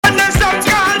sound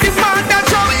called the mother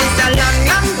drum. It's a long,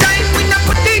 long time we not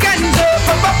put the hands up.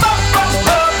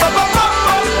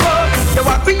 You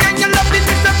want me and you love it,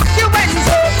 just put your hands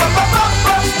up.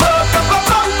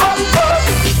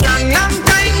 It's long, long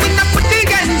time we not put the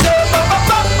hands up.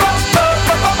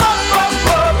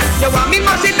 You want me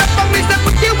mash it up and me say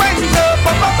put your hands up.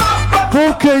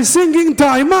 Okay, singing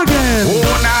time again.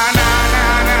 Oh na na na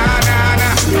na na na.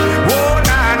 Oh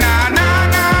na na na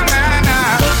na na na.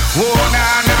 Oh na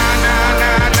na na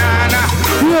na na na.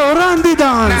 Yo, Randy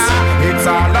dance. It's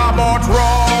all about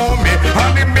Romy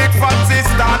and the big fat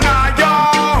sister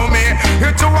Naomi.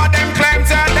 You two of them claim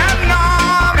to them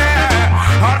know me.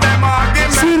 And them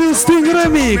arguments. Serious Sting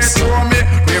remix. The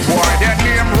boy that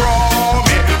name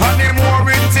Romy and the more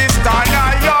with sister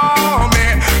Naomi.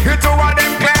 You two of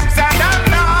them claim to them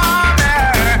know me.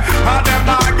 And them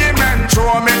arguments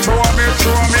show me.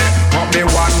 But me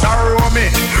wonder Romy,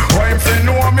 how him say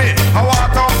know me. I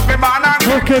walk up me man and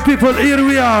Okay, people, here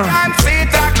we are. and see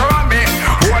that run me.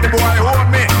 What the boy hold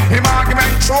me, him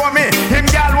argument show me. Him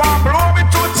gal want blow me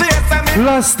to chase and me.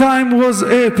 Last time was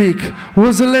epic,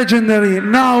 was legendary.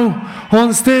 Now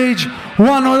on stage,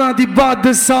 one of the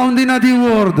baddest sound in the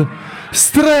world.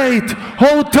 Straight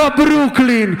out of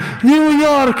Brooklyn, New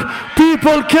York.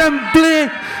 People can play,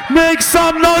 make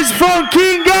some noise from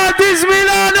King Addies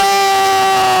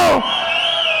Milano.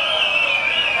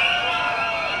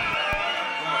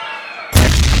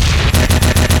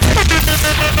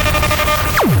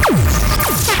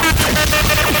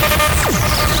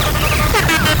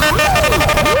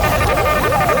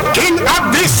 King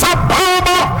Addies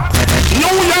Ababa,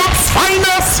 New York's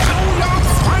finest.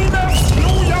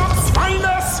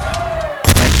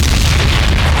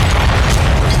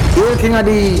 You're King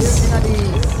Addies.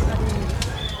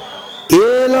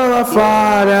 Hail our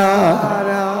Father,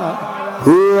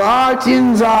 who art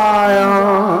in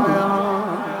Zion.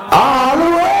 All the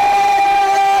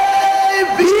way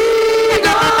be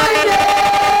thy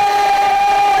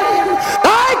name.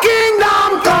 Thy kingdom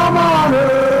come on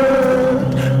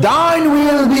earth. Thine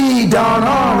will be done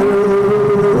on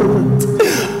earth.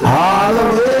 All the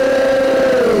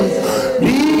way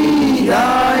be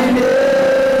thy name.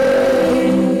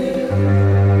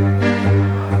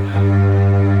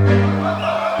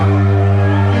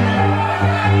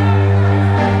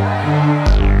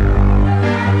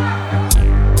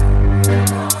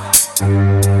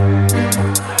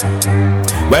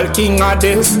 Well, King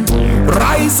Addies,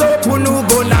 rise up, unu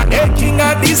gonna the King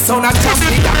Addies, son of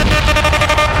champion.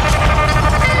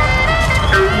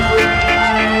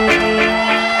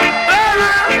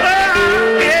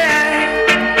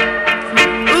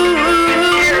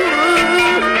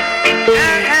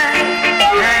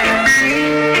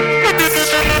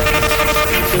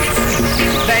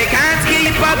 They can't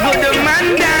keep a good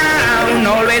man down.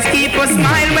 Always keep a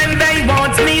smile when they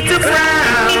want me to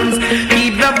frown.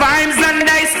 Keep the vibes and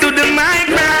I stood my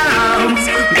ground.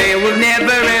 They will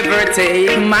never ever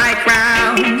take my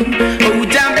crown. Oh,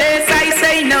 damn this, I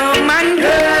say no man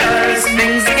curse.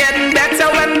 Things getting better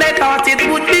when they thought it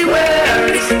would be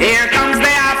worse. Here comes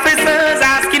the officers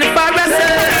asking for a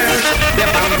search. They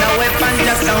found no weapon,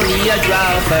 just only a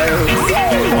driver.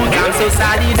 Oh, damn, so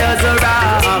sad he does a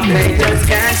rob. They just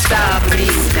can't stop me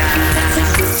now.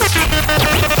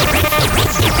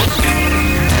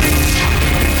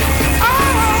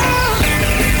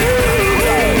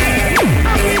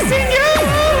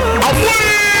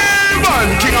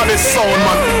 King of this sound,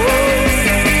 man.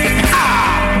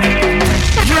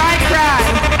 Dry cry,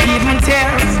 even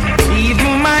tears,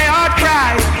 even my heart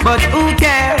cries. But who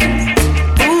cares?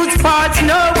 Whose fault?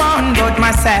 No one but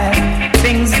myself.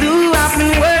 Things do happen,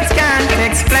 words can't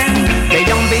explain. They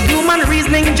don't be human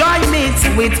reasoning, joy mixed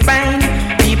with pain.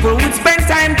 People would spend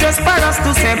time just for us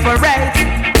to separate.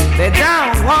 They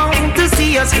don't want to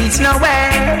see us reach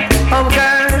nowhere. Oh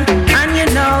girl, and you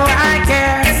know I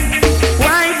care.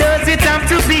 Why does it have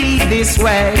to be this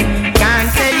way?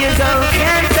 Can't tell you go,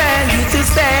 can't tell you to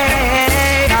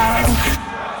stay.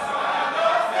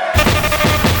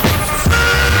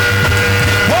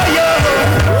 Oh yo,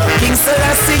 King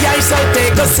Selassie, I shall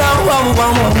take us home.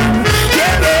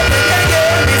 Yeah,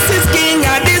 this is King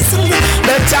Addies,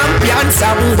 the champion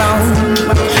sound.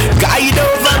 Guide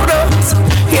over roads.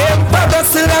 Yeah, Papa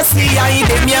Selassie, I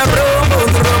dem ya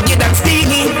rugged and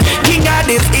stingy. King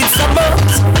Addies, it's a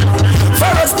must for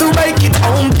us to make it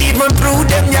home, even through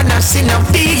them you're not seeing a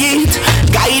feet.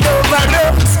 Guide over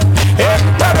roads. Yeah,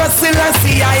 Papa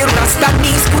Selassie, I rasta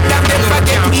knees could have never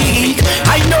get me.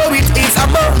 I know it is a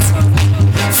must.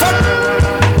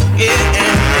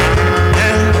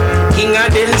 King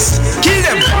Addies, kill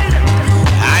them.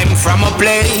 I'm from a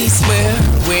place where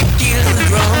we kill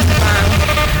drum.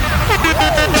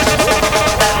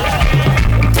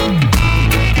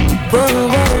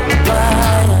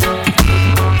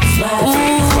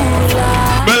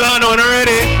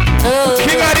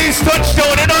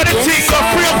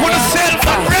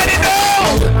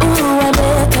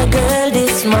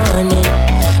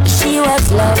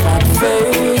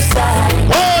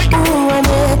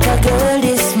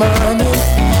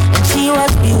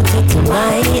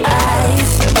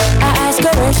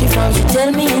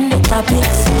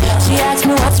 pics. She asked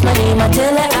me what's my name, I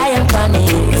tell her I am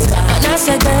Panis. And I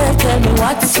said, girl, tell me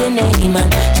what's your name. And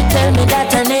she tell me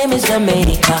that her name is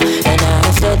Jamaica. And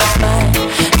I said, smile,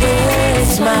 girl,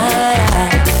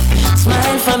 smile.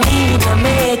 Smile for me,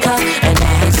 Jamaica. And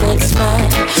I said, smile.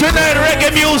 Tonight,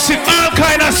 reggae music, all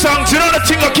kind of songs. You know the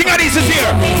thing of King Addies is here.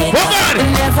 Hold on.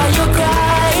 Whenever you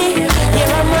cry,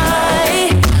 here am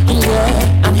I.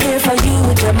 Yeah, I'm here for you,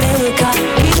 Jamaica.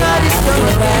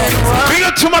 Bring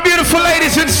it to my beautiful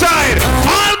ladies inside.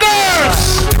 All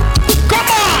girls, come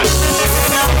on.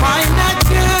 Now find that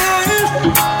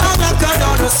girl. I'm not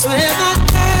gonna swear that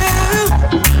girl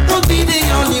will be the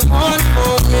only one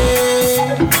for me.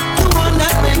 The one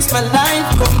that makes my life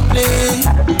complete.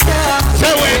 Yeah. So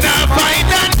when I find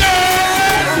that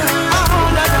girl,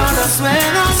 I'm not gonna swear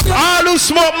that girl. all who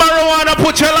smoke marijuana,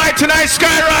 put your light in the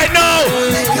sky right now.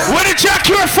 Where the Jack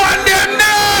you're find them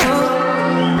there?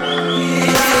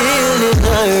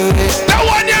 That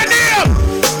one your name.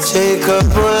 Take a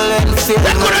bullet and feel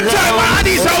That couldn't tell my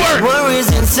Addies hour.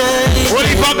 worries inside. Well,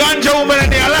 if a ganja woman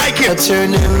and they like I it.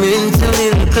 turn them into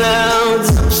little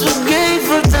clouds. I'm so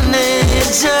grateful to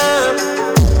nature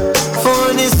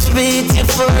for this sweet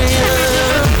euphoria.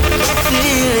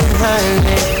 Feeling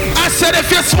high. I said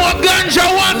if you smoke ganja,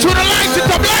 want to light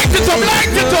it up, light it up,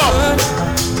 light it up.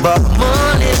 But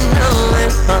more than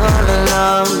knowing all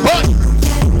along. But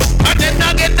again,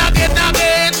 again, again,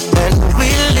 again. And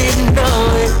really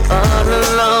knowing all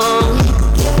along.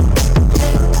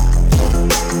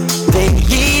 They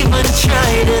even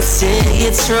try to say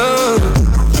it's wrong.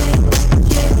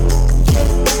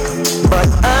 But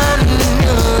I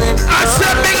knew it. I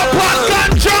said big up on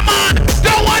ganja man.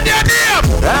 Don't want your name.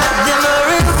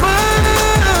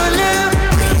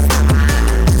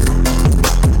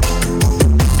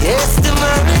 Yes, the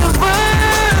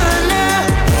marijuana.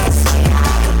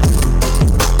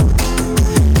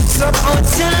 So put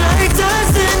your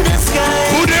lighters in the sky.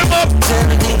 Put them up. Tell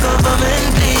the government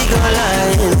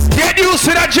legalize. Get used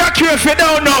to that Jack Cure if you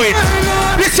don't know it.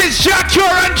 This is Jack Cure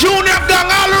and Junior Gang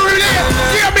all really.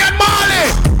 Hear me and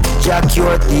Marley. Jack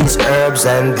cured these herbs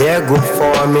and they're good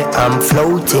for me. I'm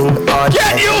floating on.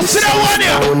 Get used to that one,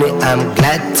 yeah. I'm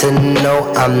glad to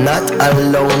know I'm not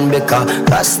alone because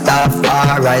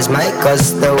Rastafari is my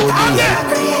custodian.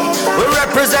 We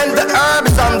represent the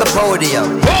herbs on the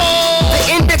podium. The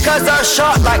indicas are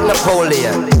short like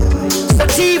Napoleon.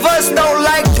 Sativas don't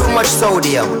like too much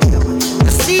sodium. The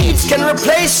seeds can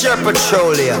replace your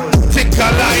petroleum. Think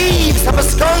I like. Leaves have a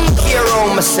skunky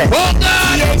aroma scent. Oh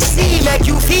God. THC make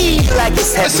you feel like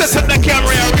it's heavy. Let's set up the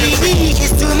camera here. CBD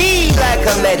is to me like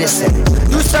a medicine.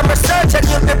 Do some research and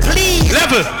you'll be pleased.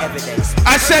 Level.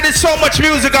 I said it's so much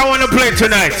music I want to play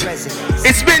tonight.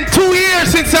 It's been 2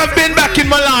 years since I've been back in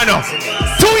Milano.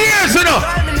 2 years, you know.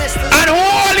 And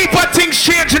whole heap of things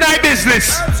change in our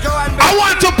business. I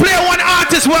want to play one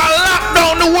artist who are locked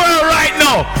down the world right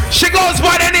now. She goes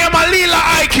by the name of Lila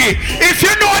Ike. If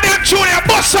you know them tune, you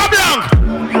bust up long.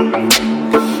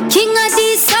 King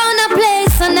Addies sound a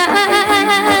place tonight.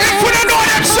 If you don't know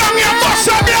them song, you bust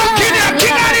up long. King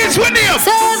Addies with them.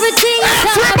 So everything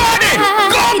Everybody,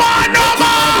 come on, no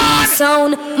man.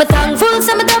 sound. But thankful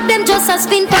some of them just a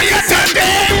spin for you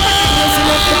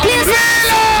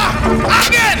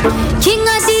again. King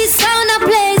Addies sound a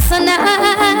place so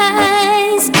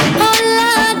nice. Oh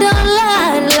Lord,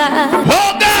 Lord.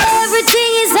 Oh God.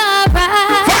 Everything is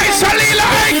alright. Vice Lila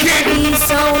Ike.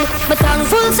 Sound. But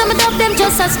thankful some of them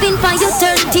just a spin for your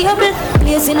turntable.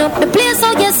 Blazing up the place,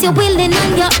 oh yes, you're willing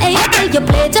and you're able. You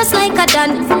play just like a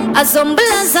dan. As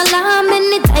humble as a lamb.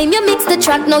 Anytime you mix the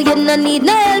track, no, you no need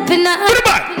no help in that.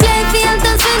 Play field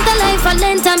and spend the life and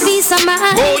length and peace of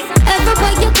mind.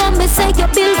 Everywhere you come, me say you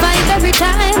build vibe every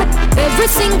time. Every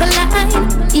single line,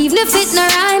 even if it no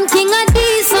rhyme. King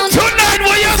Addies on tonight,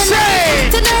 what you say?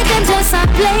 Tonight them just a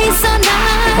place on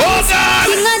night. Oh God.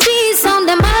 King Addies on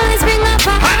them always bring a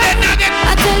vibe.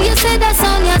 I tell you, say that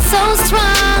sound, you're so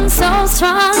strong, so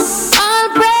strong. All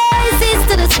praises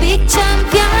to the big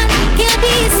champion. King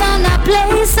Addies on a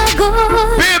place so good.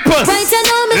 People, right, you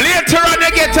know me. Later on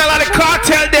they get a lot of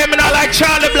cartel them and I like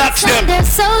Charlie Blacks them.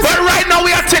 So but right now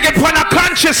we are taking it on a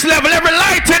conscious level. Every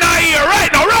light in our ear,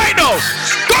 right now.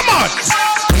 Come on.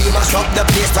 We must up the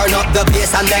place, turn up the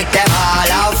bass and make them all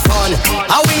have fun.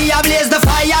 And we ablaze the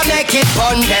fire, make it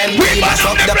fun them. We must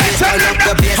up the place, turn up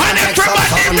the bass and make some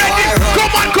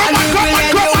fun.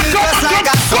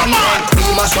 Come on.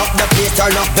 We must up the place,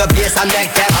 turn up the bass and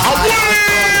make them all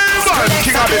have fun.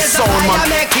 King of this sound, man.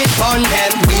 Make it fun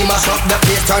them. We must up the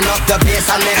place, turn up the bass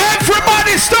and make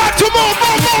everybody start to move.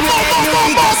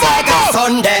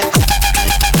 Sunday.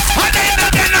 And then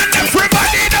again, and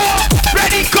everybody know.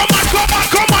 Ready, come on.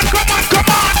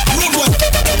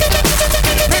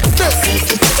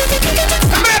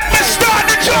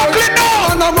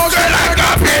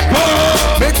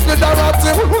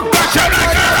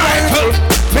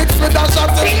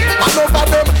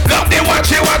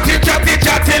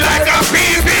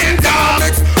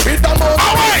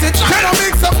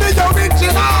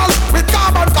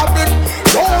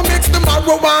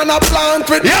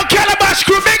 nothing. Yo, Calabash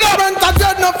crew, big up.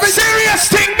 Serious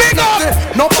thing, big up.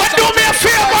 No, but do me a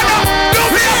favor now. Do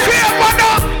me a favor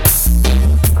now.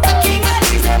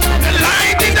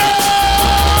 Light it up.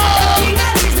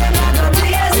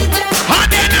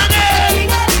 And then again.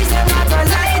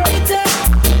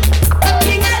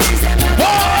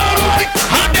 Whoa.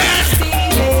 And then.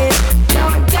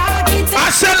 I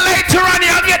said later on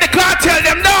you'll get the cartel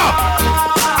them now.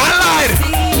 I lied.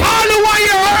 All who want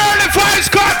your early vibes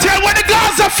cartel when the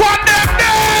girls are fun them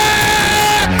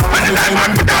there. When the night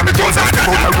man put down the tools and again.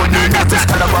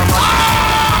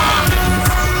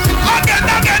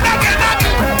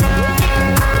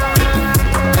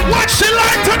 What's she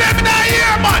like to them in the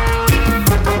ear, man?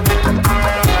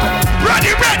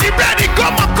 Ready,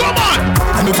 come on.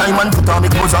 Anytime man put on me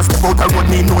clothes and step out the road,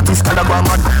 me notice Calabar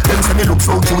man. Them say me look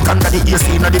so cute under the AC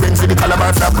in the Benz with the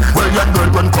Calabar flap. Well, young girl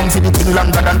run come for the thing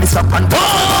longer than the strap and this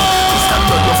can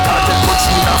girl just started, but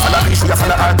she not follow me, she a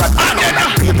follow her God.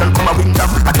 Pay girl come a wing down,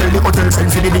 I tell the hotel send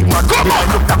for the big man. The man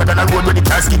look darker than a road where the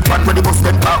car skip one, where the bus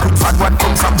then park with fat one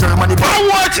come from Germany. I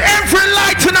watch every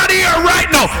light in the air right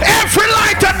now. Every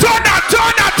light turn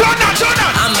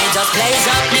on. I may just blaze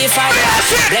up the fire,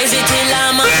 blaze it till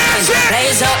I'm morning,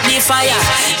 blaze up the fire,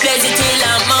 blaze it till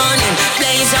I'm morning,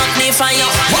 blaze up the fire,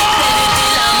 blaze it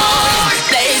till I'm morning,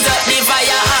 blaze up the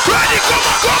fire. Ready, come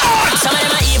on. Some of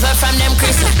them are evil from them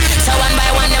Chrissy, so one by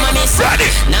one them a miss. Ready.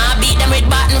 Now beat them with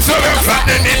button, So we're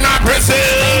flattening in our prison.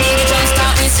 when the drums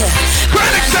start miss.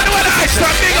 Critics said when I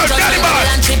start big up Daddy Boy.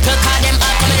 And triple call them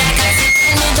up, coming like a zip.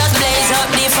 And me just blaze up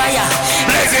the fire,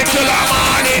 Blaze it till I'm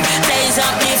morning. blaze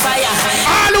up the fire.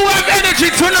 All who have energy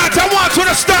tonight, I want you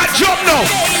to start jump now.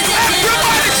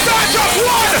 Everybody start jump.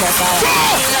 1, 2,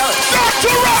 start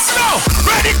to rock now.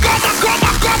 Ready, come on.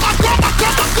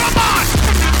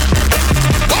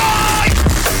 Boy.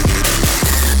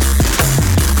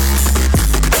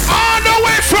 All the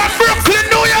way from Brooklyn,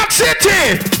 New York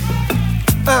City.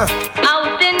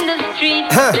 Out in the street,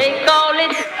 they call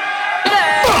it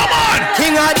Come on.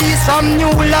 King Addies from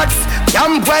New Lodge.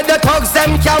 Camp where the thugs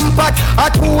them camp at. A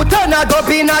 2-ton a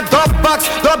dub in a dub box,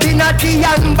 dub in a tea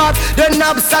and box. The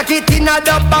knapsack it in a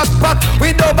the backpack.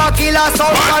 We double killer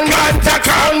sound and contact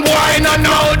sound boy no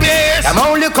know this. Them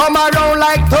only come around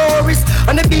like tourists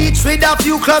on the beach with a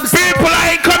few clubs. People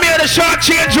I ain't come here to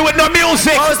shortchange you with no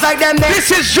music. Sounds like them there.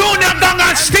 This is Junior Gang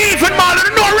and Stephen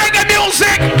Marlon. No reggae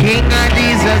music. King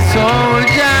Addies a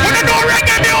soldier We don't know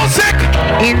reggae music.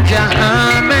 in the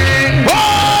army.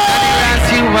 Oh!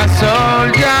 You a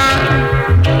soldier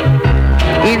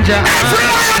in the Every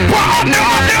lion army.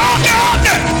 on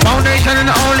the Foundation in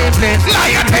the only place.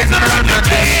 Lion head around the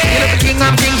place. You're the king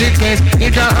of kings in case.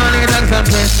 It's the only dance and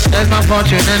place. There's my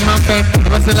fortune and my fame. I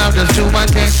must love just do one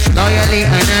thing. Loyally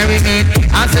and I remain.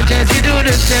 I suggest you do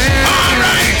the same.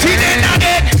 Alright, he did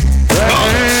again.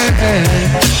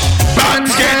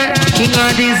 King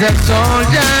Addies a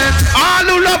soldier. All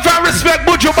who love and respect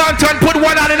Buju Banton, put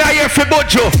one hand in the air for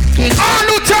Buju. All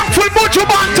who thankful Buju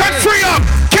Banton, free up.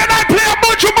 Can I play a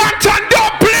Buju Banton?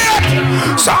 Don't play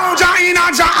it. Soldier in a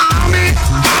army.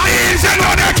 Addies and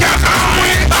other can't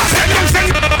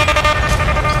army.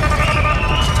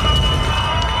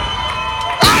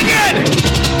 Again.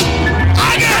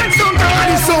 Addies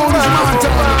sound is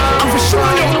Mountain. I'm for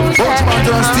sure you. Buju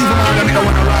Banton and Stephen Marlon, they don't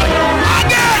wanna ride.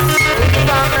 Again.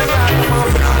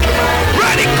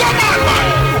 Ready, come on, man.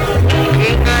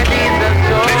 King Addies a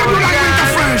soldier.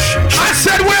 I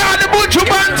said, where are the Buju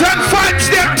Banton fans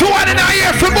there?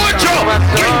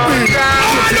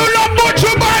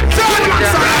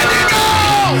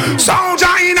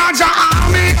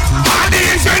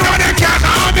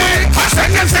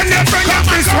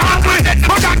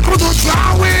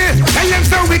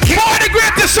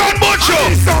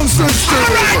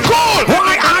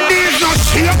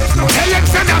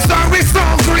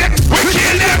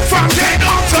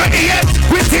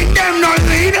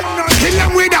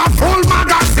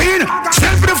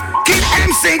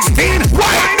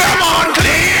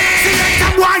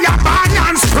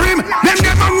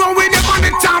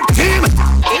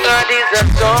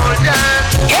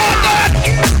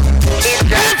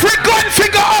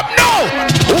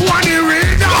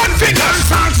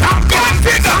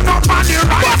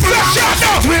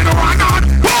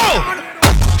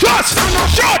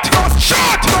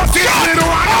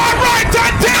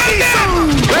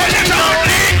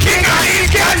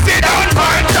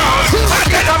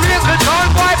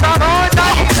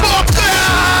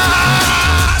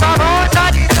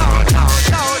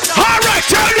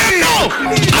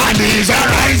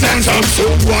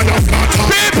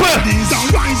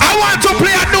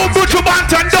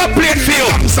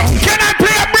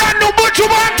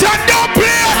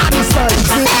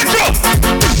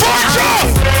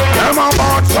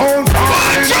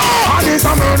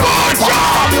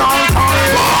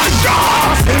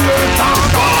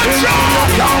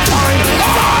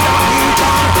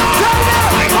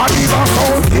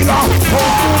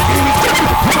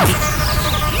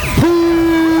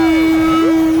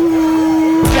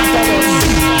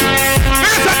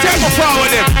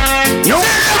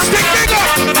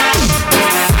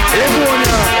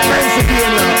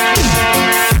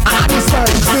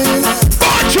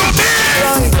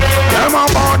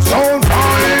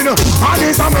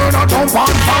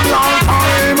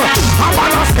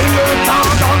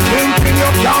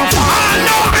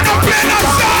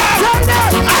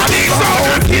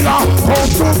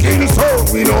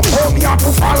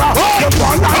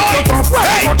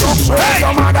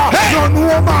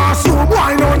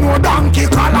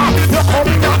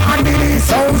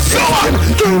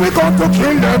 out to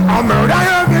kill them and murder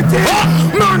everything.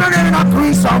 Murder them in a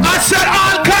threesome. I said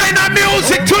all kind of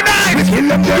music tonight.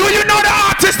 Do you know the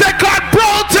artist they called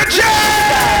Protege?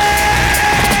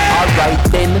 Alright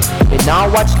then, me now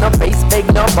watch no face, beg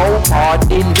no more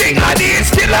pardon. King Addies,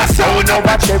 kill us sound. No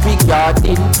watch every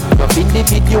garden. No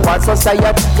individual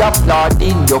society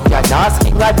applauding. You can ask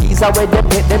King Addies where they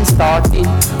make them starting.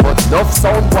 But enough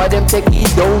sound boy them take a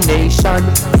donation.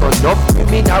 So enough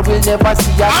criminal will never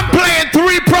see us. I'm playing 3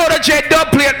 Protege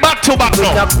dub plate back to back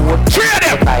now. 3 of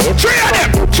them, 3 of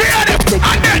them, 3 of them.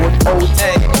 And then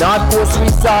North Coast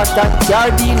Resort and car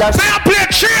dealers. Say I play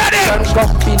 3 of them.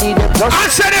 I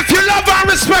said if you love and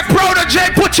respect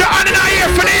Protege, put your hand in the air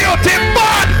for the youth in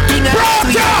bud.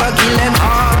 Protege. Kill them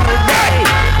all day.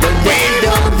 But they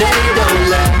don't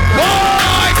let.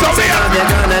 Boys, so they're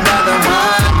gonna another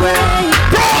hard way.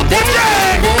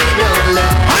 Protege.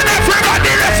 And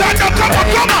everybody listen,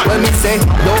 come on. When me say,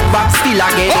 no back still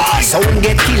again, sound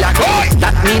get kill again.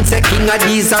 That means a King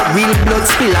Addies a real blood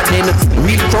spill again.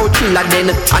 Real pro chill again.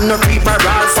 And no reaper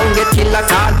all, sound get kill at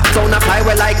all. Sound a fly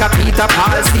well like a Peter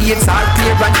Paul. See it's all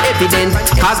clear and evident.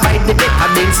 Caused by the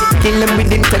decadence. Kill them with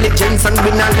intelligence and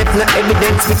we not left no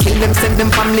evidence. We kill them, send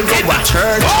them family go to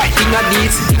church. King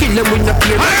Addies, kill them with no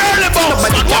fear.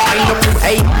 Nobody can find up to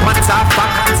hey, what's a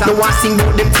fuck. No one sing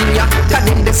about them thing ya. Cause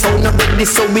them the sound of ready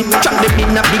so we trap them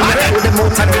in a big throw them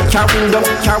out and we car window.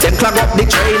 Them clog up the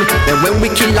train. Then when we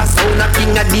kill a sound, a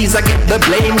King Addies I get the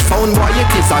blame. Sound boy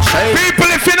it is a shame. People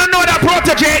if you don't know that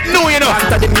Protege, it new you know.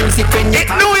 After the music when it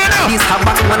new you know.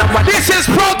 This is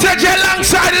Protege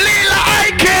alongside Lila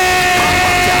Ike.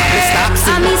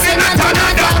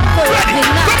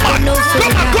 Come on.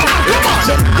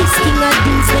 This King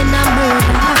Addies when I'm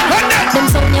murder. Them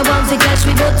sound your ones we clash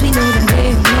we but we know them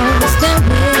way.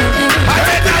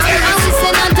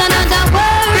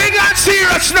 Big and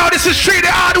serious now, this is straight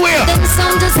the hard way.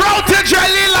 Protege,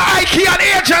 Lila Ike and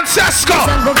Agent Sasko. All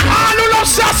who love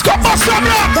Sasko, bust them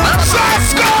up.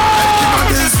 Sasko!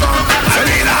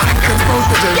 Lila Ike.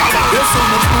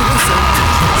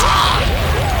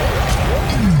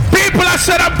 People have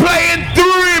said I'm playing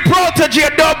 3 Protege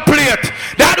dub plate.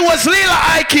 That was Lila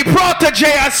Ike,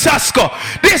 Protege and Sasko.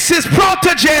 This is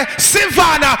Protege,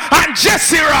 Savannah and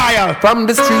Jesse Ryan. From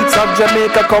the streets of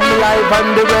Jamaica come live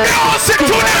on the way.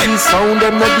 These sound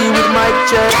them not deal with mic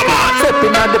check.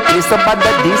 Stepping at the place about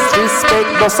the disrespect.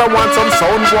 Just I want some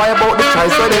sound boy about the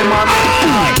choice of them on.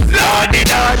 Lordy,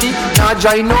 not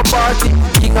join no party.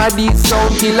 King Addies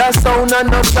sound, killer sound and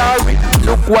no sorry.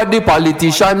 Look what the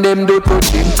politician them do to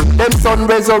him. Them son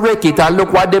resurrect it and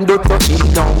look what them do to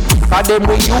him now. Cause them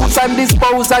we use and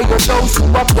dispose of your those who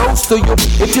are close to you.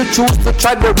 If you choose to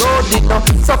try the road, you know.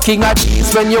 So King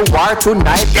Addies when you war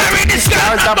tonight. Carry the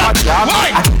stars of a jam.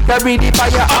 Carry the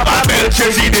fire of a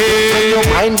Melchizedek. When your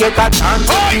mind get a chance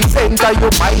to the center,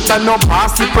 you might and no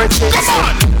pass the presence.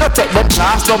 Don't take them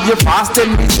class of your fast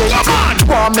and resent.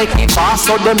 Won't make it fast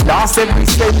so them lost every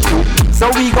cent too.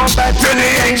 So we go back to the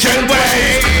ancient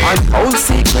way. And old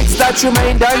secrets that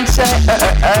remain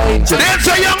unchanged. There's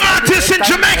a young artist in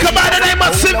Jamaica by the name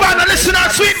of Savannah. Listen to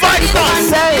our sweet voice now.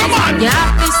 Come on. You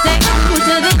have to stay true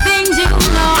to the things you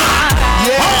know.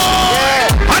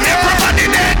 And everybody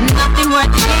there. Nothing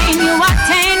worth the gain you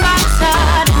attain by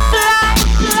sudden flight.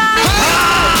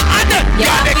 You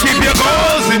gotta keep your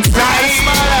goals inside.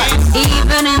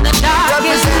 Even in the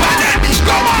darkest night.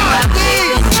 Come on.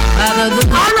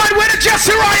 Alright, where the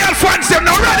Jesse Royal fans them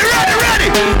now? Ready.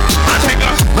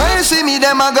 When you see me,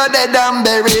 them I go dead and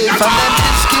buried. From them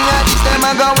this King Addies, them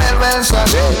I go well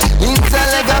sorry.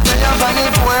 Intellect a player for the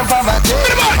poor poverty.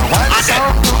 One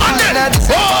sound to one at the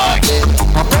same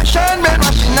oppression,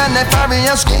 brainwashing and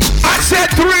nefarious scheme. I said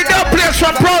 3 dub players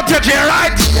from Protege,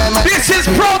 right? This is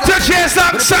Protege's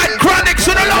alongside Chronic,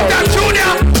 so no longer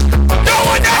Junior. No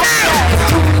one the hell.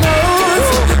 Who knows?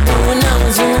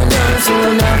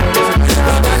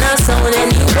 We're gonna sound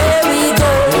anywhere we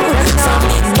go. Some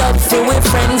big dub for with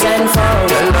friends and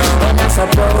foes. And I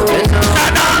suppose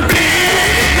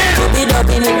to be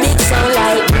dubbing a big sound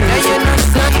like me.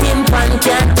 Nothing pan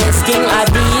can't test King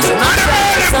Addies. You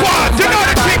know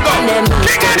the King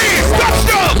Addies,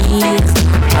 touchdown.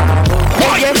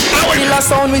 Killer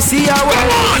sound we see our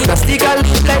way. The sticker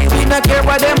like we not care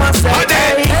what them a say.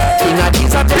 King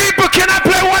Addies a people, can I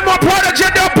play one more Protege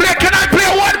dub play? Can I play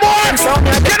one more?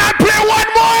 Can I play one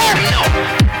more?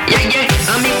 Yeah,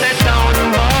 I'm Mr.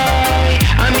 Sound Boy.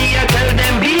 I'm here tell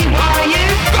them be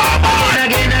quiet. Come on.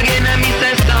 Again, I'm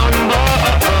Mr. Sound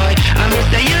Boy. I'm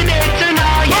Mr. You need to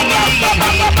know. Yeah,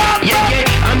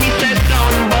 I'm Mr.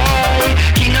 Sound Boy.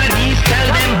 King Addies tell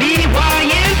them be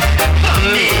quiet. For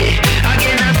me,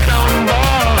 again a Sound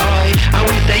Boy. I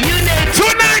will say you need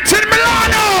tonight.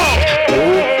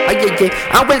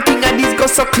 I will king of this go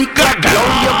so click like down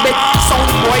your bed. Sound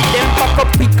boy them fuck up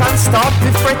pick and start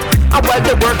with fret. And while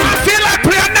they work, I feel like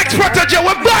playing next protege.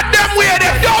 We got them where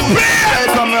they don't play.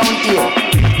 Welcome round here.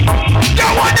 You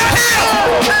wanna hear?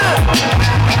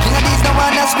 King of these the one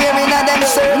that's screaming at them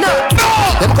sir. No.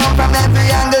 Them come from every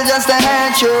angle just to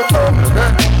hurt you.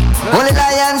 Only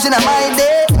lions in my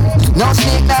day. No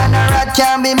snake and a rat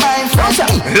can be my friend.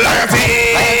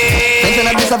 Mention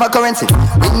a piece of a currency.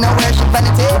 With no worship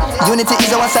vanity. Unity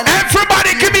is our son.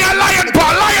 Everybody give me a lion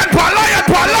paw, lion paw, lion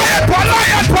paw, lion paw,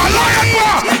 lion paw, lion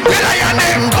paw. The lion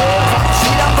name.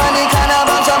 See the funny kind of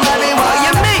bunch of marijuana.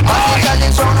 You make me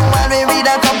challenge from the while we read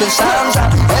a couple psalms.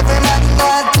 Every man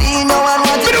not clean, no one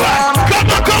wants to come.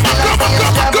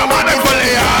 Come on,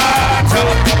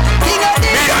 King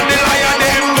of the lion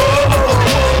name.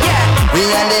 We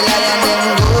and the lion them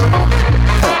go.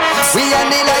 We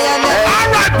and the lion them.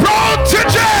 Alright,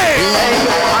 protege.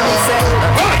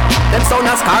 them sound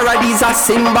as Addies a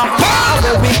Simba.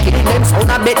 When we kill them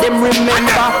sound I bet them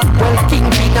remember. Well King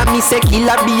Big and me say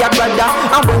killer be a brother.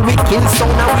 And when we kill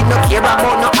sound we no care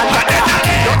about no other.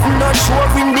 Nothing not sure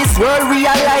in this world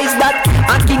realize that.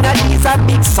 And King Addies a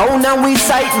big sound and we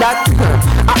sight that.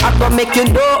 I go make you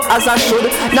know as I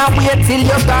should. Now wait till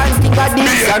you're gone. King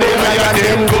Addies and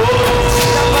them go.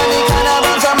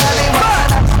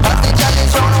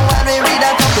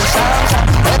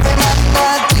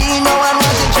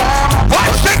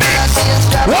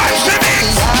 Watch the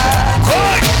mix.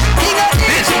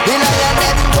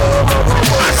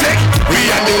 I say, we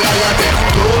are the lion them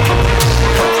good.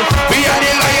 We are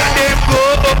the lion them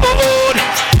good.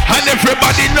 And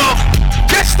everybody know.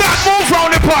 Just start move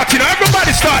round the party now.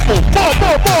 Everybody start move. Move.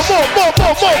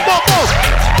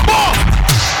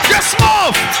 Just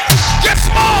move. Just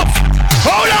move.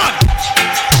 Hold on.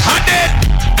 And then,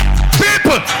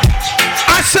 people,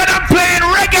 I said I'm playing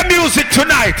reggae music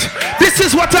tonight. This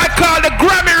is what I call the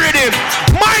Grammy rhythm.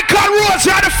 Michael Rose,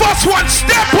 you're the first one.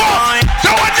 Step up.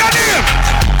 Don't want your name.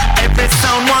 Every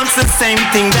sound wants the same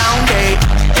thing down there.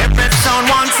 Every sound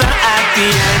wants a happy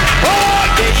end. Oh,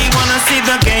 they wanna see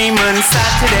the game on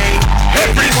Saturday.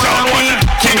 Every sound wanna be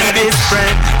king of this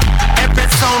friend. Every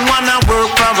sound wanna work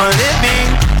for a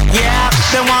living. Yeah,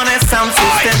 they want a sound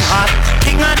system hot.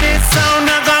 King of this sound,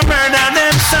 I got murder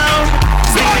them sound.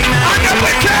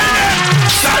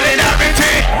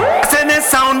 Solidarity. Say the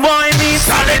sound boy means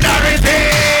solidarity.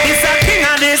 It's a king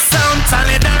of this sound,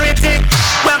 solidarity.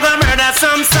 We're gonna murder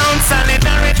some sound,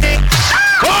 solidarity.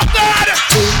 Oh God!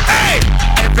 Hey!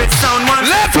 Every sound wants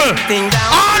level. Down.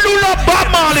 All who love Bob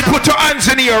Marley, put your hands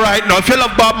in here right now. If you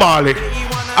love Bob Marley.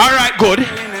 Alright, good.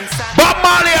 Bob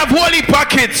Marley have holy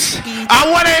pockets. I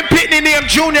want him pitting name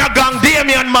Junior Gang,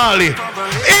 Damian Marley.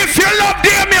 If you love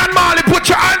Damian Marley, put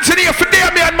your hands in here for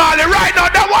Damian Marley right now.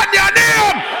 That one your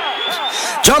name.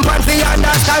 Jump and feel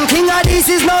understand. King Addies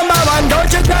is number one. Don't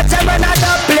you got them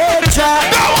another play track.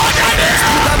 That one your name.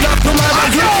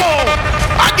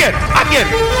 Again.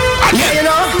 Yeah, you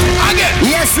know. Again.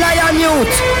 Yes, Lion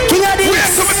Youth. King Addies. We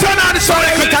have to turn on the sound.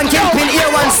 You can kill pin ear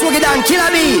one, swag it down,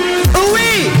 killer bee.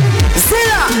 Oui.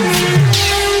 Silla.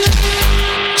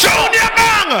 Junior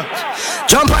Gang.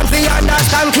 Jump and feel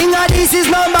understand. King Addies is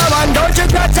number one. Don't you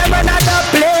got them another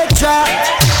play track.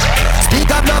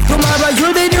 Speak up love tomorrow.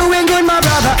 You'll be doing good, my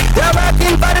brother. You're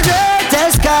working for the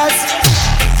greatest cause.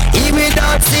 Even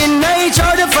without sin,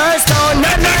 nature the first town.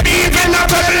 Not even a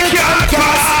public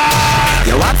cast.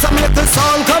 You want some little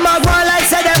song, come on, go like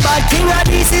said them, but King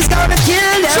Addies is gonna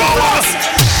kill them. Show us.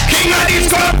 King Addies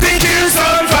gonna kill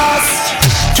some fast.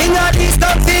 King Addies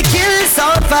don't be kill so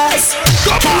fast.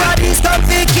 King Addies don't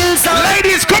be kill so fast.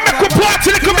 Ladies, come back with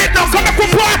party,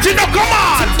 come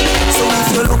on. So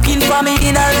if you're looking for me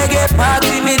in a reggae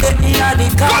party, me the in a the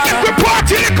car. Come back with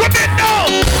party, come in now.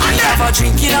 I have a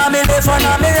drink in a me left and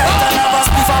a me right and have a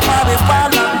spliff up my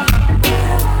partner.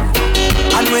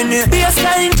 And when the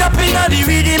bassline dropping on the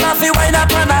rhythm, I feel wind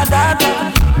up on a data.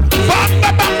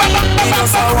 You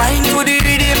just a wine to the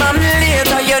rhythm and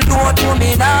later you know what you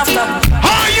mean after.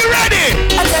 Are you ready?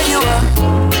 I tell you what,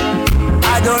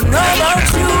 I don't know about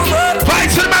you, but fight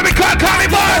to the man, call me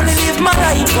boss. I only live my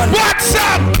life on what's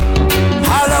up?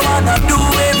 All I wanna do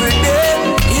every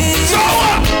day is so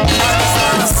what? I just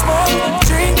wanna smoke,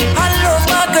 drink, I love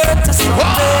my girl to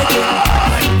something.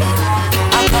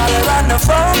 I call her on the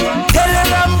phone, tell her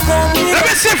I'm coming. Let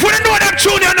me see if we know them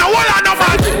junior now. Hold on, no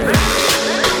man.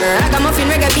 Ragamuffin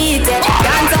reggae beat it.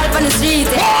 Dance all on the street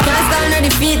it. Can't stand on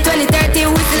the feet. 2030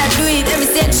 we still a do it. Every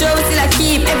stage show we still a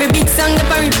keep. Every big song they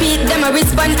repeat. Them a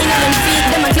respond in on them feet.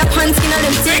 Them a clap hands in on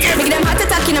them teeth. Make them heart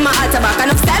attack in my altar back.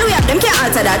 And of style we have, them can't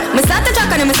alter that. Me start to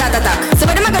track and me start attack. So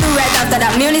what am I gonna do right after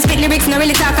that? Me only speak lyrics, no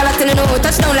really talk a lot, and no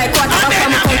touchdown like quarterback.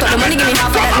 From my count up the money, give me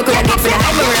half of that. Me coulda get for the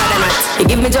hype, but rather not. It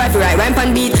give me joy for right rhyme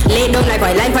pan beat. Lay down like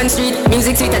white line pan street.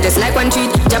 Music sweet, I just like one treat.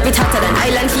 Drop it hotter than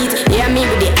island heat. Yeah, me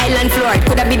with the island floor. It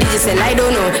coulda be digital, I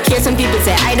don't know. Hear some people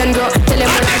say I don't grow. Tell them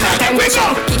all like time go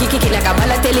show. Kick it like a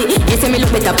ballatelli. You say me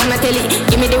look better on a telly.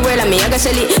 Give me the world and me I got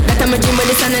shelly. That I'm a dream with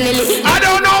the sun and Nelly. I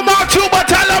don't know about you, but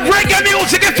I love reggae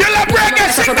music. If you love reggae,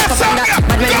 sing the song.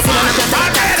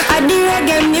 I do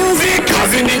reggae music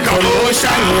because it make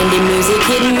commotion. When the music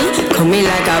hit me, coming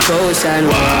like a potion.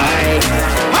 Why?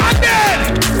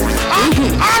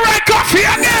 Alright, coffee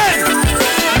again.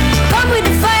 Come with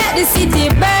the fire, the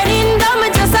city burning. Don't me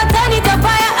just a turn it up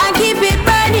fire and keep it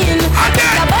burning.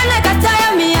 The burn like a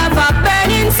tire, me have a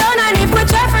burning sun. And if we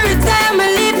try for retire, me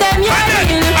leave them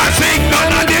yearning. I think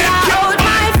none of them out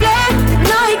my flame.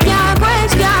 No, it can't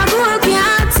quench, can't cool,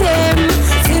 can't tame.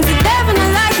 Since the devil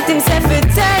don't like it, himself it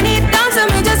turn it down. So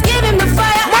me just give him the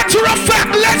fire. Matter of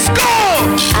fact, let's go.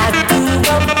 I grew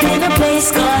up in a place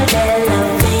called La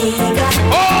Vega.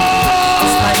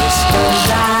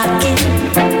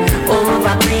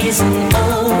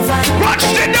 Watch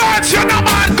the dance, you know,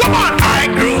 man. Come on. I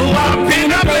grew up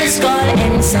in a place called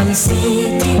Ensom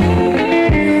City.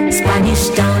 Spanish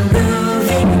town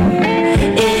grooving.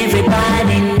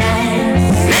 Everybody nice.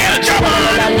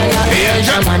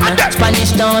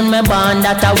 Spanish town, me born,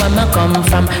 that's where me come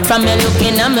from. From me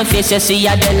looking at my face, you see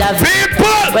a de la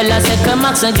people. Well, I say come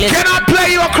Max and Glitz. Can I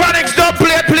play your Chronics dub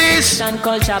plate, please? All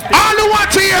who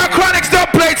want to hear Chronics dub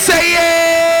plate, say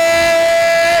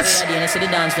yes. King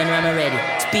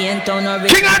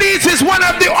Addies is one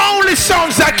of the only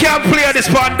songs that can play this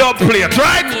on dub plate,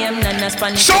 right?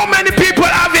 So many people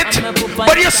have it,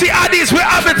 but you see Addies, we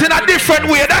have it in a different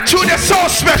way. That tune is so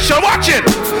special. Watch it.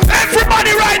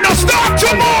 Everybody right now, start to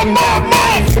move.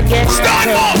 Start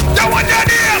move. The one you're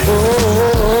there.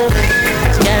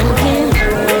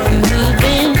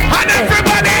 And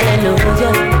everybody.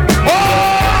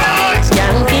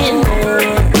 Skanking.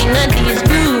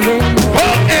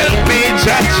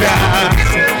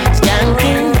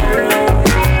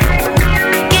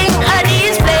 King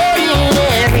Addies playing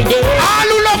every day. All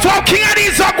who love how King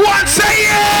Addies are going, say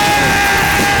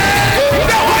yeah.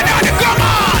 No one on the come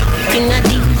on. King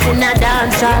Addies in a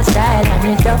dancehall style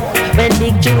and it up. When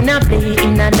big tune a play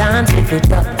in a dance, lift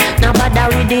it up. Now bother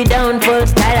with the down full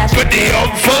style. With the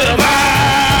up full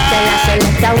vibe. Tell us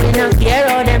selector we don't care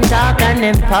how them talk and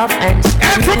them pop and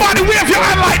everybody wave your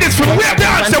hand like this for me. Wave the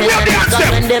hands them, wave the hands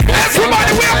them.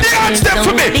 Everybody wave the hands them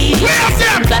for me. Wave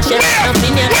them, wave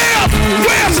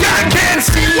Skanking.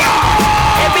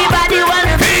 Everybody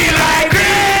wanna feel like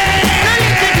it.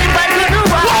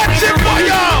 Watch it for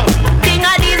you. King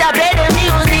Addies a play the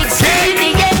music, see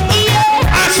the yeah.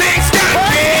 I sing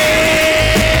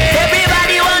Skanking.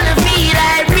 Everybody wanna feel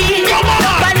like me. Come on.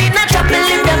 Nobody not trouble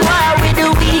in them war with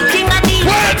the weak. King Addies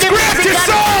world's greatest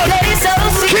song.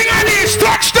 King Addies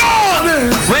touchdown.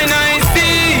 When I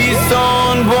see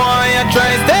sound boy, I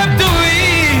try step to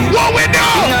it. What we do?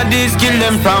 King Addies kill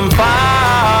them from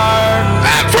far.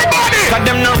 Everybody. Got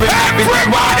them now.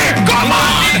 Everybody, come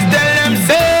on. Tell them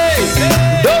say,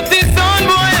 dirty sound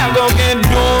boy, I go get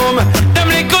doom. Them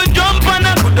little jump and I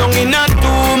put down in a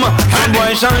tomb. And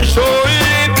boy shall show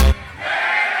it.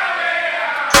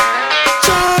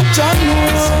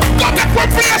 Got that for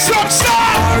play some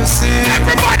song.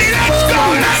 Everybody, let's go,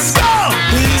 let's go.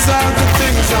 These are the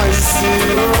things I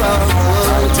see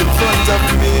right in front of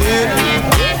me.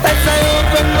 As I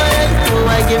open my eyes, oh,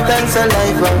 I give thanks a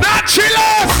life. Not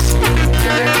chillers.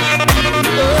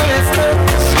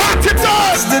 Hot it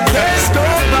does. The days go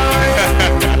by.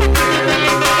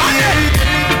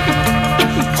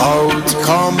 Out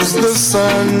comes the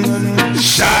sun,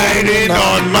 shining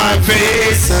on my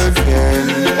face again.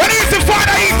 When is the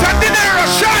Father eat and dinner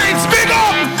shines big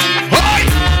up? Oi!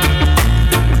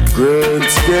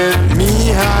 Grades get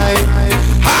me high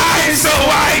so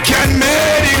I can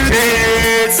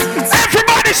meditate.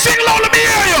 Everybody sing loud, let me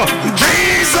hear you.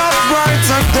 Dreams of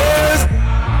brighter days.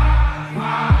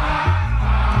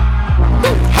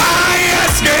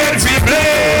 Highest gets me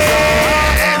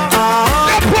blame.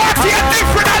 The party is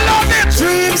different, I love it.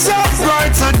 Dreams of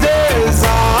brighter days.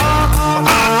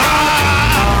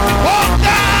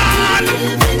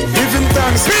 Giving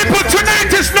thanks. People,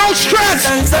 tonight is no stress.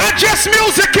 And just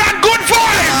music and good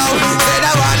vibes. Said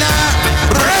I wanna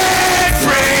break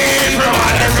free from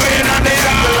all the rain and the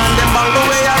and the mango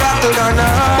way I rattled on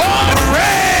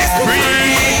break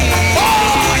free.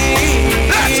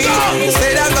 Let's go.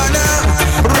 Said I wanna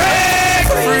break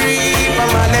free from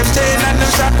all them chain and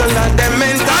them shackle and them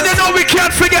mental. And you know we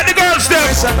can't forget the girls them.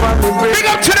 Big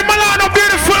up to the Milano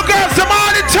beautiful girls, the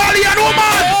man Italian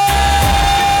woman.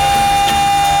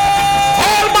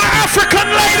 All my African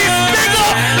ladies, big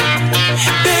up.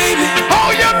 Baby, how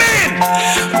you mean?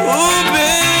 Oh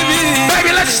baby,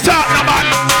 baby, let's start now, man.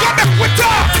 Come back with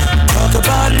talk. Talk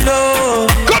about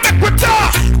love. Come back with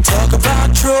talk. Talk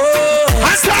about trust.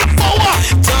 And talk power.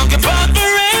 Talk about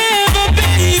forever,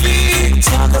 baby.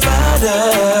 Talk about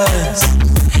us.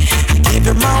 Give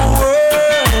it my word.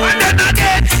 And then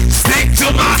again, stick to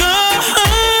my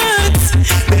guns.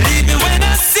 Believe me when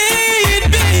I say it,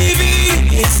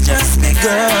 baby. It's just me,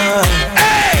 girl.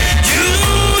 Hey, you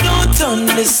don't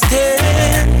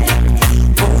understand,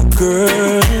 oh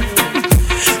girl.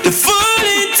 The full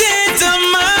intent of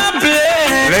my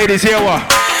blood. Ladies, here what?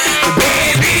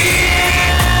 Baby,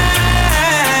 I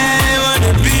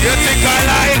wanna be. You think I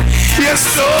like your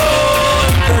soul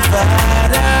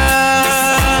provider?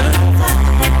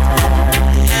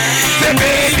 Say,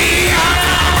 baby, I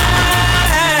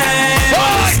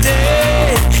wanna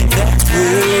stay that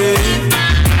way.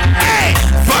 Hey,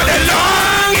 for the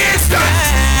longest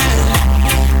time,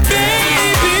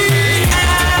 baby,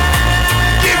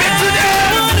 give it to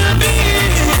them. Wanna be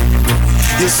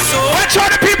your soul. Watch all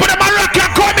the people that my rock can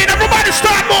come in. Everybody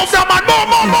start move now, man.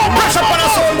 More. Press up on the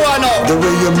soul, boy, now. The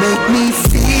way you make me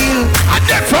feel, and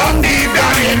then from deep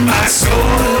down in my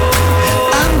soul,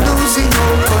 I'm losing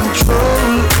all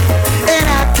control, and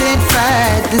I can't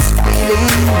fight this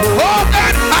feeling. Oh,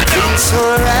 God, I know. It's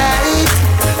alright,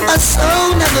 a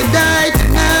soul never died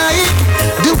tonight.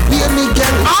 Do hear me,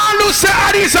 girl? All who say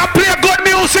Addies and play good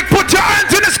music, put your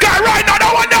hands in the sky right now. That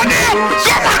one down there.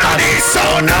 Come on, Addies. So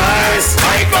nice.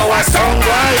 I know a song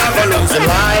while I'm losing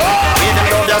life. Even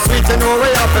though they're sweet, you know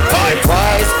we have to play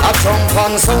twice. I jump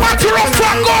on so much. You're up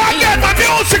front, go again. My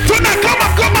music tonight. Come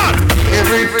on.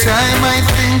 Every time I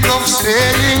think of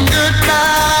saying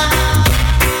goodbye,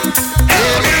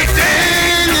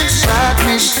 everything inside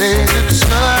me says it's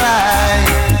a lie.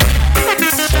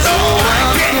 So I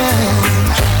can't.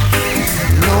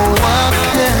 No, I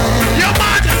can't. You're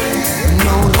mad.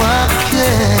 No, I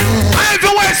can't. I ain't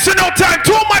even wasting no time.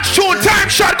 Too much tune. Time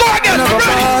shot. Go again.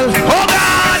 Ready? Hold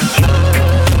on.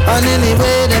 And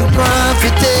anyway, them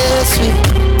profiteers me.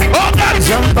 Oh God.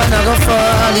 Jump and I go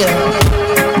fall, yeah.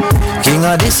 King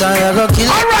of this, I go kill.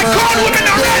 Alright, call women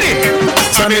are ready.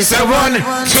 So me say 1,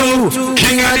 2,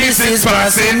 King of this is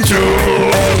passing through.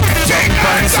 Take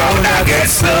my sound, I get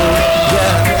slow.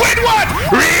 Yeah. With what?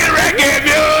 Real reggae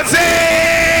music.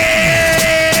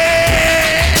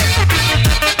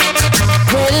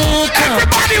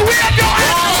 Everybody, we up your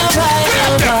hands. We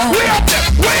up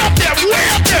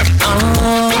them. Come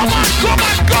on.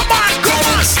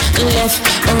 Left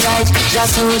and right,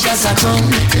 just a come.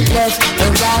 Left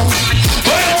and right.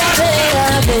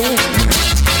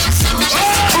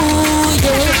 Ooh,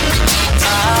 yeah.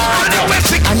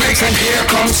 And here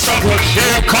comes trouble,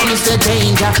 here comes the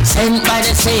danger. Sent by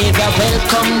the Savior,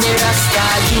 welcome the Rasta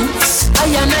youths.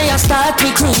 I start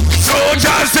recruit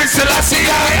soldiers, it's the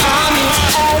army.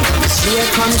 Here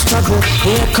comes trouble,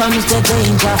 here comes the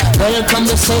danger. Welcome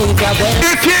the Savior,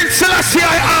 if you're in Selassie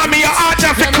army, your heart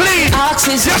have to clean.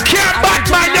 You can't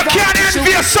Batman, you can't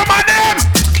envy some of them.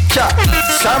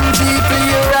 Some people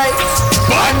you're right,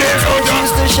 but they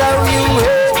used to show you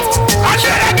way. And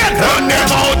then again, run them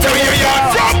out of your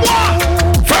yard. From what?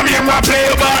 From your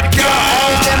play bad girl.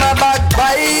 Them a bad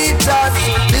biters,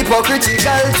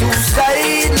 hypocritical to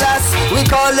sideless. We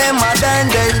call them a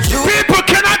dandel Jew. People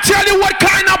cannot tell you what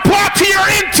kind of party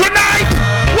you're in tonight.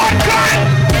 What kind?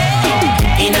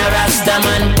 In a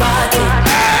Rastaman party.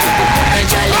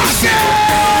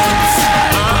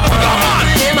 Come on.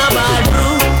 Them a bad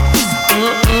brew.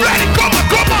 Ready, come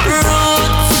on.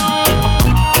 Roots.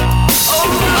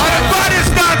 Everybody's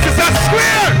dances are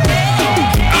square.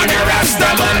 In a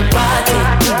Rastaman party.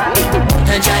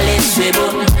 Chalice we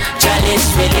boom,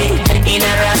 chalice we lit. In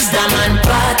a Rastaman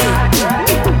party.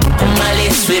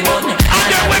 Malice we boom. And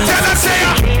then what tell us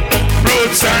here?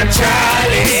 Roots and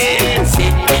chalice.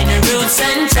 In the roots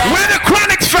and chalice. Where the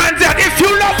Chronics fans at? If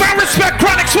you love and respect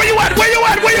Chronics, where you at?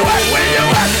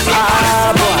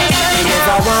 Ah boy, you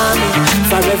never want me,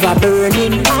 forever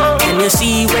burning. And you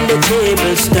see when the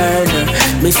tables turn,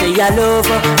 me say I love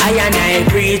her, I and I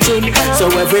preaching. So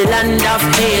every land of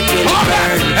hate will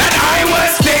burn. And I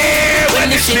was there when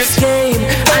the ships came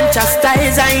and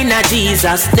chastise I in a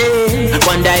Jesus name.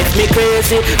 Wonder if me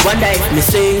crazy, wonder if me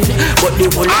sane. But the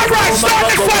whole alright, start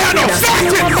the fire now, start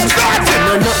it.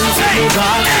 No nothing to me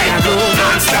back.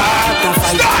 Non-stop.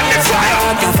 Start the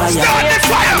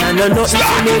fire. No nothing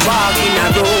to me walk in a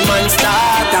room and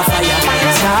start a fire.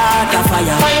 Start a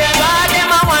fire. God,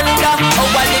 them a wonder how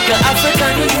a little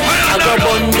African I go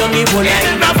burn down the whole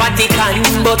in the Vatican.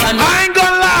 But I ain't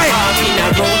gonna lie.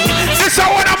 This is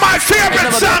one of my favorite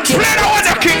songs. Play the one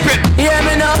you keep it. Yeah,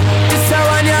 me know. This is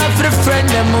one you have for the friend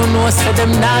them who know so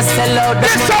them not sell out.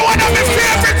 This is one of my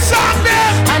favorite songs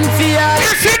there. And fear.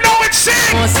 If you know it,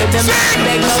 sing. So them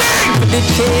sing. For the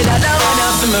kid, I don't want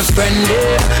to for my friend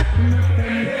there.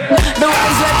 The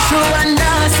ones that true and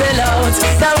not sell out.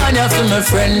 That one you for my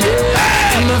friend there.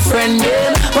 For my friend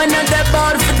there. When I step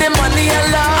out for the money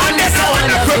alone. That's the one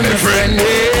you for my friend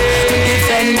there.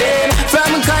 Defend them.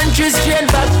 From country straight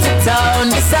back to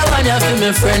town. This is one you for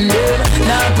my friend there.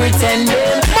 Not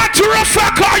pretending. Matura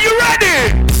fuck, are you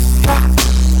ready?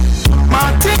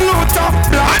 Martin Luther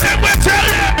Black. And then we tell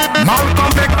you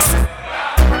Malcolm X.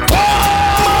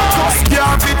 Marcus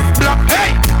Garvey Black.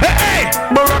 Hey, hey, hey.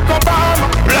 Barack Obama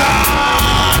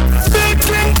Black. Bill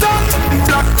Clinton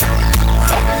Black.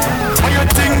 How you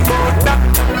think about that?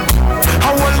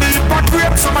 How will leave a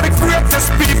great, some of the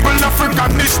greatest people in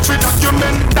African history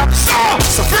document that.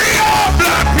 So free all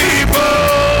black people.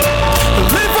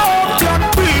 Live all black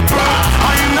people.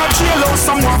 I in a jail or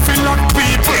someone feel like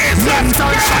people.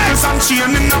 Mental shackles and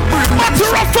chain in a brain.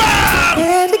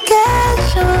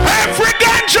 Dedication. Every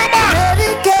ganja man.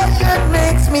 Dedication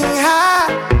makes me high.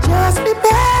 Just be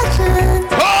patient.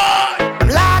 I'm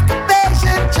like a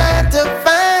patient trying to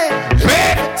find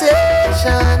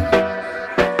meditation.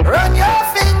 Run your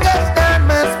fingers down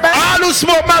my spine. All who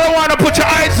smoke marijuana, put your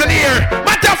eyes in the air.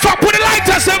 Matter of fact, put the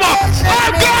lighters them up.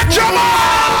 I'm ganja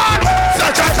man.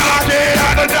 Such a party.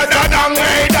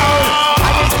 Way down.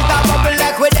 I just hit a bubble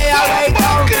like where they are right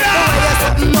down.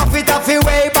 Enough it off your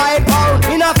way by pound.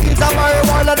 In a field of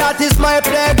marijuana, that is my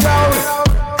playground.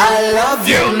 I love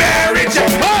you, Mary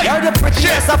Jane. You're the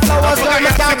prettiest of flowers, girl,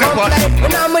 you can't complain.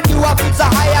 When I'm with you, I feel so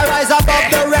high, I rise above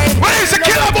the rain. Where is the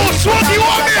killer boss? What do you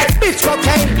want me? Bitch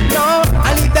cocaine, no,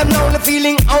 I leave them only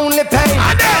feeling only pain.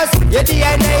 Your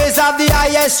DNA is of the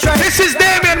highest strength. This is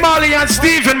Damian Marley and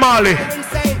Stephen Marley.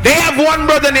 They have one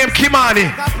brother named Kimani.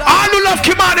 All who love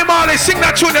Kimani Marley, sing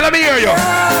that tune, let me hear you.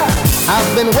 I've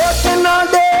been working all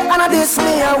day and I this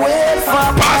me away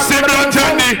from Pass the blood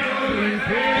to me.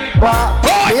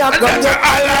 I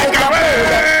like a bird.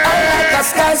 I like a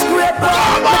skyscraper.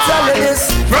 I tell you this.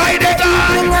 Friday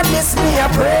night. I this me a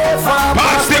pray for.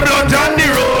 Pass the blood on the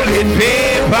rolling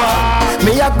paper.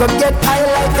 Me a go get high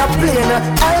like a plane.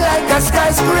 I like a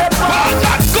skyscraper.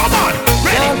 Come on.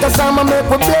 Ready? Cause I'ma make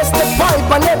we place the pipe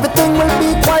and everything will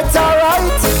be quite alright.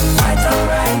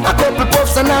 A couple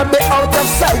puffs and I'll be out of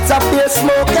sight. A beer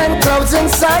smoke and clouds in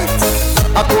sight.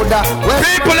 I coulda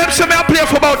people, let me play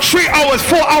for about 3 hours,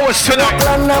 4 hours tonight.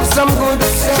 Some good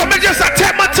so me just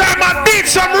take my time and beat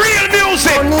some real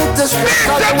music.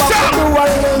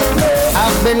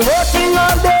 I've been working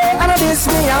all day and I miss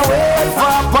me away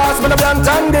for pass me the blunt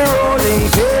and the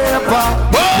rolling paper.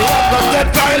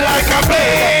 I like a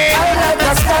play. I like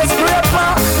a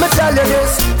skyscraper. Me tell you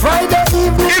this, Friday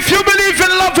evening. If you believe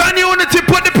in love and unity,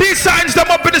 put the peace signs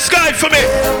them up in the sky for me.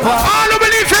 All who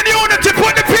believe in unity,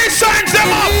 put the peace signs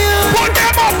them up. Put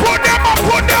them up, put them up,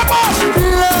 put them up.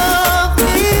 Love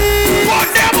me. Put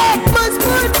them up. Much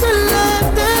more to love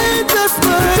than just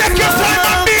words. Take your time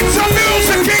and beat some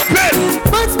music, Kingpin.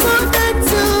 Much more than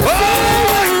to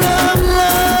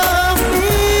love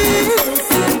me.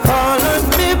 Call on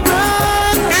me,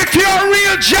 brother. If you're a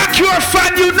real Jack, you're a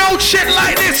fan, you know shit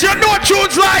like this, you know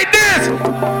tunes like this.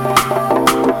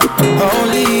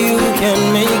 Only you can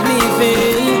make me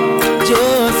feel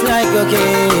just like a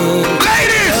king.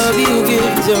 Ladies, love you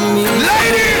give to me.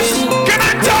 Ladies, can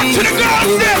I talk to the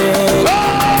girls there?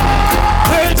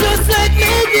 Girl, just like me,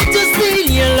 just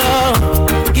in your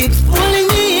love keeps pulling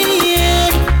me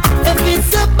in. If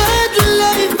it's a bad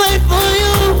life, fight for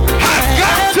you. I've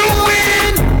got to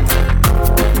win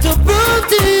to prove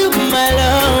to you my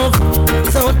love.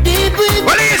 So deep with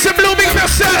well, here's a blooming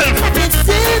yourself.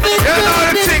 You know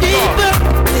the thing,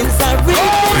 since I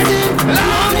realized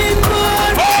longing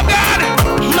more. Oh God,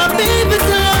 my baby's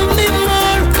longing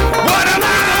more. What am I?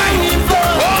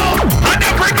 Oh, and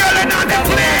every girl in on the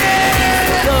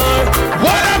place.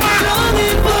 What am I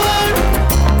longing for?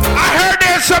 I heard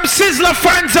there's some Sizzler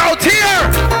fans out here.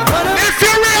 If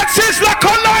you're real Sizzler,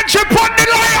 come launch and put the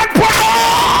lion put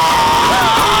on.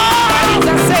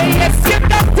 I say yes, you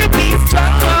got to be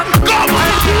strong. Come on.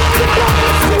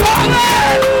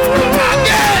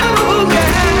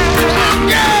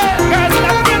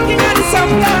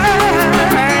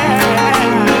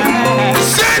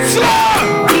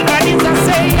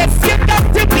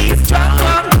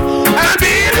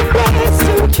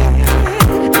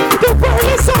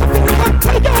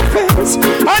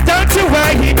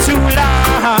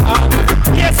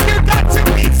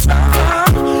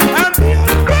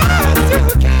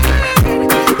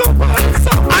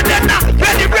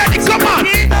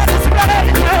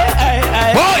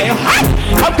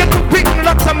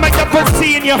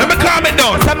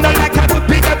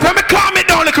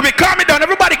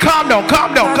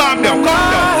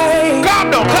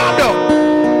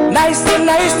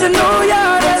 nice to know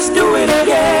ya. Let's do it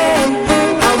again.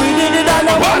 And we did it on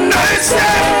a one night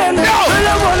stand. Well,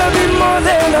 I wanna be more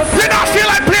than a friend. You don't feel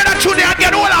like playing that tune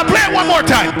again? Hold on, play it one more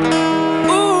time.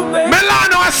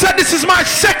 Milano, I said this is my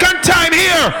second time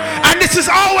here, and this is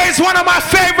always one of my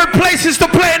favorite places to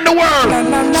play in the world.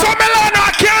 So Milano,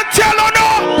 I can't tell you no.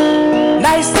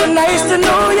 Nice to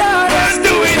know ya. Let's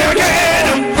do it again.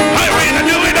 I wanna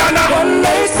do it on a one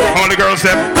night stand. All the girls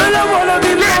them. Well, I wanna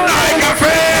be more like a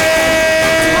friend.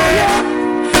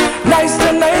 Nice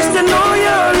to know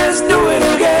ya. Let's do it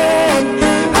again.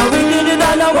 And we did it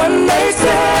on a one night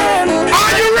stand.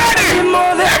 Are you ready?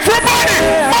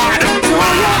 Everybody,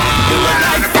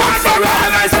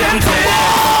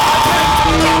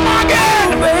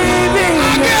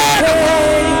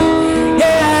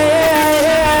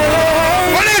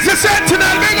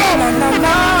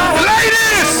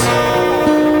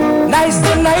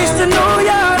 Nice to know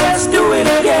ya, let's do it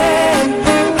again.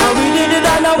 And we did it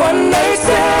on a one night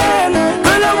stand.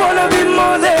 Well, I wanna be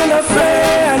more than a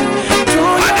friend.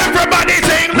 And everybody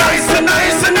sing nice to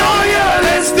know ya,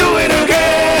 let's do it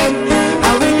again.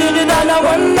 And we did it on a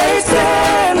one night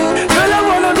stand. Well, I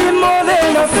wanna be more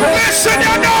than a friend. Listen,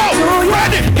 you know,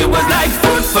 ready. It was like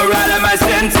food for all of my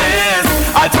senses.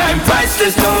 Our time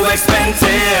priceless, no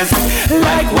expenses.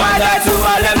 Like water to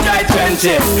all them dry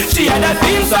trenches. She had a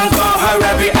theme song for her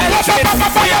every entrance.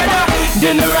 We had a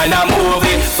dinner and a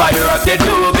movie. Fire up the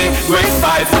doobie. Grade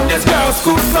 5, this girl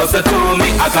scoot closer to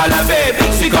me. I call her baby,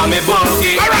 she call me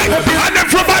Boogie. Alright, and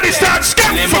everybody start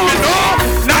stepping from me, no?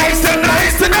 Nice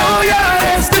to know ya,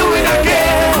 let's do it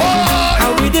again.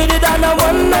 And we did it on a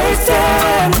one night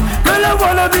stand. Girl, I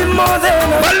wanna be more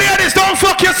than a... But ladies, don't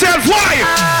fuck yourself, why?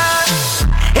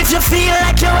 If you feel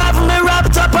like you have me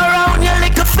wrapped up around your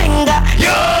little finger,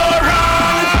 you're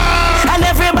right. And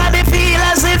everybody feel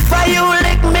as if you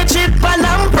lick me chip and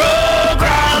I'm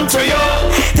programmed to you.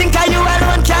 Think you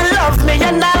alone can love me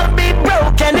and I'll be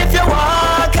broken if you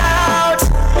walk out.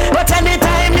 But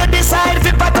anytime you decide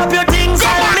to pack up your things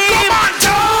and leave,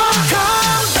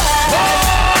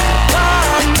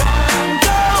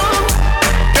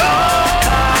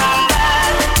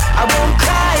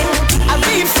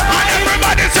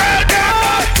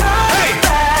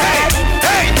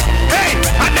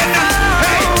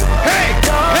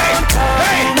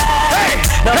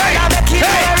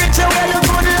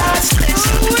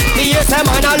 Say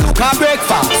man a look a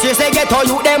breakfast. Since they get on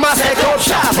you, them a set up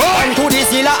shop. And to the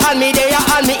zilla and me there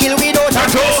and me ill without a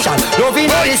question.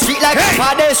 Loving on the street like a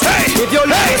pedestrian. If you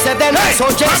love yourself, then I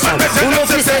suggestion. Who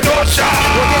knows this set up shop?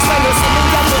 You guess when you see me,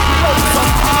 you look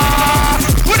some.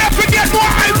 Would I forget what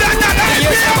I've done that?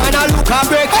 Yes, man a look a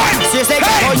breakfast. Since they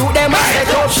get on you, them a set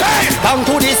up shop. Down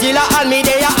to the zilla and me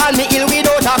there and me ill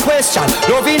without a question.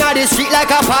 Loving on the street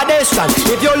like a pedestrian.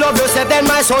 If you love yourself, then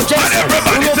my suggestion.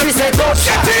 Who knows this set up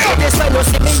shop? When you see me,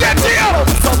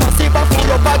 so massive a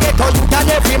full up a ghetto youth and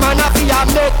every man a fi a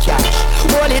make cash.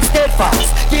 Hold it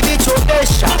steadfast, give it your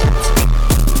best shot.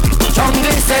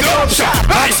 Jungle set up shop,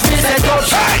 Ashby set up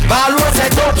shop, Balroad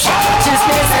set up shop,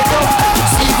 Chisney set up shop,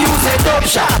 Seaview set up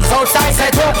shop, Southside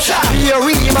set up shop. Here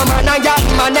my man and young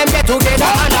man them get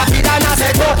together and a bid and a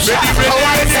set up shop.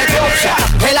 Hawaii set up shop,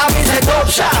 Tel Aviv set up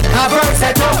shop, Havre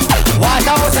set up,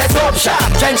 Waterhouse set up shop,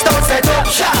 Trenchtown set up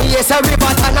shop. Yes, a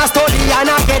river and a study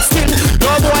and a get still.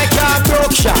 No boy can't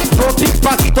broke shop, no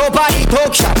pickpocket or body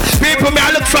talk shop. People may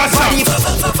I look for some.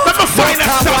 Let me find a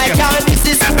song. Boy can't this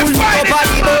is school,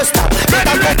 nobody must stop. Man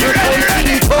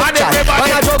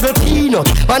a juggle peanut,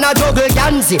 man a juggle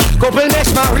Yanzi, couple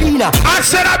mesh marina. I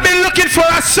said I've been looking for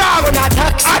a song.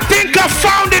 I think I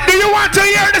found it. Do you want to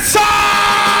hear the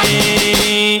song?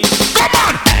 Come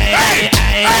on. Hey,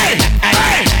 hey,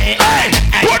 hey, hey.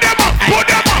 Put them up, put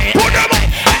them up, put them up.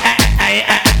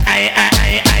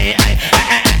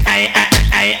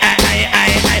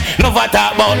 Never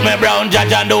talk about me brown,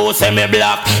 judge and do say me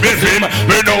black. Me slim,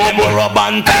 me no more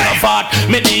band to the fat.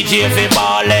 Me DJ fi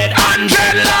ballhead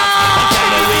Angela. Tell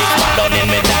me weak man down in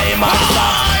me diamond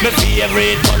black. Me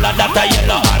favorite color that a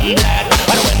yellow and black.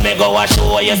 And when me go a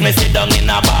show, yes me sit down in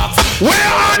a box. Where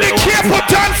are the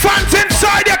Caperton fans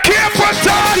inside the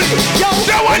Caperton? Yo,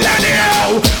 one of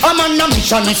you. I'm on a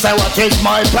mission, if I what is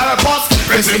my purpose.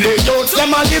 Listen the youths,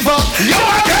 them a live up. Yo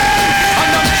again.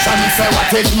 I'm on a mission, if I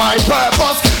what is my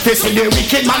purpose. This is the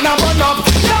wicked man a run up.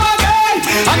 Yo again.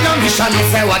 I'm on a mission,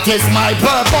 if I what is my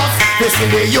purpose. This is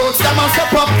the youths, them a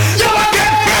step up. Yo again.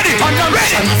 Ready. I'm on a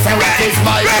mission, if I what is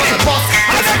my purpose.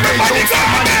 And everybody come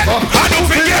on up. I don't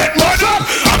forget mud up.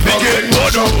 I forget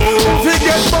mud up.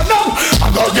 Forget mud up. I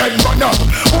go get mud up.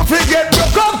 Who forget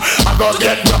broke up? I go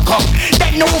get broke up.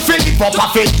 Then no Philip up a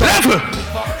fit. Level.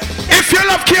 If you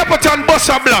love Caperton,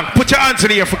 Bossa Blanc, put your hands in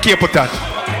the air for Caperton.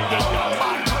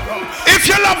 If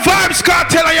you love Vibes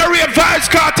Cartel and you rate Vibes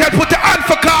Cartel, put the hand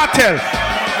for Cartel.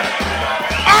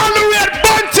 All the rate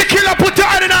Bounty Killer, put the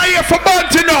hand in our ear for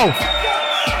Bounty now.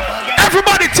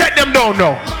 Everybody take them down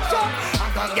now.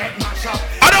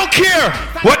 I don't care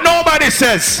what nobody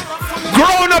says.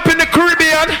 Growing up in the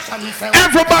Caribbean,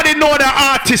 everybody know the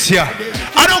artists here.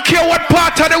 I don't care what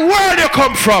part of the world you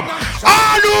come from.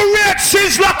 All who rate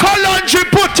Sizzla Kalonji,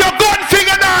 put your gun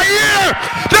finger in our ear.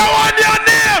 They want your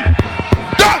name.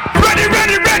 Ready,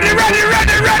 ready, ready, ready,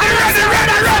 ready, ready, ready,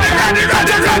 ready, ready, ready,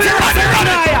 ready, ready, ready,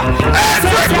 ready.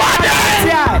 Everybody.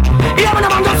 Yeah, man,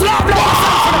 I'm just love.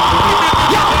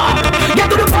 Get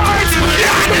to the point.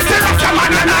 Yeah, this is a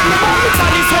man.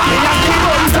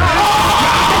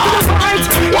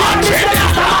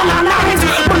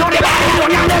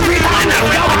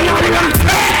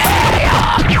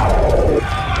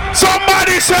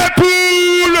 Somebody say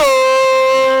pull up.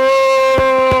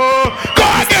 Go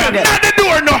again, at the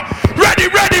door now. Ready,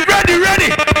 ready, ready, ready.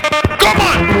 Come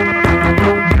on.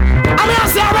 I'm gonna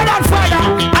say I read that fire.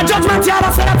 A judgment yard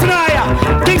I said that tonight.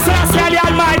 King Selassie the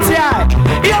Almighty.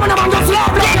 Yeah, man, I'm just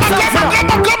love.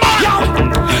 Come on. Yo,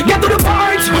 get to the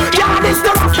point. Yeah, this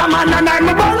the Rasta man and I'm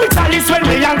about to tell this when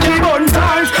we young keep on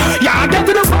times. Yeah, get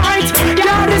to the point.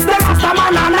 Yeah, this the Rasta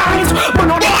man and I'm but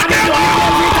no one every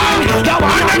time. You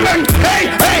want to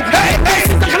hey, hey, hey, hey.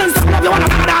 Sister can't stop love you wanna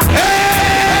murder.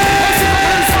 Hey, sister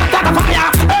can't stop the fire.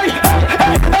 Hey,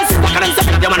 hey, hey, sister can't stop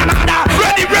love you wanna murder.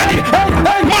 Ready, ready. Hey,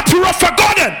 hey. What you rough for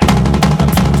Gordon?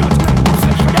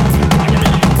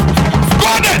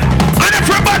 Gordon, and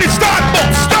everybody start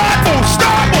move, start move,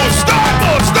 start move, start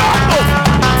move, start move.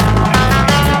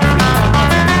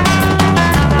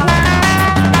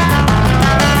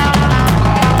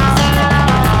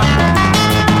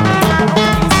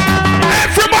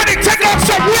 Everybody take off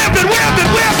some wave it, wave it,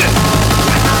 wave it.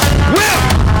 Wave,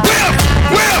 wave,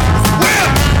 wave,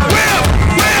 wave, wave,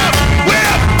 wave,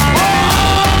 wave.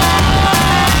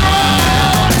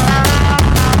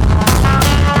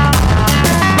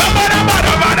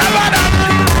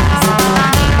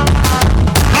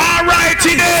 All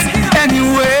righty then.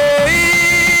 Anyway.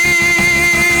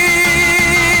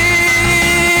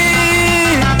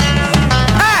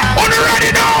 Hey, on the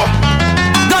ready now.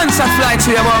 Gunshot fly to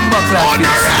your one buckler. On the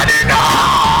ready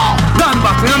now. Gun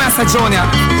buckler, no Master Junior.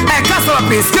 Hey, castle up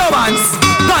piece, your ones.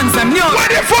 Guns them new. When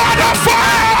the father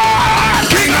fire.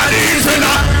 King Addies in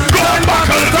a gun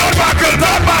buckle, gun buckle,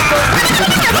 gun buckle.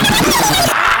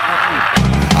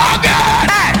 Again.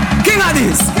 Hey, King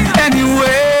Addies.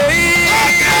 Anyway.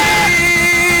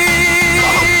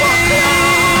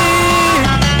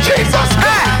 Jesus.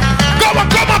 Hey. Come on,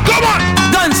 come on, come on.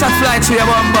 Gunshot fly to your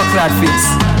one buckler face.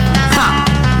 Ha.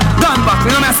 Gun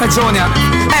buckle, no Master Junior.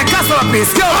 Hey, castle up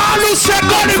piece, go. Lucia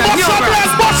Gunny, what's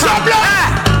up, bless?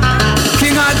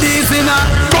 King Addies in a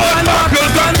gun buckle,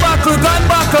 gun buckle, gun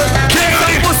buckle. King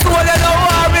Addies. Pussy all in a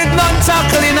war with none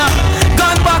chuckle in a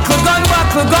gun buckle, gun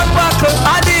buckle, gun buckle.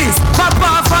 Addies, pop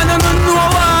off and you know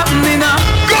what happening in a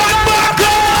gun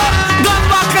buckle, gun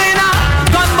buckle in a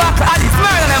gun buckle. Addies,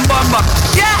 murder them bum buckle.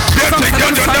 Yeah, some say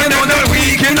you know the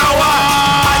weak in a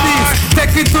war. Addies,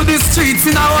 take it to the streets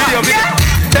in a war. Yeah.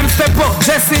 Them step up,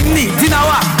 dressing neat in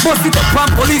our bust it up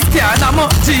and police car and I'm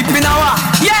up jeep in our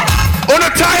yeah. On a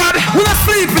tired, we not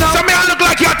sleep in our. So me I look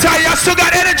like you're tired, you still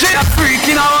got energy. A freak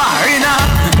in our arena,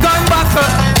 gun buckle.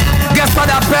 Guess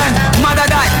what happened? Mother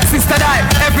die, sister die,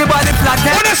 everybody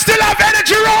flatten. We still have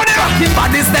energy round here. Fucking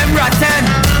bodies them rotten.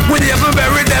 We never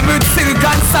bury them with silk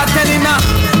and satin in a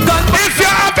gun buckle. If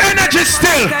you have energy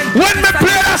still, when me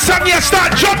play that song you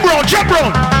start jump round, jump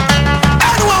round.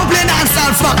 Anyone play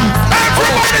dancehall fucking.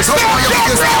 Everybody start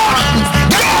jump round.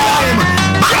 Go!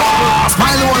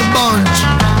 Smile one bunch.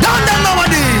 Down them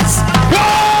nowadays.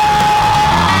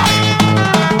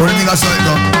 What do you think I saw it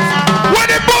go? When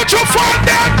the bunch of fun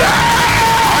down there.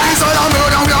 I saw the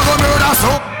murder, we are gonna murder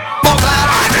so. Buckler.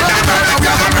 I said the murder, we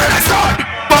are gonna murder so.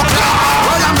 Buckler.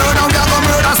 Well, the murder, we are gonna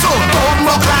murder so.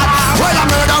 Buckler. Well, the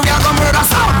murder, we are gonna murder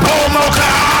so.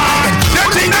 Buckler. The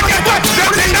thing that get wet, the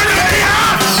thing that get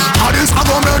hot. How this I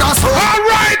gonna murder so? All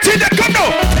right, till they come now.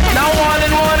 Now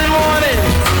warning, warning, warning.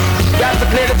 You have to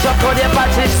play the truck on the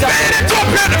Apache stuff.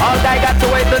 All guy got to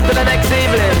wait until the next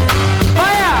evening. Oh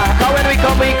yeah, cause when we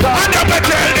come, we come. And you better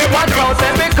tell them watch out,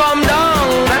 let me come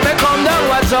down. Let me come down,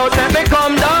 watch out, let me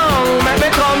come down. Let me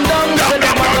come down. So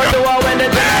them what to do when the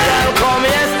general come,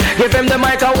 yes. Give him the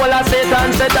mic, I will sit and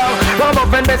sit down. Come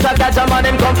up and best I catch him and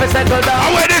him come to settle down.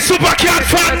 I wear the super cat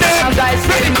fun them.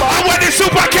 I wear the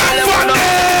super cat fun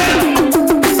them.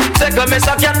 Second me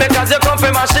suck cat because you come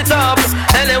for my shit up.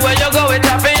 Anywhere you go, it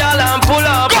happy all and pull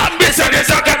up. God, me say this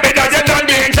suck cat because you can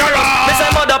be dangerous. Me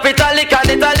say mud up italic and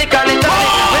italic and italic.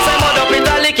 Me say mud up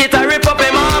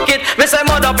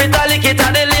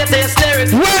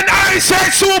say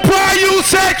super, you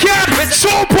say can.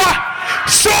 Super.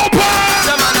 Super.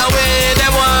 Some man away, they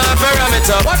want to ram it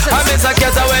up. I miss a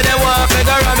cat away, they want to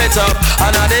ram it up.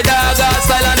 And all the dog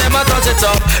style and them a touch it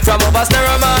up. From over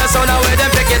stereo man, sound away, they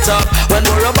pick it up. When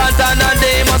more up and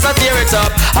they must a tear it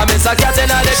up. I miss a cat in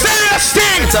all the serious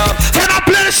thing. Can I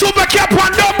play the super cap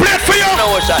one? Don't play it for you.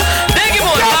 No shot. Dig him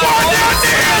out.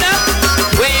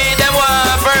 We them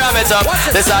want to ram it up.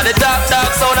 This are the dark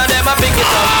sound and them a pick it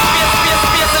up.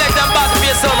 Select them back.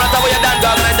 So right away you done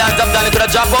goggle and dance up down into the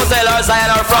drop out tail or side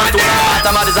or front to the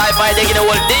bottom of the hi-fi digging the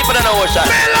hole deeper than the ocean.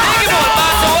 Dig him out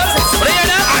back to us. What do you hear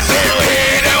that? I say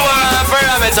we the one for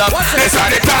it up. This are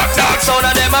the top sound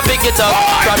and them a pick it up.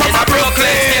 From in a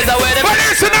Brooklyn stays away them. But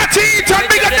listen to teeth and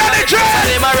bigger than the jet. And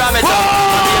them a ram it up.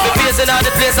 And they be facing out the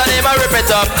place and them a rip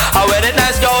it up. And when it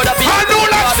nice go the people. I know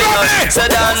that's from me. Say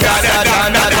dan dan dan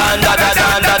dan dan dan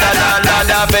dan dan dan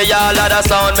dan for y'all of the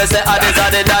sound. Me say Addies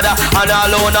are the dada. And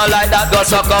alone not like that go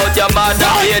suck out your mother.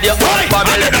 Hear your own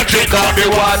family kick out the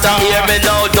water. Hear me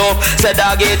now too. Say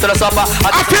dog eat to the supper.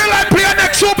 I feel like playing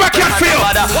next super can feel.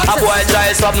 A boy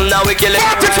try something now we kill it.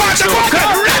 45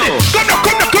 ready. Come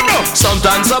now.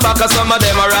 Sometimes so back some of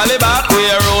them a rally back. We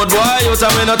a road boy, you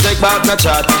tell we no take back no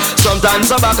chat. Sometimes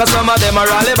so back some of them a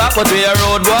rally back, but we a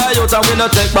road boy, you tell we no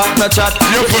take back no chat.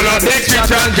 You full of big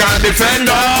chat and can't defend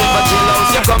us. But you know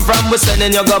you come from, we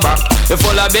sending you go back. You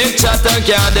full of big chat and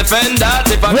can't defend that.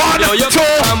 If I know you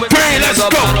come from, let's go.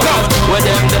 When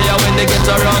them there when they get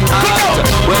around hard.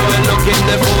 When we look in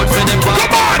the food for the park.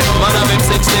 Come on. Man of him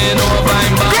 16 over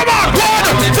him back. Come on,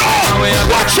 1, 2.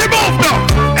 Watch him move now.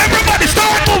 Everybody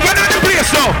start moving in the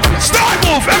place now. Start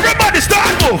move. Everybody start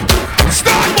move.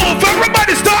 Start move.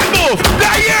 Everybody start move.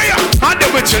 I hear ya. And then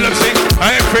we chill and sing.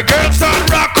 Every girl start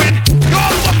rocking. Go.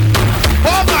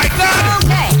 Oh my God.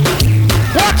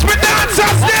 Watch me dance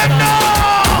as them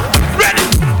now. Ready.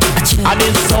 And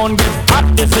this sound get hot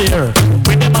this year.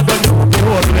 We them a go do the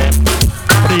whole way.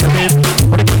 What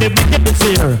do you get this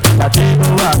year? That they go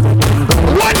out.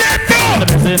 What they do?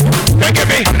 They get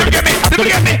me.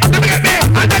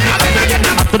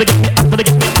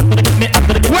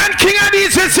 When King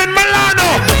Addies is in Milano,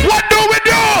 what do we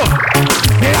do?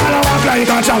 They all walk like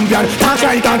a champion, talk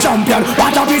like a champion.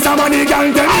 What a piece of money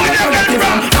can tell me where you get it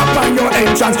from. Tap on your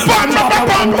entrance, bam bam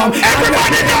bam bam.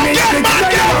 Everybody know get man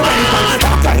get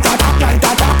talk like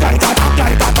a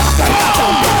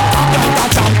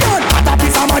champion. What a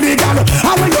piece of money can.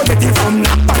 How will you get it from?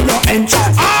 Tap on your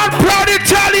entrance. I'm proud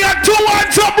Italian, 2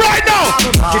 hands up right now.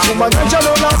 Kifuma ganja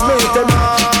no last mate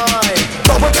mai.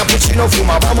 Dopo cappuccino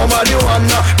fumavamo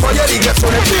marijuana, poi eri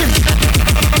gazzone film.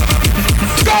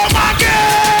 Go again!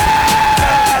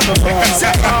 You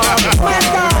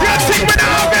think me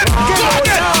now again? Go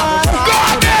again!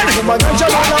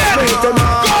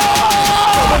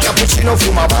 Cappuccino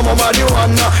fumavamo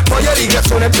marijuana, poi eri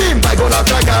gazzone bimba con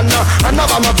l'altra canna.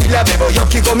 Andavamo a figlia, avevo gli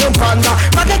occhi come un panda.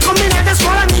 Ma che combinate a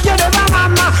scuola mi chiedeva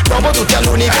mamma. Dopo tutti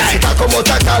all'università con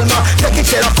molta calma. C'è chi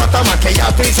ce l'ha fatta ma che gli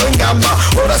altri sono in gamba.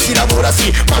 Ora si lavora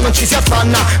sì, ma non ci si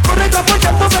affanna. Corre troppo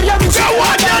tempo per gli amici.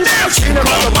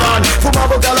 Cinema romano,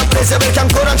 fumavo calabrese perché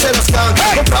ancora non c'era scanca.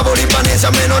 Compravo libanese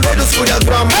a meno dello scuri al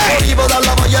drum. Morivo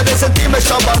dalla voglia di sentirmi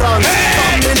sciabarran.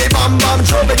 Bambini bam bam,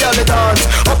 giovedì alle dance.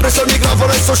 Ho preso il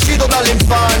microfono e sono uscito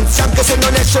dall'infanzia. Anche se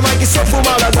non esce mai chi si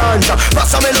fuma la gancia.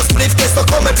 Passami lo spliff che sto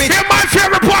come Pete. You're my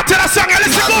favorite part of the song, and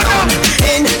listen good.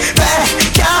 In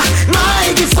vecchia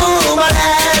mai chi fuma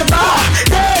l'erba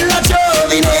della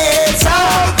giovinezza.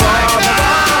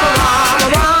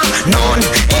 Non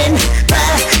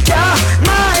invecchia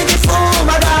mai chi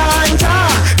fuma gancia.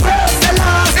 Questa è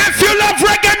la. If you love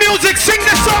reggae music, sing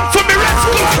the song for me. Let's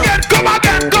go again, come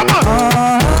again, come on.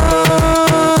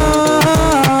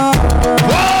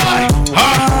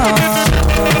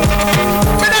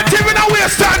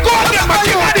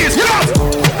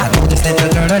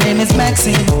 Her name is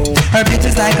Maxine. Her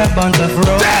beauty's like a bunch of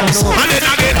roses. If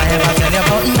I ever tell you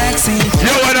about Maxine,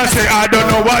 you wanna say I don't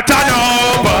know what I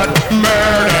know, but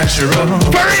murder she wrote.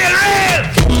 For real.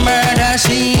 Murder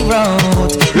she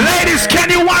wrote. Ladies, can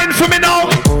you whine for me now?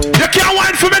 You can't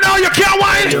whine for me now. You can't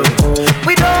whine.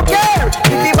 We don't care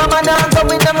if the mama dance, but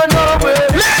we never know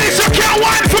where. Ladies, you can't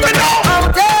whine for me now.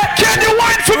 Out there. Can you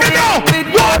whine for me now?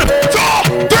 1,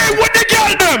 2, 3. With the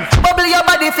girl them. Bubble your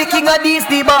body for King Addies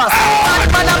the boss.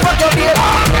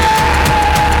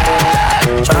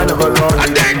 Tryna go round,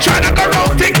 and then tryna go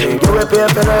round thinking. You will pay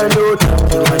for her loot.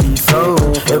 You are the soul.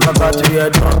 If I got to be a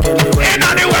drunk anywhere. In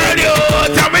the world, you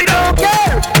tell me no.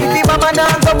 Yeah, if the mama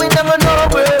dance, but we never know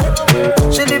where.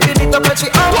 She living it up and she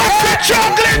out. What's the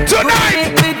juggling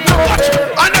tonight? Watch,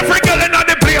 and every girl in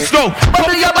the place now.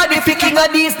 Bubble your body for King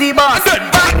Addies the boss.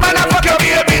 Bad man, I fuck your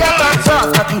baby now.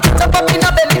 Top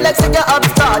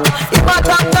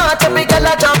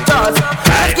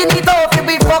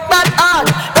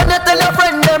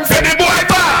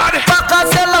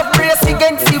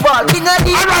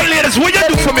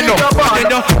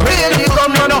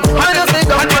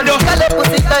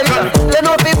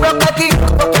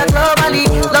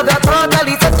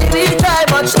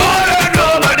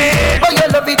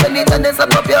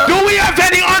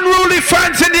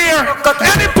fans in here?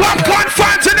 Any popcorn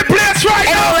fans in the place right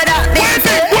now? Wait a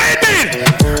minute.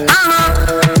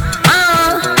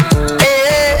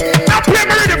 Now play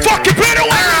me ready, fucking play the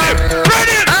one.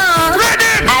 Ready?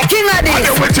 I king of this. And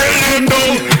then we tell him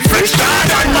down. Fresh start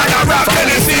and man a rock. And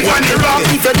you see when you rock.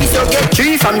 If you this, you get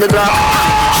 3 from the block.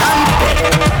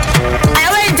 I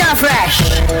went down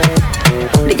fresh.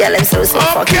 The girl is so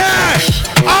fucking fresh.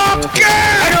 Okay.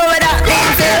 I know where that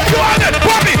Go on then,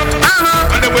 pop it.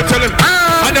 And then we tell him.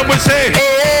 And then we say.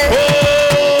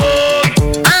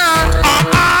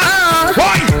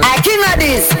 Why? I king of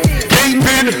this.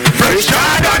 Kingpin, fresh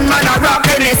start and man a rock.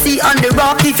 See on the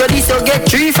rock, if you this, you get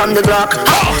 3 from the block.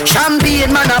 Champagne,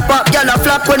 man a pop, y'all a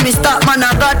flop. When we stop, man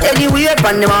a got anywhere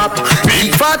on the map.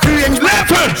 Big fat range,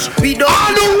 levels. We don't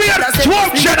all the weird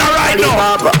 12 channel right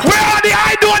now. Where are the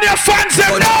I don't your fans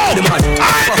them now?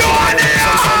 I don't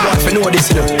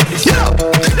here. Yeah,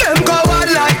 them go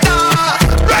on like that.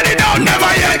 Ready now,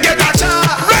 never yet get a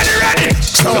shot. Ready.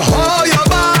 So how you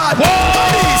bad?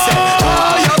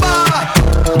 How you bad?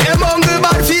 Them hungry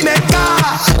bad fi make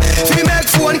car, fi make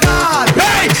phone call.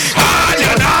 Hey, all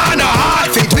you know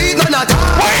hard. Fi tweet man a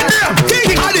talk. Wait there.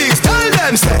 King Addies, tell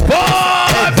them say.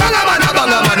 Banga man a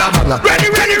banga. Ready.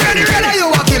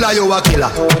 You a killer.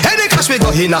 Any cash we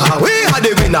go in, we are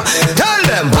the winner. Tell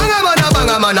them, banga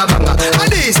man a banga.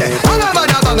 Addies say, banga man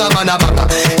a banga.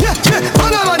 Yeah,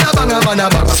 banga man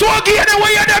a banga. Swaggy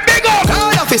anyway, you're the big up.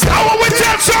 I want to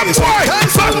tell some boy. Tell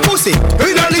some pussy.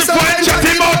 We don't listen when chat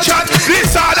him out chat.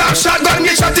 Listen that shotgun,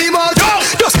 get shot him out.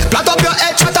 Just plat up your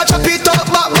head, chop it up.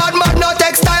 Bad man, no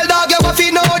textile dog. You want to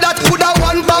know that coulda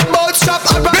one pop boat shop.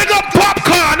 Big up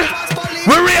popcorn.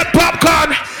 We rate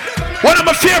popcorn. One of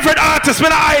my favorite artists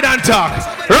when I hide and talk.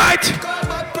 Right?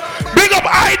 Big up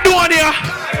Idonia.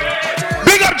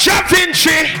 Big up Ja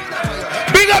Vinci.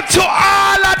 Big up to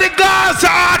all of the Gaza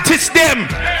artists them.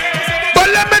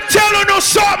 But let me tell you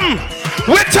something.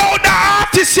 Without the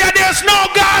artists here, there's no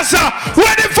Gaza.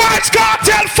 Where the Vibes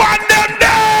Cartel fund them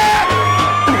there.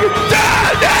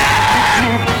 Tell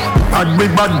them. Bad we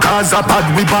bad, Gaza bad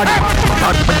we bad.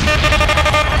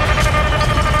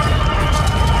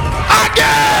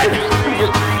 Again.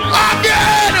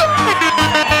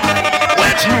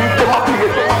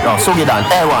 No, so get on,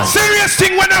 A1. Serious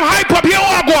thing when I'm hype up, you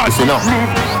walk one. Listen up.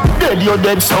 Dead you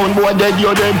dead, sound boy, dead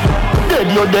you dead. Dead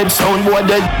you dead, sound boy,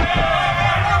 dead.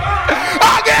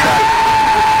 Again.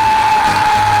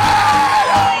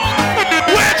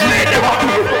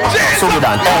 So get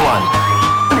on, A1.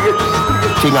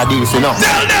 King Addies, you know.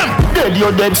 Tell them. Dead you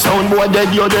dead, sound boy,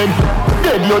 dead you dead.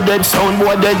 Dead you dead, sound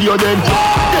boy, dead you dead.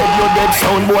 Dead you dead,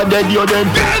 sound boy, dead you dead.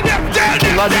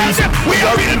 King Addies, we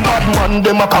are real bad man,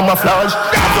 them a camouflage.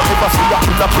 Have you ever seen a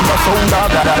killer sound?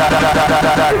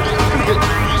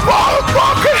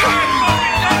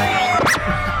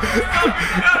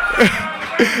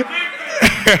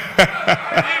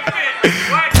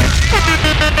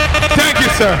 Thank you,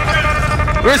 sir.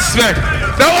 Respect.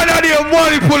 That one of the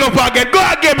money pull up again. Go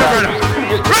again, my brother.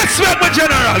 Respect, my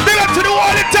general. Big up to the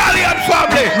whole Italian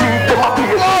family.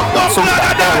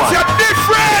 You're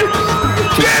different.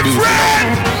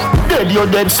 Dead you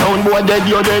dead, sound boy, dead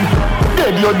you dead.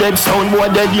 Dead you dead, sound boy,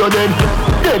 dead you dead.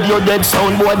 Dead you dead,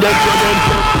 sound boy, dead you dead.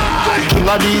 King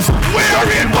Addies, we are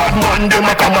real bad man, them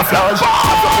a camouflage.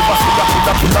 Have you ever seen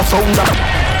a killer sound?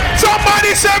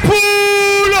 Somebody say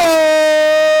pull up.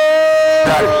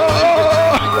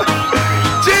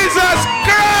 Jesus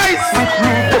Christ.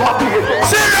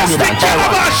 Seriously,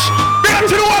 Calabash. Big up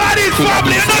to the one of these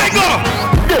family, and I go.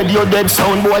 Dead you dead,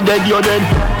 sound boy, dead you dead.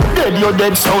 Dead you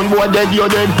dead, sound boy, dead you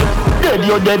dead. Dead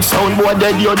you dead, sound boy,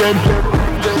 dead you dead.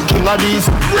 King Addies,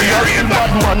 we are real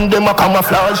bad man, them a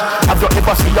camouflage. Have you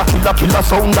ever seen a killer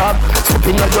sound dog?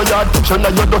 Stepping at your yard, touching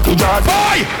at your dirty yard.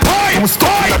 Who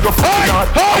stepping at your fucking yard?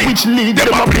 Which league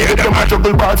them a play, them a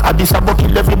juggle balls. Addies a go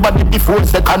kill everybody before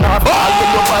second half. All when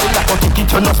you buy like a ticket,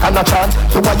 you no stand a chance.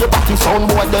 So why you batting sound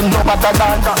boy, them no matter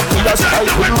than. We a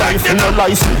stifle life in your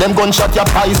license. Them gunshot your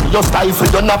pies, you stifle,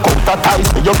 you knock out a ties.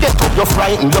 You get up, you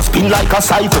frighten, you spin like a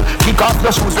cycle. Kick off your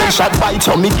shoes when shot bite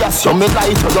you. Me gas you, me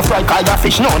light you. You fry kaya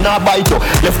fish, no bite you.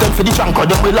 Left them for the junk or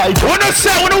them we like you. Wanna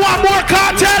say, wanna want more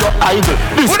cartel?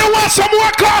 Wanna want some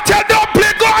more cartel? Don't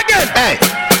play, go again. Hey,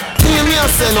 hear me a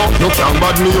say no, you can't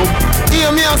bad me up.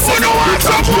 Hear me a say no, you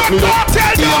can't cheat me up.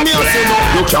 Hear me a say no,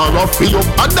 you can't rough me up.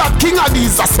 And that King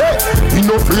Addies a say, we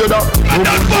no afraid of. No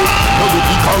big boy, no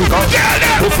big conquer.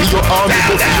 Go for your army,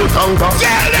 go for your tanker.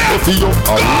 Go for your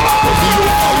army, go for your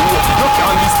army. You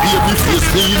can't display the face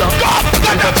neither.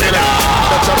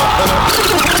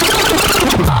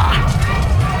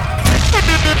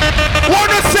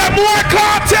 Wanna say more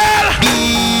cartel?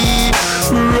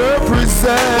 Represent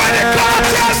there. When the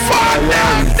cartels fall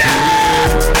down there.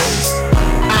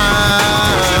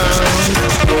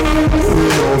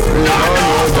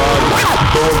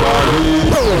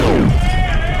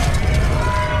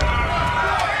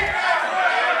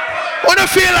 Wanna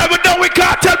feel like we're done with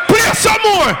cartel? Play some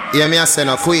more. Yeah, me a send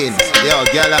a queen. Yo,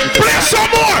 girl, play some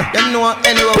more. Them know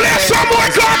anyway. Play some more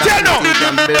cartel now.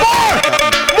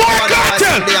 More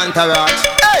cartel. The entourage.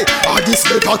 Hey, this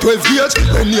better 12 gauge.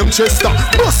 The name Chester.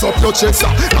 Bust up your chest.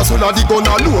 As well as the gun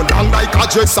alone, long like a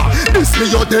dresser. This me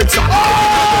your dead sir.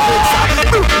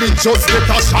 Brooklyn just get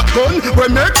a shotgun.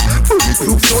 When make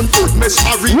bulletproof gun, put me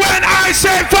sorry. When I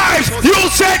say vibes, you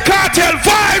say cartel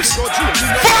vibes.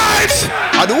 Vibes.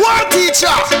 I the one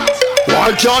teacher.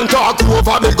 Why can't talk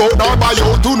over the gun or by you?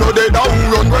 Do know they down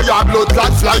run where your blood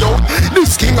clot fly out.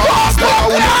 This king of this guy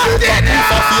who not dead back.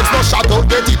 If a face no shot out,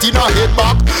 get it in a head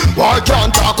back. Why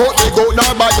can't talk out the gun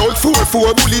or by you?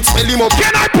 Four bullets fill him up.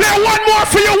 Can I play one more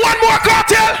for you? One more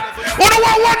cartel? Wanna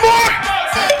want one more?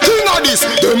 King of this,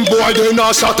 them boy they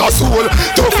not shot a soul.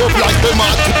 Tough up like the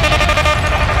mat.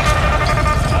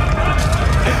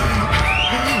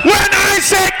 When I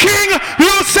say king,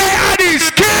 you say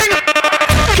Addies. King.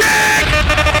 King.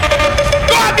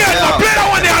 Go again. Yeah. Play that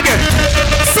one there again.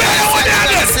 Play that one there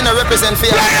again. Represent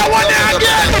fear. Play that one there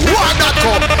again. What that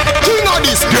come? King of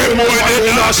this, them boy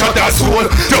they not shot a soul.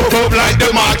 Tough up like the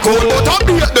mat cold. But I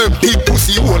beat them big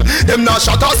pussy hole. Them not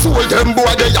shot a soul. Them boy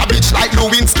they a bitch like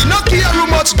Lewinsky. Not care how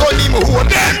much gun him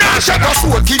hold. Them not shot a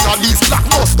soul. King of this black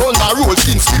bust on the roll.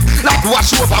 Skin slip like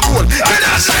wash over gold. They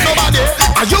not shot nobody.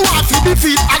 And you want to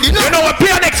defeat Addy. You know what?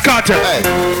 Play next cartel. Hey,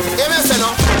 listen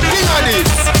now. King of this.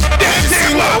 Them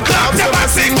sing out loud. Them a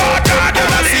sing out loud.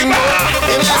 Them a sing out.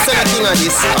 Listen to King of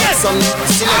this. Some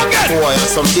select boy and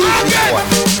some DJ boy.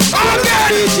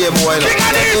 DJ boy.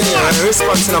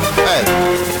 Response now. Hey,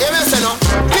 listen now.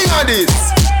 King of this.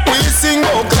 We sing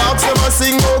out claps, them a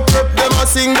sing out crep, them a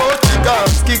sing out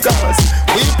kickers.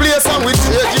 We play song with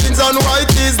jeans and white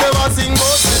tees, them a sing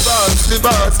out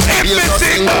slippers. We a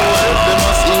sing out, them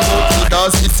a sing out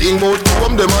kickers. We sing out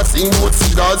drum, them a sing out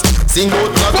cigars. Sing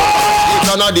out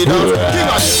nuggets, and Addies. King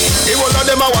of this. The whole of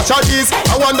them a watch Addies.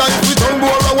 I wonder if we don't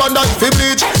bore, I wonder if we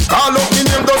bleach. Call up me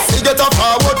name, just see get a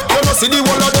forward. You know see the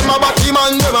whole of them a batty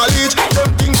man, them a leech.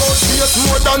 Them think out serious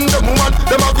more than them woman.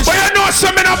 Them a fish. But you know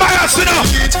some men a bias, you know.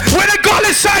 When the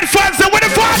Gully side fans, then when the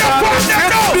father fans,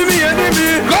 they know. Be me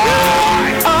enemy. Go!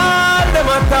 All them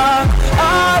attack,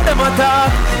 all them attack.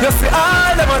 You see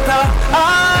all them attack,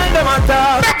 all them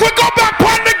attack. Make we go back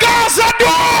on the Gaza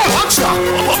door. Watch that.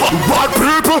 Bad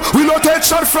people, we no take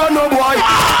shot from no boy.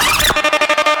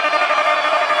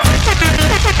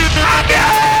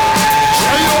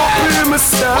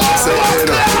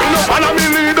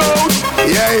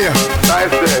 Yeah.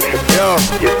 Yo,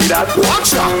 you see that?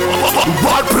 Watch out!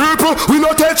 Bad people, we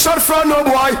no take shot from no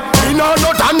boy. We no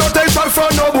take shot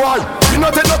from no boy. We no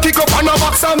take no kick up on no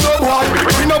box from no boy.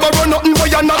 We no borrow nothing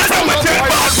but you're not from no boy.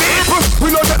 Bad people,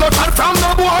 we no take no shot from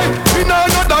no boy. We no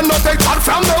take shot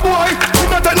from no boy. We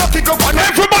no take no kick up on no.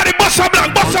 Everybody bust a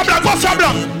blank, bust a blank, bust a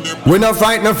blank. We no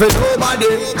fight no for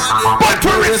nobody, but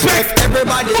we respect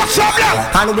everybody. Bust a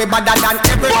blank, and we better than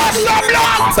everybody. Bust a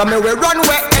blank. So me we run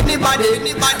where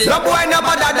anybody. No boy no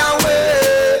better than we.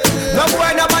 No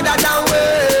boy no better than we.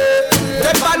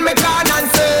 Them man me can and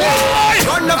say.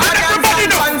 Run no better than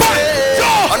we.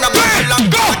 On a battle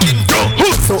go.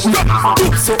 So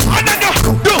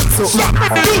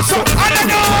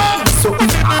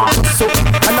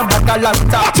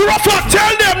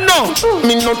tell them no.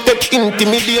 Me no take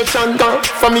intimidation.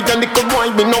 For me the little boy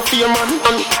me no fear man.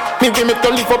 And me we make to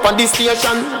live up on this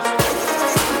station.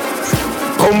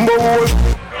 Combo.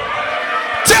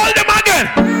 Tell them again.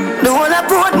 The whole of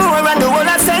Portmore and the whole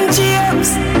of St. James.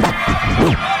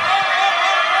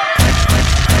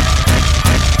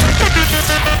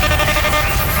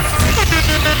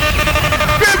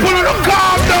 People don't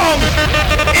calm down.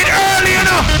 It's early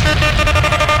enough.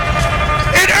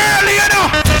 It's early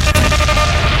enough.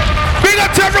 Big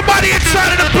up to everybody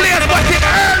inside of the place, but it's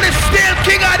early still.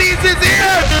 King Addies is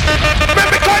here. Let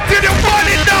me continue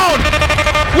burning down.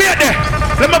 Wait there.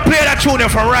 Let me play that tune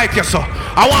from right here, so.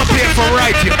 I want to play it from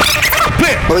right here.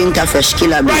 Play. Winter fresh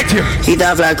killer right here. It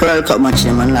have like World Cup match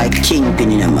them and like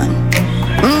Kingpin in a man.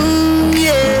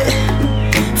 Yeah.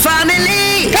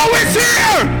 Family. How is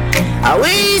here? I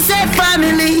we say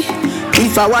family.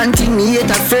 If I want him, me hate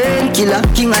a friend killer.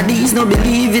 King Addies no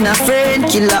believe in a friend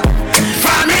killer.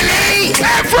 Family.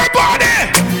 Everybody.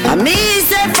 I me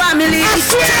say family. I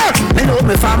swear. Me love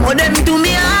me family them to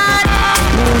me heart.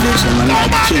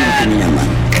 Like Kingpin in a man.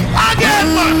 Again,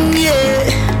 man. Yeah.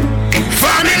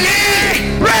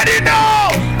 Family. Ready now.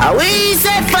 I we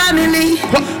say family.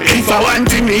 If I want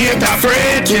to me hate a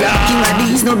friend killer. King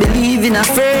Addies no believe in a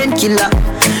friend killer.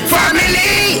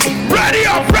 Family, ready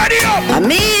up, ready up. And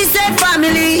me say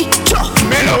family.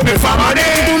 Me love the family.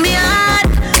 To me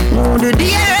heart, no do the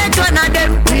earth one of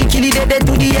them. We kill it dead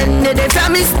to the end of the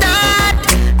family start.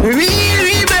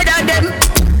 Real better them.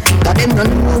 Cause them no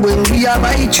know when we are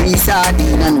buy 3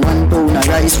 sardines and 1 pound of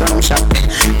rice from shop.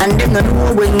 And them no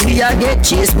know when we are get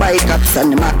chased by cops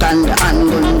and the mac and the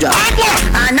handgun drop.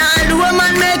 And all the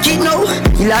woman make it now,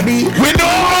 he'll be. We know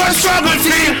how struggle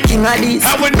feel. King Addies.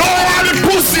 And we know how to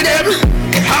pussy them.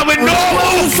 And we know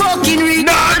who fucking read.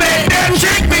 Now make them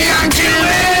trick me and kill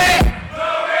me.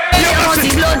 You must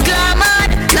see blood glamour.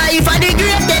 Life are the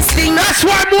greatest thing. That's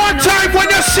why one time when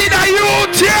you see the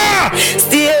youth, yeah.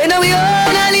 Stay in we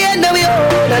own alien, now we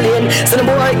own alien. So the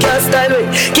boy can't style me.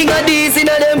 King Addies in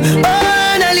them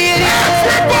own alien.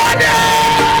 Everybody!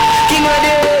 King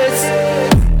Addies.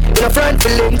 In a front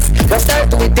feelings, let's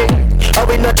start with it. And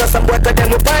we not just some boy, cause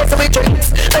them we buy some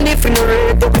drinks. And if we no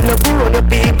rape, but we no poor on the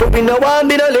people, we no want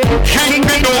me no live. King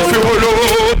me know if you hold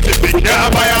up, we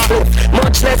can't buy a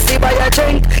much less see buy a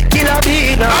drink. Kill a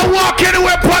beat now. I walk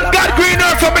anywhere, put God green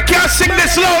earth, and we can't sing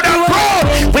this loud and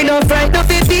proud. We no frightened of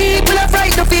the people, no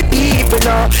frightened of the people,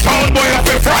 no. Town boy, I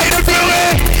feel frightened for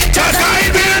me. Just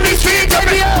I be in the street, and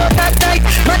we all that night.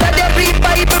 Mother, they read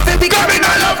Bible, for we coming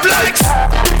on love likes.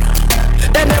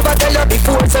 They never tell you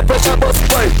before, it's a pressure bus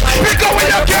boy. We go with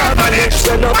your girl, man.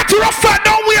 Matter of fact,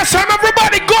 don't waste time,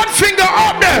 everybody, gun finger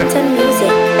up there.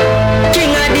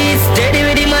 King Addies, steady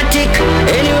with the matic.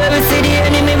 Anywhere we see the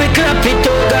enemy, we clap it,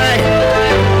 oh God.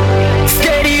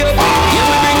 Steady up, you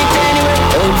will bring it anywhere.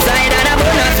 Outside of the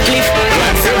bonus cliff.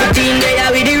 17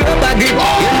 there with the rubber grip.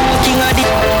 You know King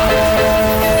Addies.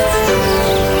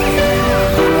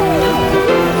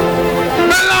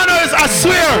 Milano is, I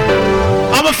swear,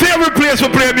 I'm a favorite place to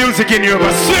play music in Europe.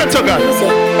 I swear to God.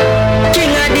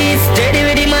 King Addies, steady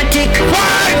with the matic.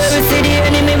 Vibes. We see the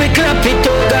enemy, we clap it,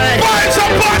 oh God. Vibes up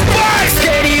on vibes.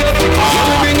 Steady up, you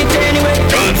will bring it anywhere.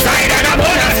 Outside of the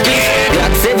bonus cliff.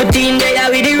 Glock 17 there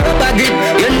with the rubber grip.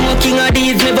 You know King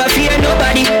Addies never fear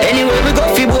nobody. Anywhere we go,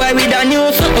 fi boy with a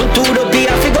new something to the pay,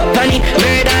 fi go panic.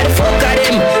 Murder the fuck of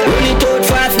them. Run it out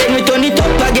fast, then we turn it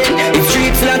up again. If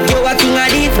streets like you a King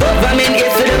Addies, government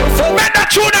gets to them fuck. Man, that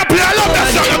tune up, play, I love that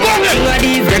song. Go on. King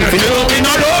Addies, then if you know we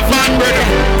no love man, brother,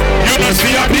 you must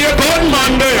be a be a gun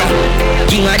man there.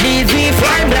 King Addies, we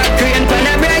fly black crane pan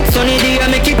a bright sunny day,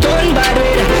 make it turn bad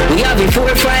weather. We have a 4-5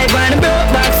 and a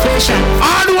broke back special.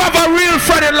 All who have a real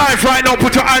friend in life right now,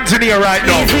 put your hands in here right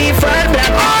now.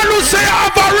 All who say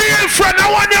I have a real friend, I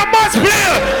want you must play.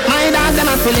 My dog them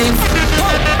a feeling.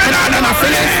 My dog them a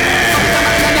feeling.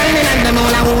 Them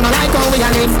all I wanna like how we a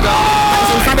live.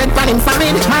 Since I been planning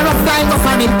famine, my rough guy go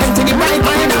famine. Empty the bright,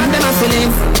 my dog them a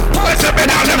feeling. What's up, my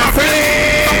dog them a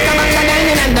feeling?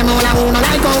 Them all I wanna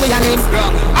like how we a live.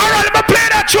 Alright, let me play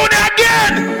that tune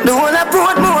again. The one I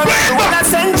brought more, the one I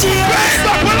sent you.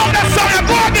 We love that song,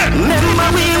 go again.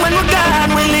 Remember we when we're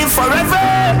gone, we live forever.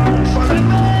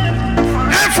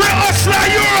 Every hustler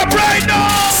Europe right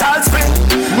now. Salt Spring,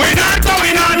 we're not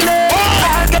going on.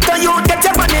 Get on you, get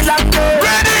your money locked up.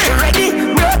 Ready,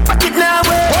 broke pocket now.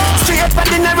 Straight for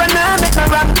dinner and now make a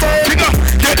ramp tail. Pick up,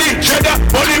 get it, cheddar,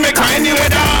 money maker any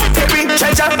weather. Every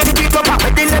treasure, pick up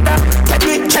with the leather. Get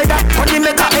it, cheddar, money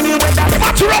maker any weather.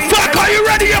 Matter of fact, are you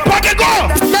ready? Up on the go.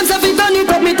 Them say fi turn it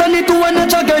up, me turn it to a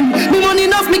notch again. Me money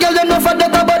enough, me girl them no for that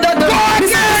about that. Me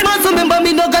say this man, so remember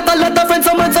me no got a lot of friends.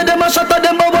 Someone say them a shot at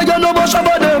them, but boy you know about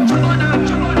shabba them.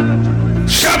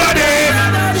 Shabba them.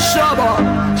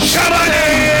 Shabba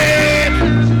them.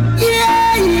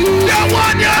 Yeah. You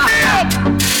want your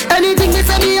name. Anything they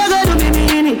say me, I go do me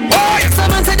mean it.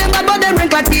 Someone say them bad, but them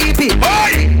rank like pee-pee.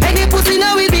 Any pussy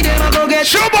now will be them, I go get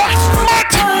Shabba.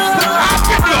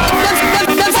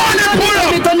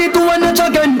 Me turn it to a notch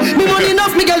again. Me money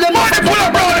enough, me girl them off at the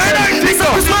bottom. Me say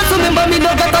this man, so remember me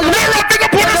no got a lot.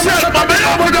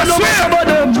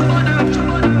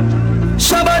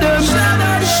 Shabba them.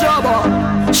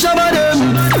 Shabba them.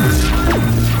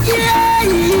 Yeah.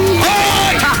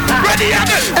 Ready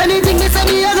again. Anything they say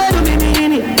me, I go do me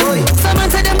mean it. Someone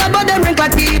say them bad, but them rank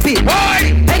like pee-pee.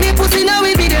 Any pussy now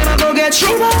will be them, I go get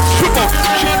Shabba.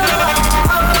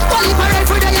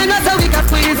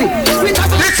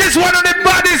 This is one of the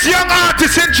baddest young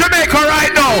artists in Jamaica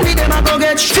right now.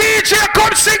 DJ,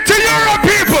 come sing to Europe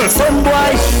people. Some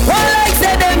boy, like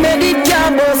say they made it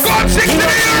campus. Come sing to the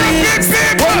European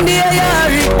people. One day I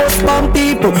read bus from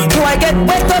people. Do I get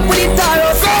wet up with the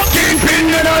taros? Go keep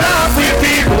in and all off with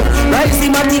people. Rise the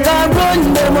matic and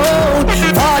run them out.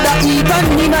 Father eat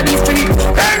and in the street.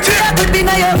 Empty up with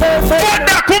dinner your perfect. What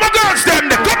that? Come on girls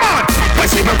them there. Come on.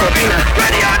 What's even for dinner?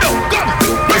 Ready or no?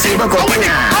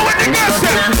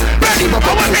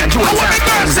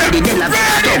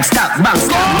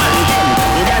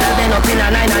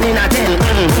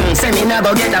 I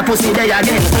go get a pussy there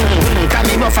again. Can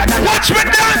me rougher than. Watch me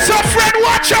dance, so friend,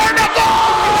 watch her now go.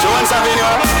 Jones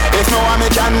Avenue, if no one me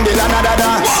can build another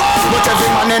dance. But every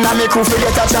man in a me crew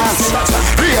get a chance.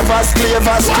 Ravers,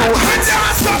 clavers, crew. Watch me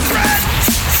dance, so friend.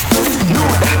 Know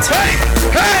that.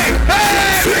 Hey.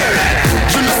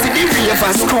 You know see the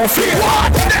ravers, crew flare.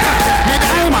 What? Me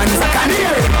diamonds, I can hear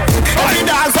it. Every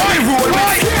dance I roll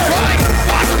with fear.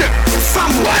 Watch them.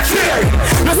 Some watch here.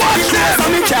 No watch them. So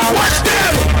me can watch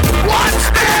them. Watch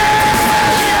them.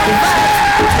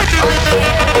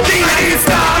 King of these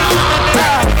stars.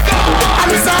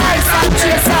 I'm sorry, I'm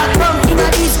chaser. From King of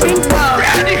these sprint ball.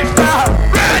 Ready.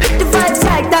 The vibes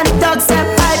like that dog step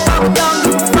right now. Don't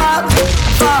give a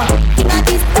fuck. King of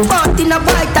these the boat in a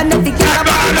white and every girl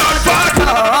about.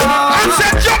 I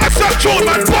said juggle some tune,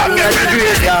 man. Fuck it.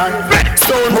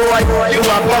 Stone boy, you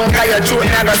a punk, I a shoot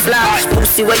never slash.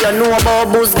 Pussy where you know about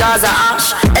booze, Gaza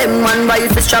ash. M1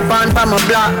 rifle strap on from a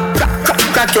block.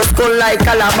 Crack your skull like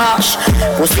calabash.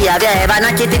 Pussy, have you ever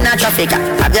knocked it in a traffic?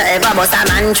 Have you ever bust a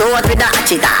man throat with a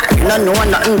hatchet? You don't know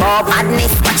nothing about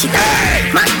badness, watch it.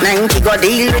 Mac 90 go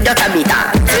deal with the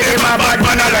cabita. Say them a bad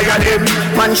man, I like them.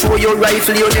 Man show your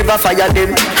rifle, you never fire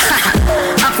them.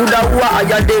 I coulda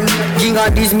wire them. King of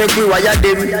these make me wire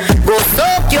them. Go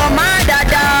soak your mother,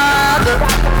 dog.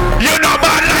 You know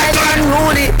bad like that.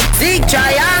 Unruly, big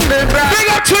triangle, bro. Big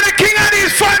up to the king of these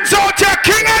fans out here,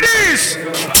 king of these.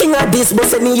 King of this,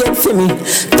 boss any yet for me.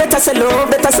 Better say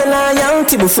love, better say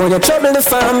loyalty. Before you trouble the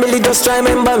family, just try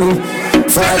remember me.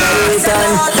 For the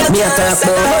time, me a talk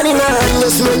about money man.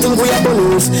 Just me think we are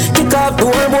bonus. Kick off the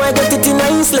one boy, get it in a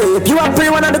sleep. You are pre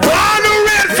one of the all the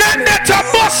real vendetta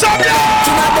boss of you.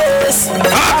 King of this,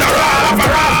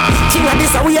 King of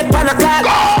this, a weird pan a car.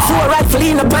 Four rifle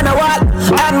in a pan a wall.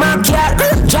 And my car,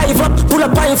 drive up, pull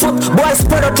up on your foot. Boy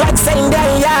spread out like saying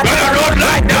that yard. Road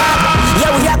like that.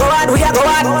 Yeah, we a go hard.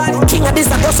 King of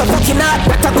this, I go so fucking hard.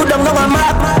 But I could have no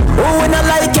map. Oh, when I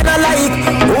like, and I like.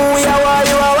 Oh, we are why,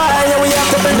 yeah, we are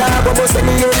coming down. But what's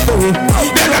any good for me?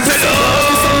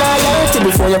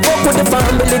 Before you fuck with the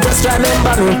family, just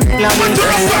remember me. King of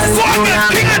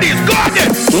these, go on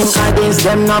them. King of these,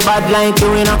 them no bad like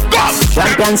you, you know.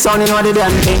 Champion sounding what they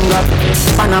damn thing up.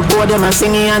 Pan a podium and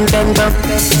singing and tender.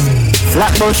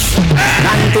 Flatbush,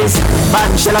 90s,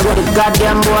 band shell I got the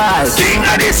goddamn boy. King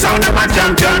of this sound of my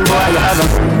champion boy. You have a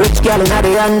rich girl in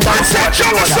the end. I said you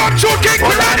have some two king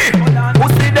ready.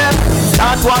 Pussy them,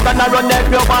 start walking and run neck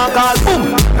your bank all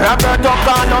boom. Roberto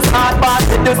Carlos hard pass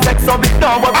with the sex of it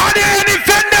now. Are there any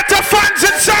vendetta fans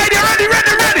inside here?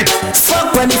 Ready?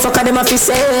 Fuck when the fuck are them off is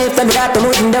safe. Let me got the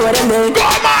mood in there with them day.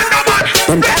 Come on, no man.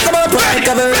 Them talk about what I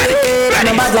cover it.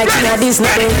 I'm bad like King of this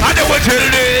nothing. I know what you'll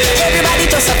do. Everybody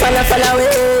just a fall away.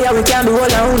 Yeah, we can't do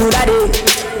all our own daddy.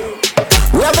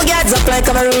 We have a guys up like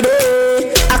every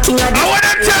day. A king of this. I want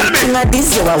them tell me. King of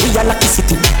this, yeah, we are lucky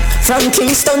city. From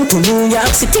Kingston to New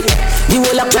York City, the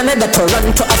whole of Canada,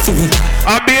 Toronto, a Philly.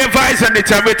 I'll be advised on the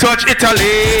time we touch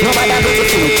Italy. Nobody go to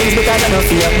Philippines because I don't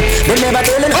fear. They never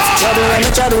tell us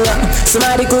trouble.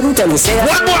 Somebody couldn't tell me say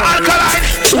one more alkaline.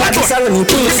 One more.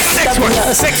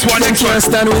 Six one. Don't you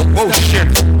understand me? Oh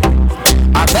shit.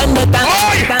 I bend it down.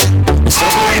 So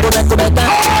go back.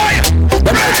 The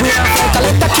night we are fight,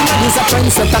 collect a king of these a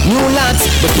prince of new lands.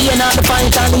 The pain and the fight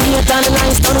and the hate and the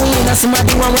lines done we in a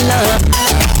somebody one will laugh.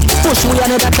 Push we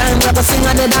another time, we have to sing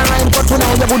another rhyme. But we know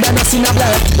you would have seen a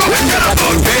blood.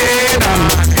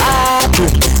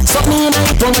 Suck me in a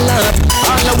hit when we laugh.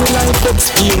 All of we life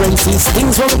experiences,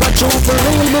 things when we got you for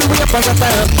real, when we up as a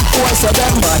time. Who I said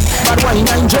them bad wine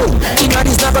and Joe. King of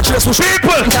these never trace we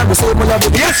people.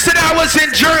 Yesterday I was in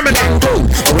Germany.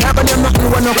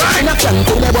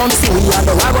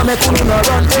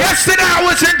 Yesterday I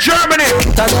was in Germany.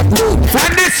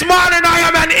 And this morning I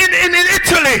am in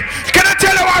Italy. Can I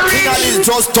tell you what I reached?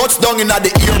 Just touched down in at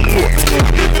the airport.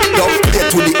 Down there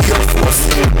to the Air Force.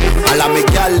 All of me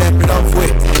girl them love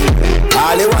way.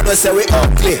 All they want to say we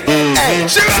ugly. Hey,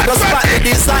 she just spot the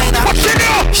designer. What she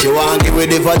do? She want give with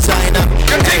the vagina.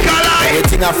 You think I lie?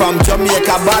 Everything are from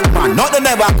Jamaica, bad man. Nothing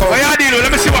never come. What you do?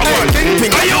 Let me see what one.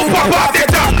 Are you pop off the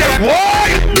top them? Boy!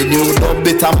 The new dub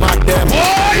bitter mad them.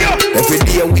 Boy! Every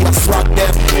day we a swag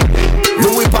them.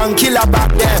 Louis Pan killer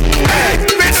back them. Hey!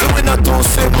 So we not too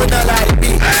slim, we not like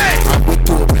beach. And we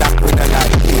too black, we not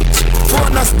like beach.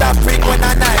 Phone not stop ring when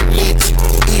I night each.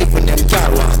 Even them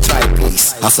can't want try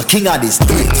please. As a king of this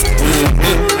street.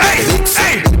 Hey!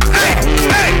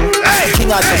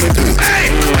 King of this street.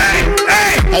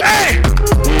 Hey!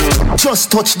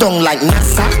 Just touch down like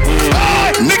NASA.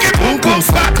 Nigga boom boom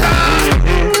fata.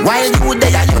 While you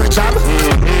there at your job,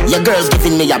 your girl's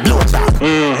giving me a blowjob.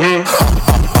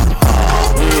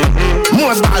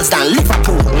 more balls than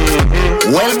Liverpool.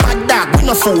 Well, bad dog, we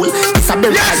no fool. It's a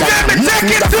big yes, let me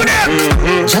take it to them.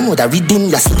 You know the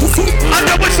rhythm, you see. And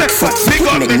the what's that? Big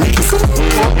up me.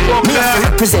 Me have to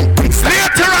represent Brixton.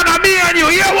 Later on, me and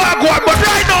you, yeah, walk one, but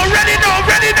right now, ready now.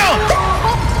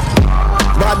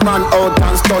 Bad man out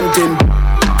and stunting.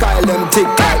 Kyle them tick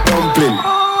like dumpling.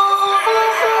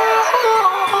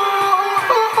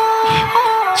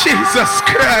 Jesus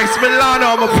Christ,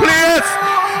 Milano, my place.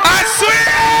 I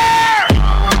swear.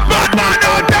 Bad man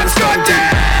out and stunting.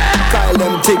 Kyle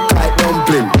them tick like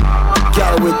dumpling.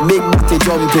 Girl with big booty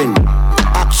jumping.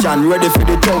 Action ready for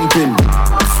the thumping.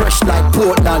 Fresh like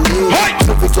Portland,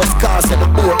 so we just cast at the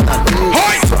Portland.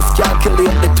 Just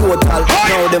calculate the total.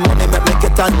 Now the money make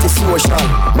it anti-social.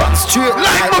 But straight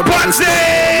like my pansy.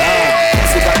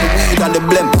 She got the weed and the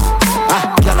blem.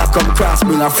 Can I come cross,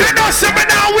 bring a friend? You know, see me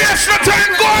now, waste no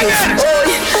time going. Oh,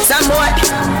 some boy,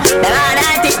 them are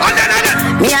dirty.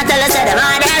 Me I tell you, say them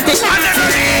are dirty.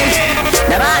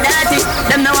 Them are dirty.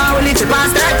 Them know how we live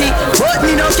past 30. But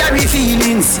me don't carry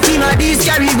feelings. King of these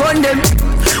carry gun them.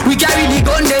 We carry the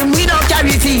gun them. We don't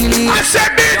carry feelings. I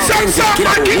said beat some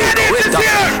man. King of these is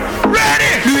here.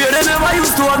 Ready? You hear them never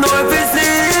used to have no FSC.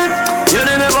 You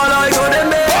never like how them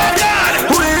made.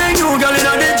 Who they think you girl in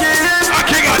the gym? A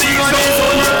king of these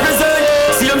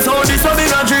represent. See them sound this so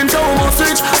big a dream so much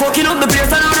rich. Fucking up the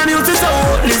place and all the music so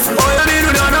hopeless. All you need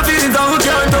to know the feelings and we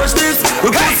can't touch this. We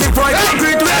pussy pride and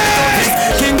great with this.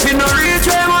 Kingpin no reach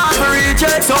where we want to reach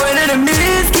it. So when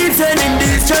enemies keep sending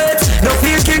these threats, no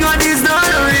feel king of these not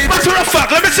a reach. Matter of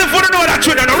fact, let me see if we know that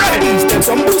tune and already.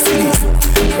 Some pussy.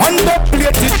 One that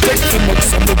plate is taking up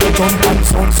some of the jump and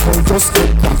sound so just get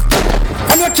that.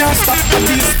 And you can't stop at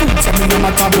these foods. I mean, no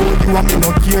matter about you, I mean,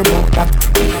 no care about that.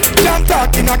 Can't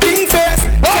talk in a king face.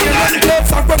 Oh, you run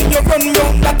close and run, you run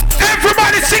round that.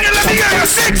 Everybody singing, let me hear you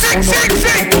sing.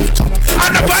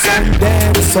 And the body. And the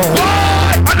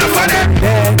body.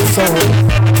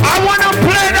 I wanna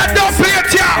play that dub plate,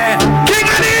 yeah. King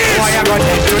of these.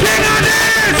 King of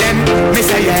these. Me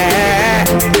say yeah.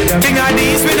 King of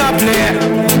these we not play.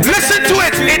 Listen to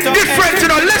it. It's different, you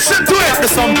know. Listen to it.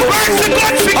 Where's the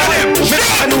gun finger them?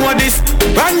 I know this.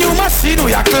 Brand new machine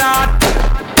we are clad.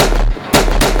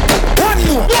 One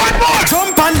more.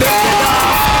 Jump on the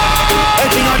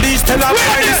King of these tell us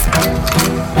why this.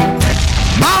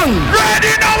 Bang.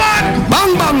 Ready now, man.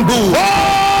 Bang bang boom.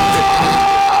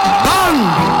 Bang.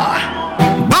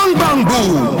 Bang bang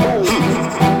boom.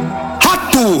 Hot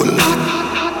tool.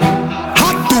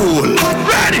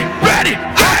 Ready.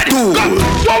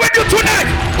 What we do tonight?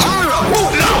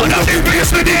 Loud up the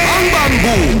place today. Bang bang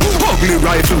boom. Ugly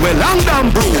rifle well long damn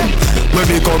broom. When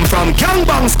we come from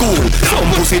gangbang school,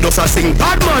 some pussy does a sing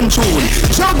bad man tune.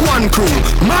 Jug one crew,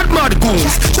 mad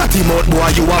goons. Chatty mouth boy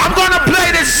you are. I'm gonna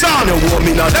play this song.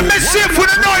 Let me see if we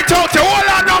don't know it out there. Hold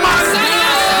on, no man.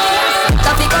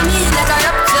 Coffee come in like a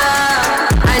raptor,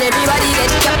 and everybody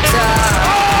get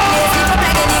captured. They see up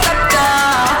like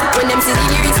helicopter when them see the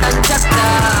lyrics and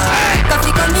chapter.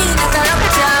 Coffee come in like a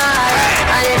raptor,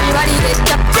 and everybody get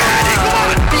captured.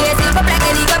 Play it up like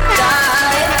helicopter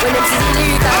when them see the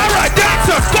lyrics and chapter. Alright,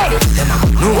 dancers, go.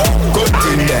 Good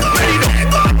thing there. Ready.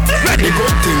 The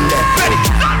good thing there.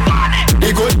 The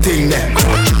good thing there.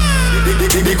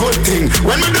 The good thing.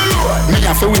 When we do me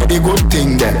have to wear the good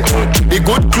thing then. The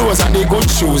good clothes and the good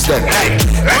shoes then.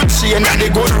 Good chain and the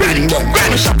good ring then.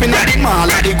 Me shopping at the mall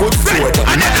and the good food then.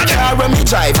 Car when me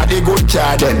drive and the good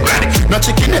car then. No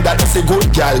chicken head that's a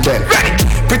good girl then.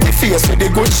 Pretty face with the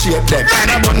good shape then.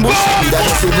 And a bun bush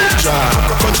that's a good job.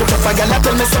 Country pepper girl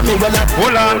tell me say me well at.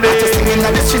 Hold on I just singing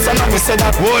on the streets and I me say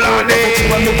that. Hold on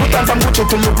when me put on from Gucci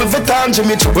to Louis Vuitton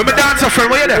Jimmy Choo. When me dance a friend,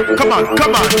 where you there? Come on.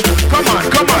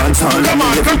 Dance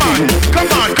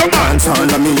all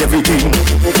of me everything.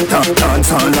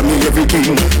 Dance all of me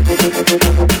everything.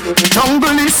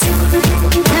 Jungle is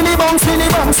Billy Bounce,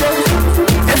 yeah.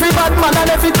 Every bad man and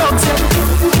every dog,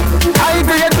 yeah. I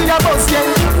grade me a bus, yeah.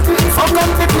 Fuck up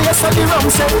the place for the rum,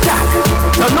 say, yeah.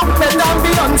 No look better than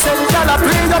Beyonce. Y'all a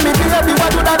play on me, baby,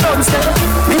 what do that done, say?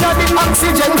 Me not the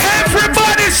oxygen.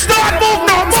 Everybody start move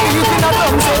now, move.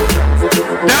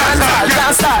 Dancehall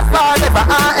can't start forever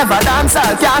and ever.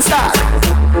 Dancehall can't start.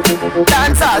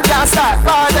 Dancehall can't start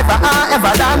forever and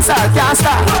ever. Dancehall can't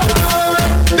start.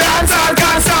 Dancehall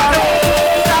can't start.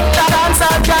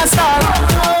 Dancehall can't start.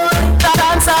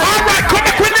 Dancehall. All right, come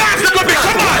back with dance, come on.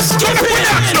 Come back with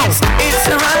dance now. It's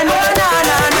a run, na na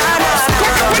na na na.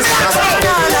 Come back with dance now.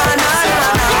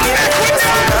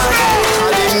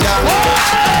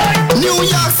 New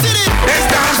York City. It's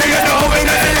dance, you know we're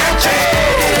gonna let you.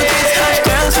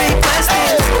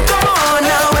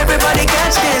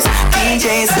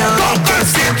 DJs don't like this.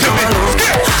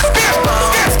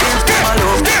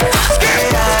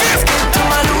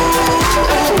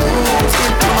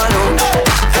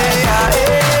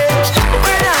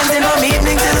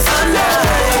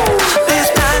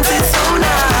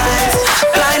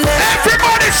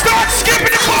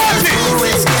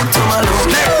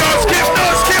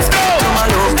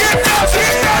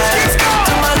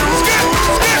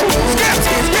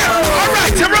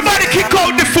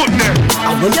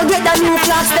 When you get the new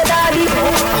clocks, the daddy.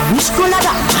 Which color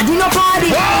that? Daddy no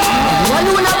party. You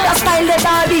alone have the style, the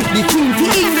daddy. The queen for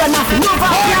England, nothing no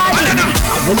party.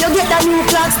 When you get the new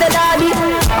clocks, the daddy.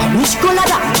 Which color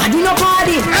that? Daddy no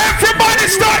party. Everybody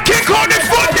start kick on the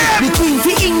foot there. The queen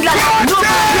for England, no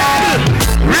party.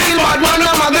 Real bad man,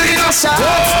 I'm a green shot.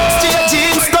 Straight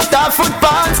jeans, cut off foot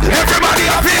pants. Everybody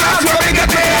have the hands when we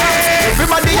get it.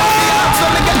 Everybody have the hands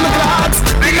when we get my clocks.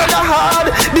 The other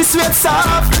hard, the sweat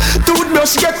soft.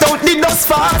 Toothbrush get out the dust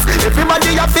fast.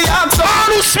 Everybody have the hands. All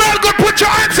who smell good, put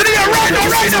your hands in the air right now,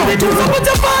 right now. Put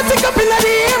your party up in the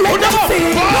air, make them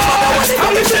see. No matter what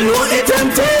it is, you know it's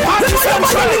empty.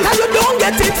 And you don't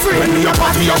get it free. When we a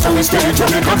party up on the stage,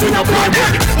 and we continue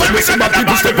playing. When we see the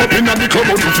people step up in the club,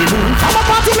 out of the room. I'm a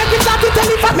party, make it start to tell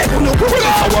if I make you know.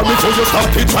 How before you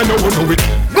start it, I know we know it.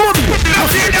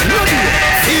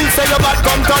 Feel say your bad,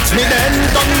 come touch me then.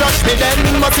 Don't rush me then.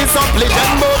 Must be something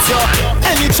then both you.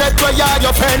 Any check where you are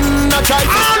your friend. Not try to.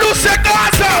 All who say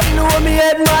Gaza. Know me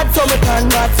head mad, so me turn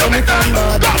mad, so me turn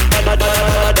mad.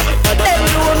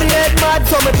 Know me head mad,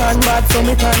 so me turn mad, so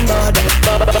me turn mad.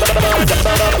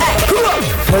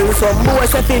 Tell some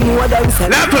boys if they know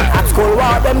themselves. At school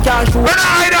war them can't shoot. When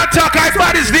I don't talk, I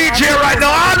bad his DJ right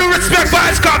now. All who respect by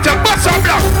his contact. Bust some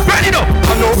block. Ready now.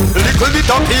 I know little bit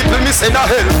of people missing a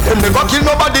hell. Them never kill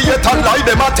nobody yet and lie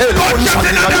them a tell. Gunshot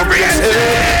in the brain.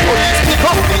 Police pick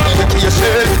up the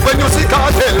education. When you see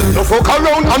cartel, no fuck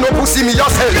around and no pussy me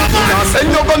yourself. You not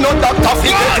send your gun on doctor fi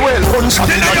get well.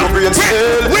 Gunshot in your brain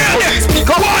cell. Police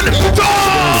pick up the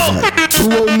education.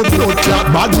 Throw me blood clot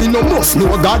bad, me no must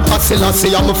know God. I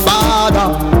say I'm a father.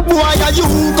 Why are you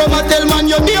come and tell man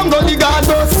your name? Go the God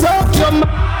go suck your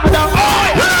mother.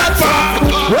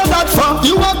 Where that for?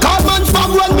 You a call man fag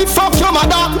when me fuck your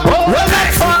mother. Where that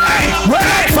for? Where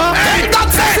that for?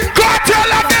 That's it. Go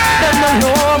tell them them no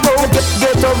know about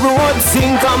get a road,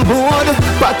 sink and board.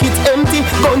 Pocket empty,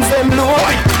 guns them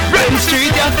load. Them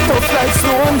street ya tough like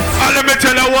stone. And let me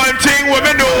tell you one thing,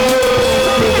 women know.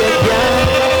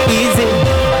 Easy,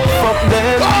 fuck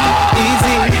them,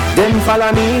 easy. Them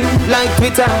follow me like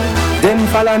Twitter. Them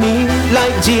follow me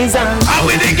like Jesus. How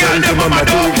we the girl them mama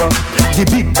do? The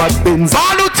big bad Benz.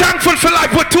 All who thankful for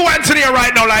life, put two hands in here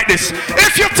right now like this.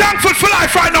 If you're thankful for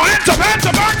life right now, hands up, hands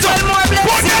up, hands up.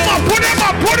 Put them up, put them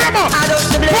up, put them up.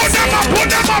 Put them up, put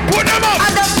them up, put them up.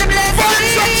 Find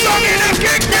some song in the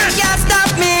kick this. Can't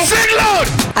stop me. Sing loud.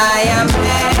 I am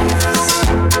blessed.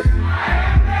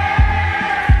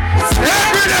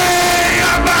 Every day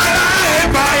of my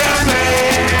life I am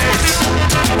blessed.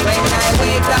 When I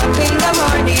wake up in the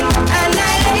morning and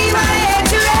I lay my head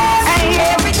to rest,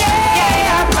 every day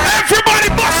of my life. Everybody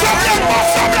bust up,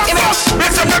 bust up, bust up.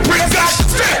 Mess up and bring that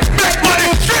straight. Make money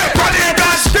straight, money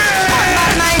that straight.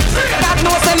 God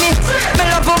knows me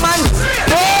love woman.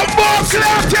 No more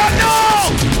left, you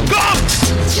know. Go.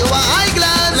 You are high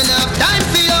glass, me have time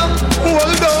for you.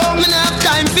 Hold on, me have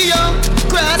time for you.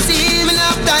 Grassy, me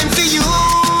have time for you.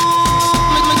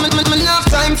 Me have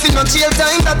time for no jail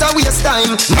time, that a waste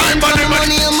time.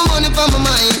 Money and my money for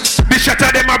my mind. The shatter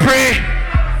them I pray.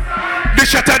 The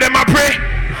shatter them I pray.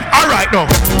 Alright now.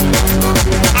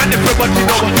 And everybody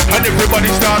know. And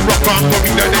everybody start rock on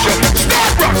coming down the show.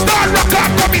 Start rock on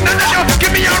coming down the show.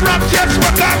 Give me a rock, yes,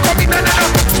 rock on coming down the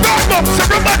show. Start box,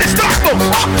 everybody start box.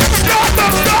 Start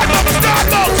box, start box, start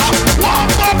box. Walk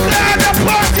up, let the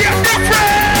party is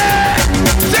different.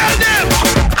 Tell them.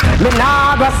 Me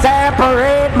nah go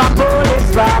separate my bullets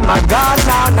from my gun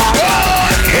now.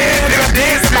 If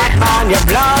this black man, your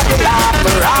blood, your life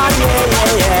around,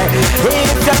 yeah.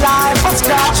 If your life was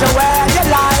scratch away, your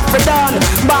life be done.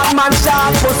 Bad man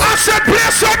shot was. I said play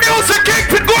some music,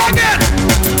 Kingpin, go again.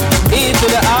 E to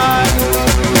the I,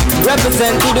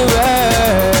 represent to the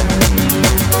world.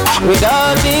 With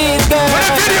all these girls.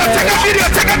 Take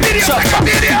a video.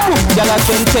 Y'all have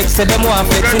sent text, say them want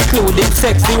flex, including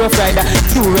sex, the rough rider.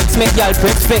 Durex make y'all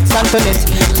press flex, Antoinette.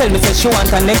 Tell me say she want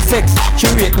her next sex. She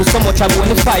rate me so much I go in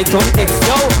the fight on X.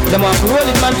 Yo, them want to roll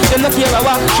it man, them not care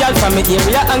about y'all from me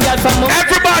area and y'all from me.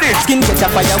 Everybody, skin catch a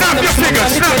fire. Snap your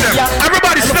fingers, snap them.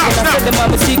 Everybody snap.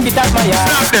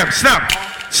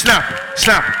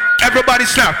 Snap. Everybody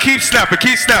snap, keep snapping.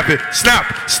 Snap,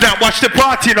 watch the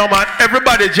party now, man.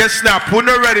 Everybody just snap. When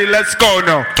you're ready, let's go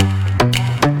now.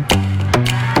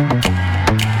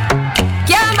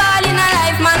 Can't ball in a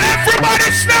life, man. Everybody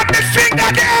snap the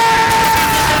finger there.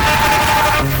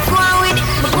 Go on with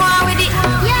it.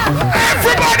 Yeah.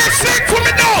 Everybody sing for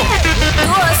me now.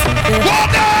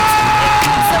 Walk on.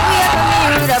 So we are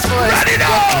coming with a force. Ready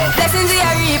now. Blessings we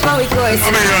are reaping with course.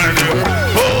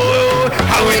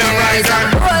 How we not rise and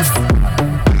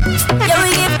yeah, we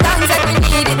give thanks that we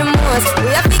need it the most.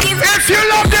 We have to give. If you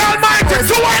love the Almighty,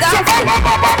 2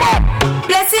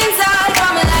 Blessings all for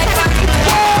my life.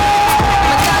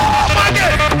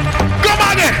 Again.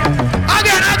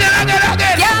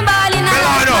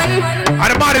 Milano. And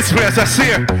the baddest place, I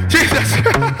see her. Jesus.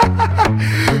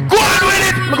 Go on with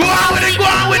it.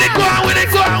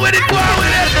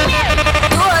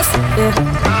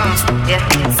 Yeah.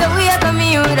 So we are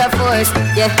coming with a force.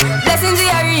 Yeah. Blessings we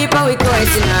are reap and we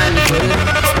coursing on full.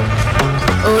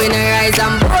 Oh, we no rise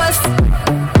and boast.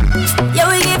 Yeah,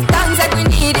 we give thanks that we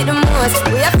need it the most.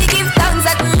 We have to give thanks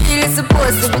that we really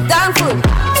supposed to be thankful.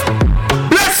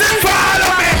 Blessings for all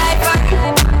of me.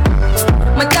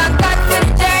 My thank God for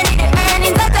the journey, the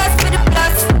earnings are just for the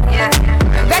plus. Yeah.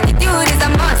 Gratitude is a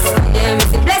must. Yeah, we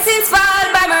see blessings fall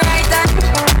by my right hand.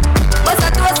 But I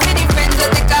toast for the friends who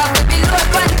take off the below at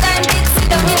one time. Big sit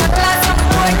down in a class of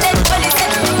more than police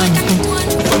and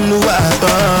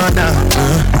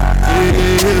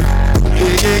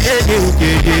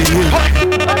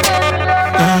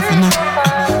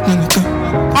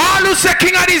all who say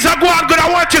King Addies are going good, I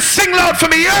want you to sing loud for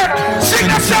me, yeah? Sing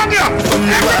that song, yeah?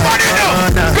 Everybody know.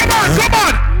 Come on.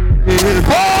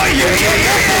 Oh, yeah.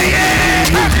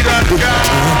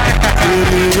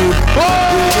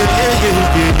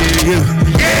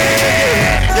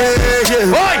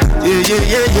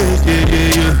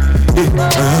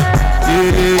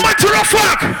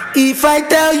 If I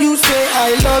tell you, say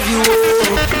I love you, oh.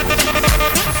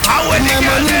 How will my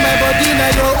money, my body,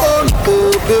 now your own,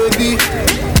 oh baby.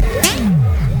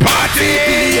 Party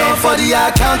for the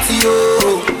account, yo.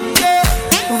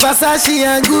 Versace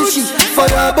and Gucci for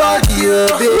your body, oh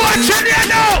baby. Watch it there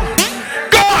now.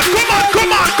 Come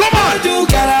on. Do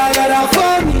gotta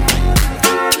for me.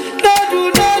 No do,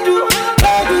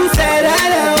 say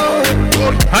that, oh.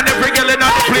 And every girl in the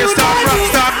place start rock.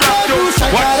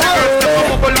 Watch the girls, the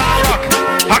bubble and rock.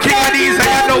 A King Addies, and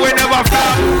you know we never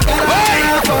flop. Hey!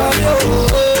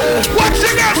 Watch the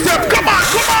girls, step. Come on.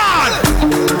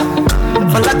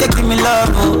 For like give me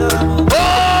love, oh.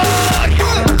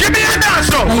 Give me a dance,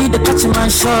 though. Now you the catch my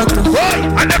shot,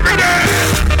 oh. And every girl.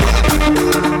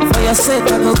 For your sake,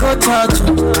 I go touch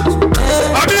you.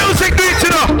 How music do it, you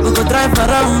know? We go drive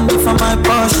around for my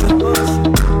Porsche.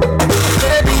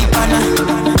 Baby, pana,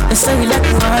 they say we like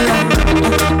you all.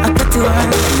 I got you all,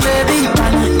 baby,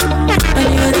 pana. And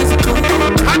you ready to go?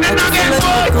 And then again,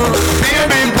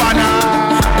 baby, pana.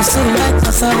 They say we like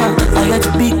cassava, I like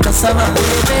to be cassava.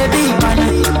 Baby, pana,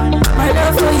 my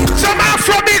love for you. Some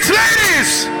Afro beats,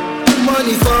 ladies.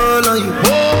 Money fall on you,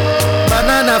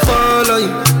 banana fall on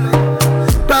you,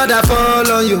 Prada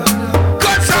fall on you.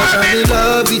 I'm in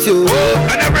love with you.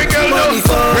 And every girl money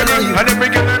fall on you. And every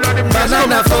girl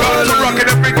banana fall on you.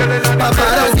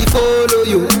 Paparazzi follow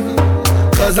you.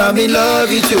 Cause I'm in love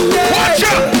with you. Watch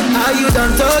out. Are you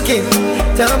done talking?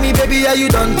 Tell me baby, are you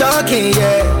done talking?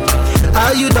 Yeah.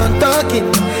 Are you done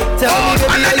talking? Tell me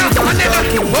baby, are you done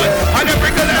talking? Yeah. And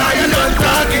every girl, are you done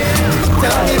talking?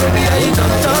 Tell me baby, are you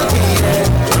done talking?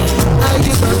 Yeah. Are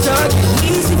you done talking?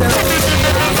 Tell me baby,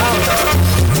 are you done talking?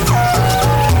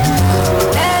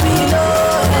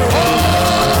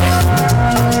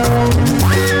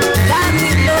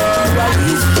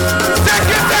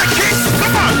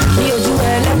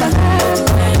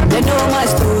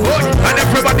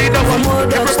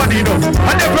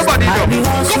 Everybody know.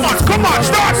 Come on,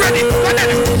 start ready.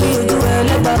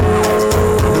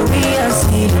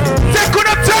 Take good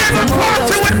time and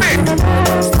party with me.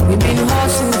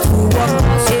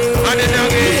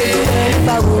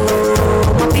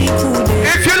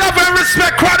 If you love and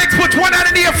respect Chronics, put one hand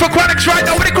in the air for Chronics right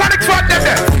now. With the Chronics front them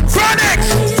there. Chronics!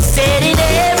 Said in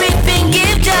everything,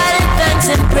 give God thanks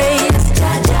and praise.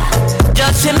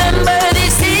 Just remember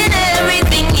this in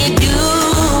everything you do.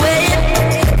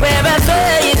 Wherever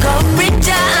you go, bring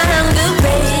down the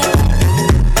rain.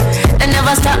 And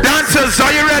never stop. Dancers,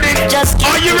 are you ready?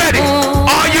 Are you ready?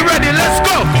 Are you ready? Let's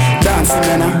go. Dancing,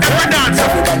 every dancer.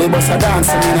 Everybody bust a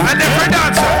dancing, and every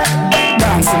dancer.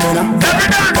 Dancing, every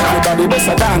dancer. Everybody bust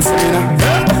a dancing,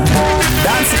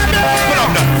 dancing.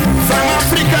 From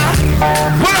Africa,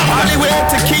 all the way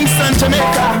to Kingston,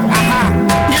 Jamaica.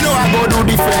 You know I go do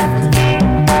different.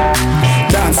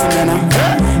 Dancing,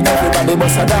 everybody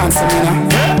bust a dancing,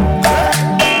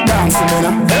 dancing,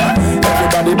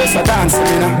 everybody bust a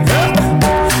dancing,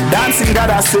 dancing.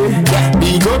 Gotta say,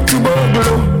 big up to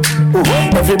Bogolo.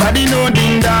 Everybody know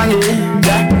ding dong,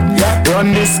 yeah.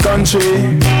 Run this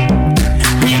country.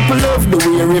 People love the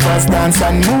way rivers dance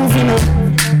and moving up.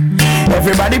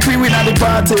 Everybody pre-win at the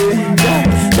party.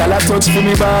 Y'all a touch for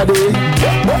me body.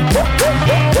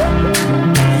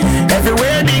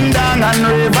 Everywhere ding dong and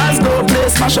rivers go. Play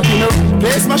smash up, you know.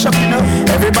 Play smash up, you know.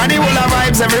 Everybody will have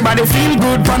vibes, everybody feel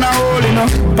good, pan a hole, you know.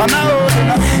 Pan a hole, you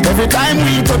know. Every time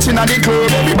we touching at the club,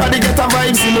 everybody get a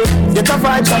vibes, you know. Get a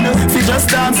vibes, you know. Fi just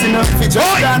dance, you know. Fi just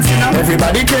dance, you know.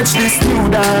 Everybody catch this new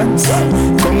dance.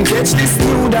 Come catch this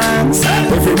new dance.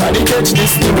 Everybody catch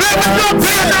this new dance.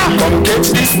 Come catch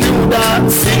this new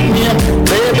dance. Sing me,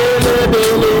 baby, baby,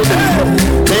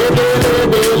 baby.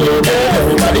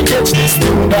 Everybody catch this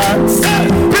new dance.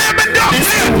 This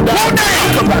new dance.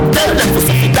 Come back, tell them to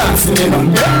see dancing, you know.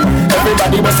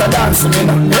 Everybody was a dancing, you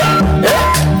know.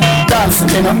 Dancing,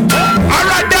 you know.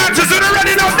 Alright, dancers, are you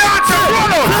ready now? Dancers,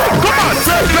 roll on. Come on,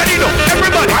 ready now.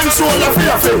 Everybody. And shoulder for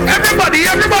your feet. Everybody.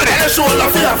 And shoulder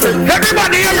for your feet.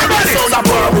 Everybody.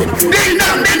 Ding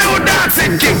dong, they know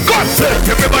dancing. Kick cut.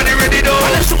 Everybody ready now.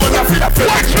 And shoulder for your feet.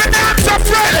 Watch me dance up,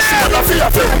 friend. And shoulder for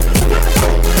your feet.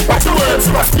 Watch the words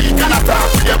you speak and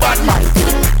attack with your bad mind.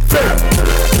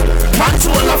 Man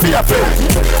shoulder for your feet.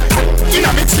 In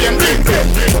a mix and bling.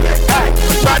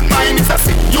 Bad mind is a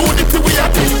sin. Unity we are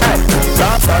big.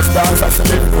 Dancers,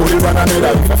 live fully one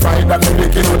another. If a fight that they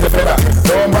breaking out the feather.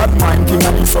 Don't bad mind king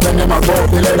and me so when them a go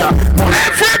the leather.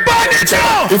 Everybody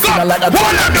now! If you not like that,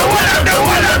 hold them,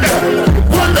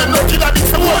 no killer,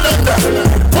 this hold them there.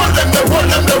 Hold them there.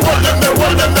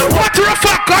 What the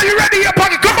fuck? Are you ready? Your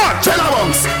pocket, come on! Jenna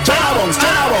bongs,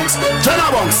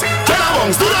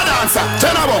 do the dancer.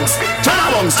 Jenna bongs.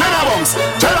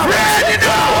 Ready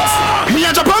now! Me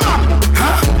and Japan,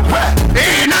 huh? Where?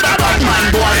 Ain't another bad man,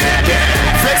 boy.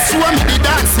 Vex you and me the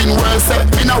dancing world set.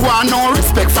 Me no want no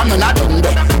respect from none of them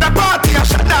there. The party a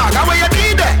shut down, and where you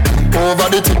need it? Over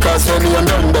the tickers when you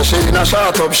done the shit in a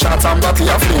shot up shot and body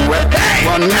a fling wet.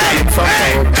 One man from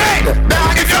out.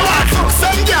 Dog, if you want fuck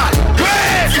some girl,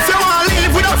 if you want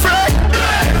live with a friend,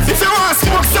 if you want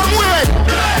smoke some way,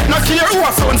 no care who a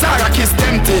phones are a kiss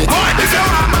them teeth. If you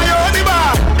want my own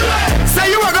bar, say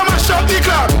you are gonna mash up the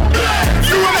club.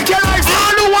 You wanna make your life.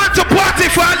 All who want to party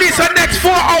for at least the next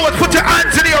 4 hours, put your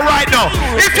hands in the air right now.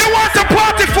 If you want to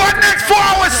party for the next 4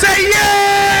 hours, say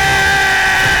yeah!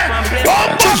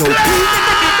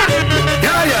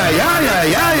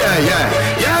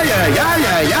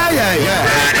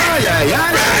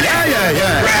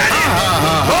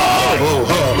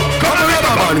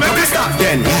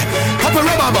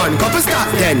 Couple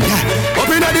stop then. Up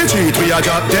in the street we are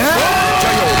drop there.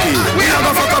 We have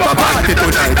a fuck up a party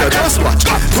tonight. Just watch.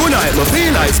 Tonight we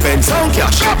feel like spend some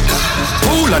cash.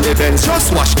 Pool and events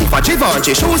just watch. If a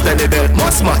Givenchy shoes then the belt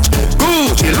must match.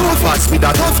 Gucci loafers with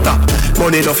a tough top.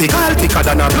 Money no fickle thicker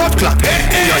than a blood clot. You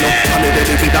know, I'm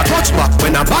ready with a touch back.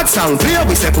 When a bad sound clear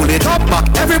we say pull it up back.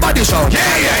 Everybody shout.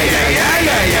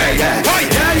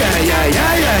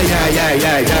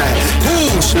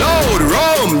 Push, load,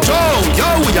 rum, drone. Yo,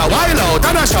 we are wild out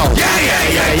and a shout.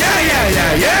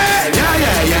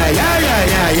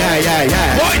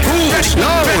 Push,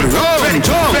 load, rum,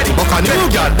 drone. Buck a new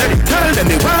girl. Tell them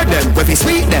the word them. Where we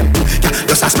sweet them.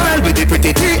 Just a smile with the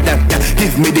pretty teeth them.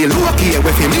 Give me the look here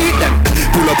where we meet them.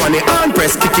 Pull up on the hand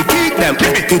press, kick them.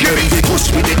 Give me the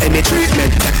push with the any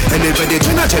treatment. Anybody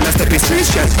Jenna step is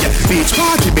Christian. Beach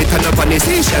party be turn up on the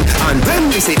station. And when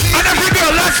we say and every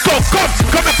girl, let's go, come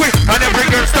up quick. And every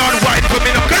girl start wine for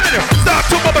me now. Start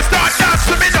to bubble, start dance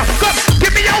for me now. Come,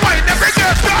 give me your wine. Every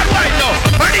girl start wine now.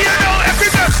 And you know every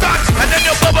girl start. And then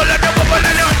you bubble and you bubble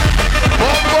and you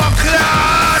bumbo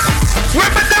class.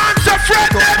 Women dance a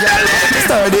friend them the lady.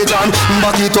 Sturdy John,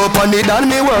 back it up on it and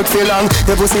me work for long.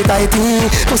 Your pussy tighty,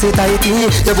 your pussy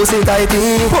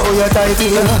tighty. Oh you're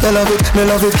tighty, me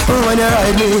love it when you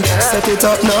ride me. Set it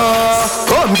up now,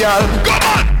 come girl. Come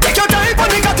on. Take your time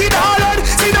on the cocky darling.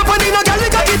 See the funny no girl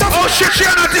the cocky tough. Oh shit, she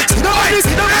not it. See the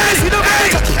funny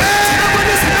cocky.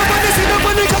 See the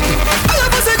funny cocky. All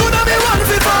of us are gonna be one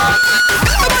for fun.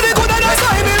 Everybody gonna dance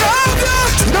like me love you.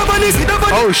 See the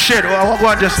funny. Oh shit,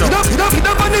 what just now?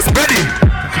 Ready?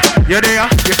 You're there,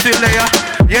 you're still there.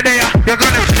 You're there, you're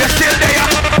still there.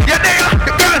 You're there,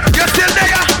 you're still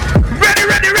there.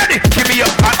 Ready. Give me your.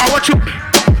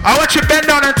 I want you bend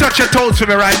down and touch your toes for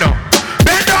me right now.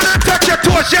 Bend down and touch your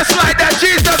toes just like that,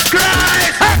 Jesus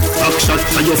Christ. Action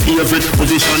for your favorite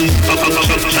position. Action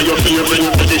for your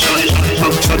favorite position.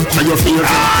 Action for your favorite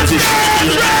position.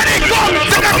 Ready, go.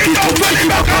 Cock it up for the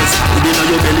backers. Within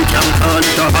your belly can call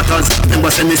it a hatters.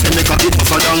 Remember say me cock it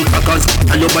tougher than crackers.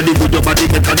 And your body good, your body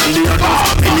better than the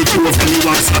others. Any two of them you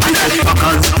want slappy for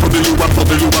packers. Bubble you up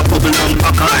and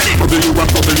packers. Bubble you up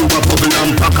and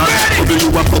packers. Bubble you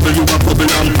up and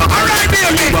packers. Alright,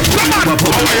 baby, come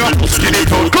on. Skin it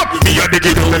out, come. Me a dig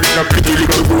it out. A pretty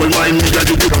little gold mine, me a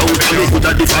dig it out. Me hood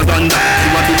a the faganda.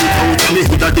 You a dig it out, me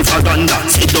hood a the faganda.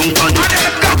 Sit down on it,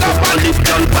 cock up on it,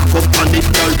 girl. Back up on it,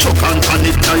 girl. Choke on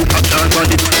it, girl. Cock your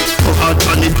body. Go hard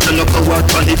on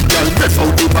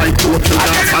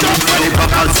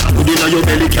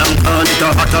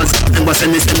matters. Remember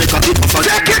send me cocky tougher.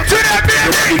 Take it to them,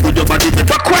 baby.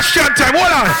 For question time,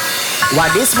 hold on. Why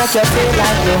this make you feel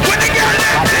like though? Why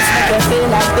this make you feel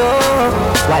like though?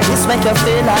 Why this make you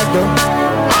feel like though?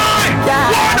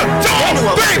 Yeah. 1, 2,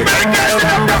 3, make it.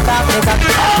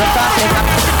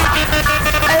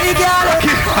 Hey girl.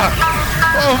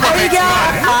 Oh my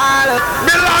God.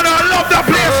 Milano, I love that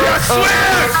place, I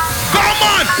swear. Come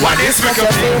on. Why this make you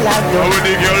feel like though?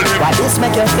 Why this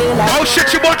make you feel like? Oh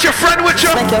shit, you brought your friend with you?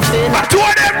 I two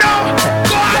of them now.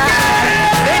 Go on.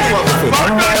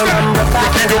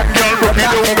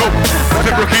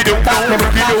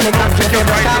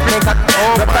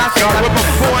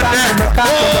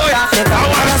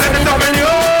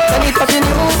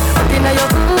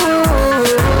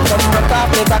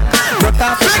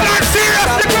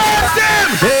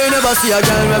 Never see a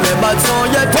girl with a bad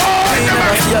song yet.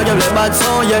 Never see a girl with a bad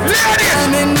song yet.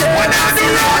 I'm in there, a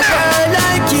girl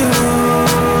like you.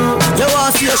 You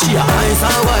want to see she a ice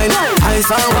and wine,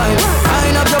 ice and wine.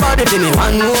 Wind up your body to me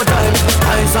one more time.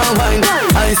 Ice and wine,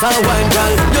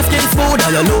 girl. Your skin smooth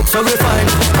and you look so refined.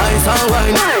 Ice and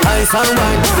wine, ice and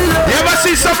wine. You ever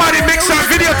see somebody mix a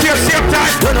video to your same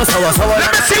time? You know sour. Let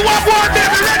me see what one there.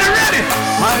 Ready.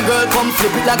 My girl, come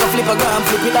flip it like a flippergram,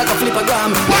 flip it like a flippergram.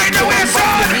 Wind the way,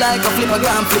 son. Flip it like a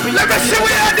flippergram, flip it like a flippergram. Let me see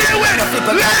what you deal with.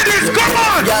 Ladies, come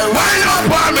on. Wind up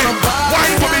for me.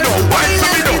 Wind for me now. Wind for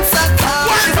me now.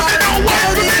 Wind for me now.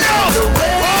 Wind for me now.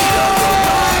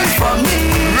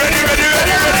 Ready.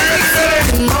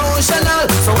 Emotional,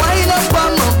 so wind up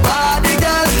on my body,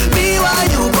 girl. Me while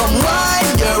you come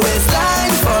wind your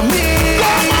waistline for me.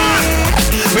 Come on.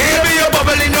 Baby, you're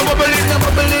bubbling,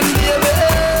 baby.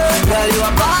 Girl, you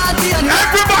a party and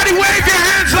everybody wave your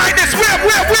hands like this. Whip.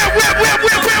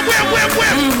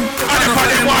 And if I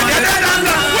didn't want you,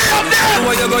 way up there.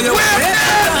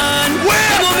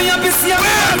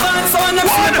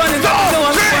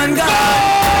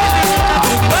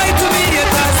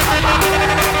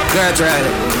 Girl, try it.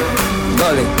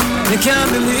 Gully. You can't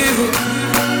believe it.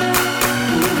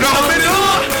 No, me do.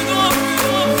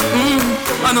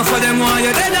 I know for them why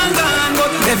you're dead and gone,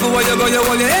 but everywhere you go, you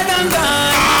hold your head and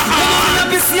gone. You know me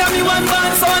happy see me one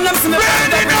band, so I'm see me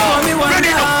one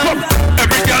band.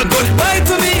 Every girl good. Bye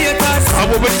to me haters. I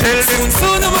will be telling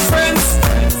soon our friends.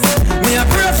 Me a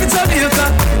pray for Jamaica.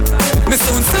 Me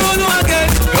soon again.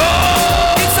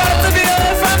 Oh! It's hard to be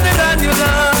away from the land you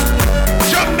love.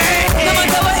 Jamaica. No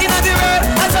matter what in the world,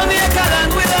 a Jamaica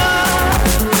land we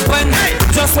love. When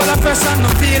just while I pressure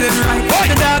not feeling right.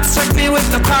 The dogs check me with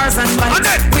the cars and bikes.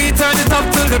 We turn it up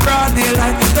till the broad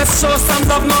daylight. Let's show some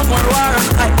love, no more war and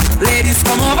fight. Ladies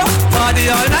come over, party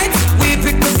all night. We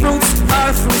pick the fruits,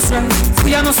 all fruits right.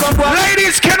 We are no some boy.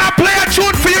 Ladies, can I play a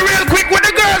tune for you real quick with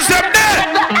the girls them there?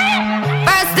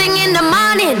 First thing in the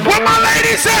morning. What my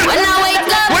ladies say? When I wake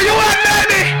up. Where you at,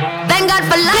 baby? Thank God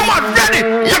for life. Come on, ready.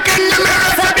 Look in the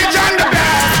mirror, say the John the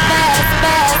best.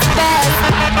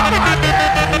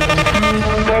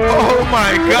 Oh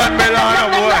my God,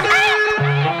 Milano boy.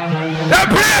 That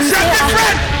place is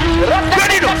different.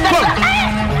 Ready to come.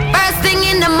 First thing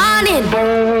in the morning.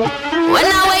 When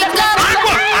I wake up.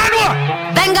 Onward.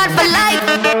 Thank God for life.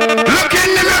 Look in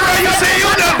the mirror, you say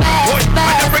you know.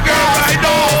 And every girl I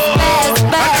know.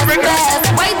 And every girl.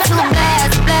 Way too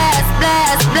blessed.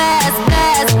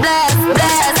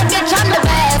 Get on the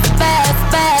best.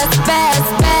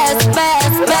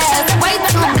 Way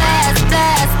too blessed.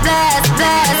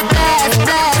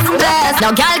 Now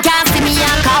girl can't see me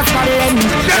and cause problem.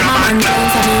 My man can't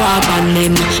see me walk on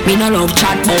them. Me no love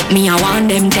chat but me I want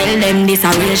them. Tell them this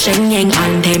a real Shenyang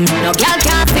anthem. Now girl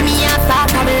can't see me and start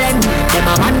problem.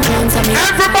 My man can't see me.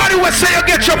 Everybody will say you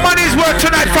get your money's worth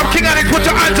tonight from King Addies. Put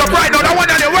your hands up right now. That one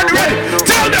on you. Ready.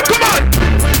 Tell them, come on.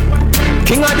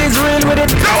 King Addies real with it.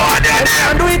 No one there.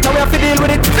 And do it how we have to deal with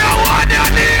it. No one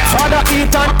there. Father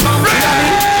Ethan.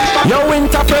 Yo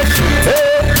winter fresh.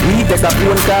 Hey. We take a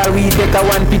phone call, we take a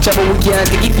one picture, but we can't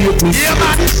take it with me. Yeah,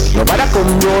 man. Nobody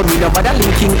come round, we nobody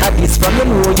linking Addies from you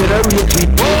know you're the real tweet.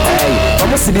 Hey, I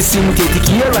must see the synthetic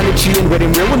here on the train where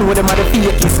them real know them are the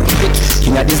fake is.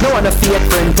 King Addies no one a fake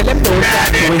friend, tell them don't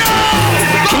talk to it.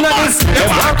 King Addies, they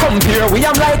want come here, we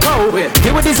am like how.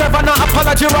 They will deserve an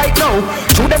apology right now.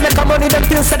 Through them make a money, them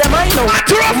still say them I know. I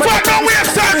threw a fuck no way,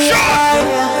 son, short.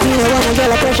 Me no wanna get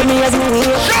like pressure me as me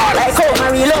here. Like how my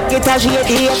real up get a shade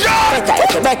here.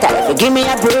 Better if you give me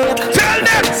a break. Tell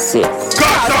them. Cause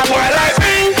some boy like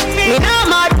me. We not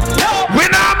mad. We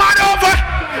not mad over.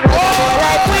 Oh,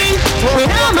 like we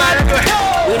not mad.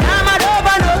 We not mad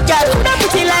over no girl. That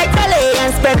put it like ballet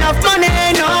and spend enough money.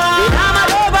 No. We not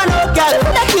mad over no girl.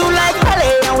 That you like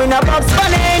ballet and we not box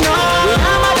money. No. We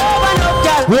not mad over no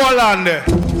girl. Hold on there.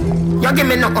 You give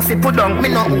me no coffee, put down, me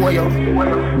no owe you.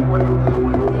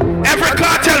 Every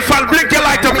cartel fan, blink your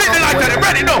lighter, blink the lighter, they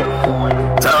ready now.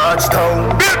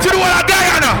 Touchdown. Build to the wall of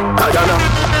Guyana.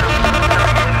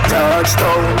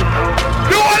 Touchdown.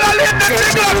 The wall of Lynn, the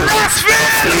jingle of Rossville.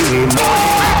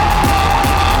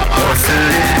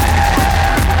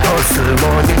 Hustle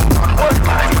money.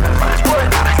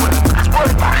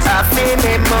 I feel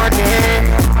me money.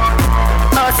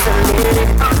 Hustle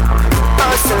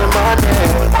money.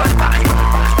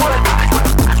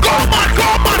 Go on.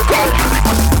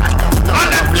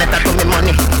 Letter to me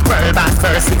money. World Bank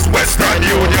versus Western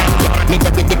Union. Me to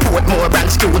get the port more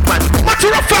branch to it, man. What you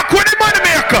fuck with the money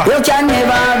maker? You can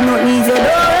never have nothing if you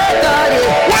don't record it.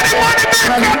 What the money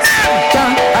maker?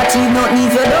 Can't achieve nothing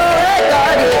if you don't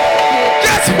record it.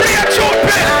 Just play a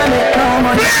trumpet.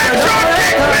 Play a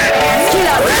trumpet.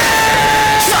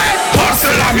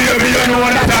 Hustle, I'm here, you know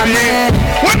what I mean.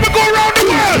 When we go around the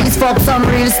world, please fuck some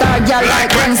real star girl like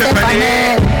Gwen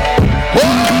Stefani.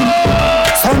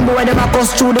 Some boy them a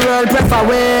bust through the world prefer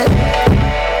way.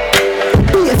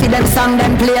 Pay for them song,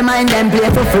 them play mine, them play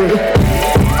for free.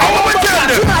 I want to tell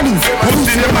them.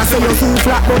 You too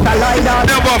flat, but I lie down.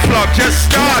 Never flop, just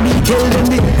start. Me kill them,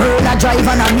 the girl a drive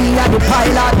and a me a the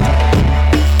pilot.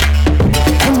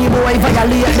 Any boy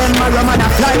violate them, a rum and a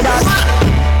fly that.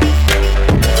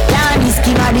 Yeah, this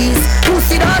king of this,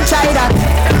 pussy don't try that.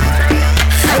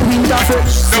 I win the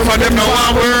first. Some of them no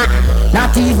want work.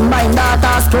 Not even my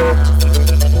daughter's skirt.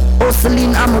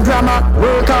 Hustling, I'm a drama.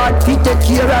 Work hard, fit take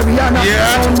care of Rihanna.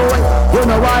 Yeah. Sound boy, you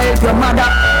know why help your mother.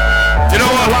 You know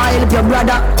what? Why help your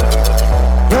brother.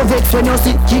 You vex when you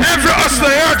see king. Every hustler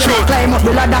here, true. Climb up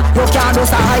the ladder. You can't do a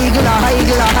high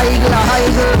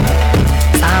girl.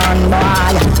 Sound boy,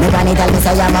 me gonna tell me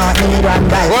say I'm out, me need one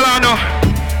bite. Well, I know.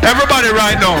 Everybody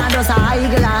right now,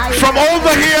 from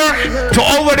over here to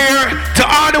over there to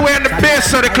all the way in the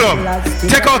base of the club,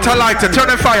 take out a lighter, turn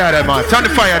the fire there, man. Turn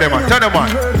the fire there, man. Turn them on.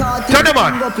 Turn them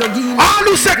on. All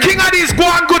who say King Addies go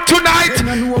on good tonight,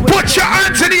 put your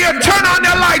hands in the air, turn on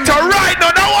your lighter right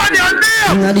now. Now on your name.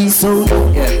 King Addies, so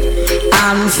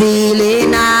I'm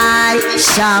feeling nice,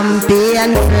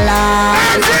 champagne fly.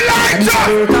 This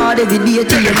work hard every day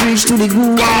till you reach to the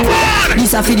goal.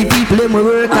 This are for the people them we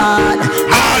work hard.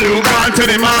 All who gone to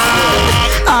the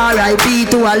mark. R.I.P.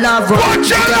 to a love one. Put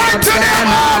your light to the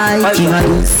mark. King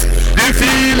Addies. The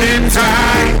feeling's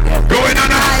high, going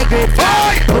on high grade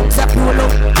high. Books up, roll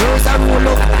up, rose and roll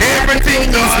up.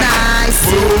 Everything is nice.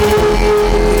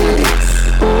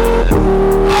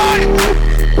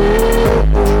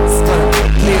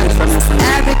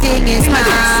 Everything is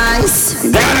nice.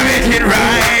 Gotta make it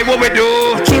right, what we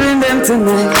do. Killing them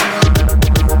tonight.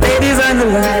 Ladies on the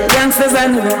line, youngsters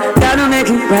on the line. Gotta make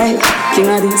it right. King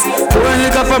Addies. One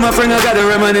look up for my friend, I gotta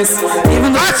reminisce.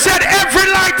 Even though I said every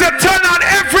light to turn on,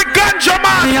 every ganja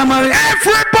man.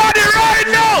 Everybody right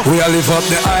now. We all live up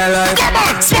the high life. Come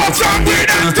on, smoke some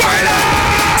weed and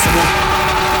twilight.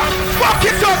 Fuck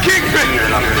it up, Kingpin.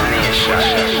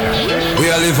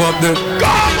 We all live up the.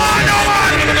 Come on, no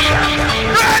man.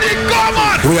 Ready, come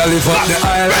on. We all live up the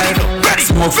high life.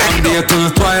 Smoke from day till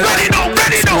twilight. Ready now.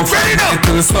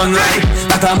 Till sunrise.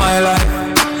 That a my life.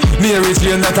 Mary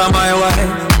Jane, that a my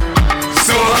wife.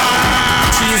 So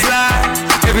high. She's like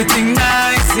everything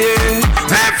nice, yeah.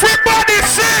 Everybody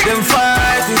sing. Them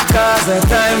fight because the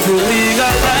time to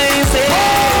legalize it.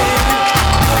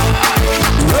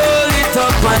 Roll it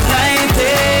up and light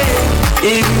it.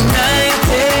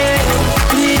 Ignite it.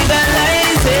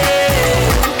 Legalize it.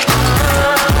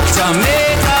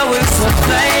 Jamaica will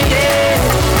supply it.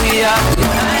 We are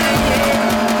behind it.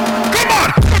 Come on,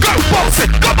 go boss it.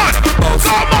 Come on.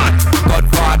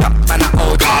 Godfather, man a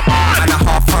out. Come on. Man a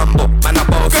half humble, man a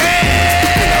boss.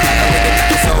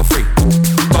 So free,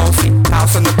 bossy,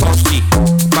 house on the coast G.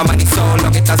 My money so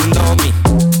long it doesn't know me.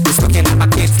 It's looking at my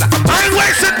kids like I'm. I ain't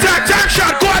wasting time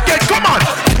shot. Go again. Come on.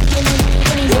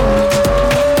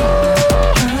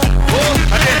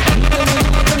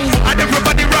 And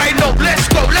everybody right now. Let's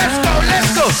go.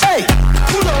 Hey,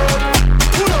 pull up.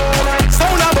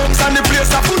 Sound of bombs and the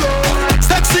place a pull up.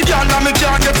 Sexy girl and me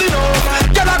can't get enough.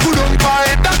 Girl a good on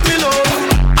pie, that me love.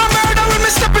 I murder when me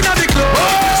stepping at the club.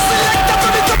 Select up to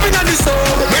the top in the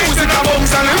soul. Music a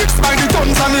bombs and lyrics by the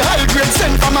tons and the high grade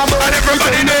sent from above. And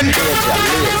everybody then. Here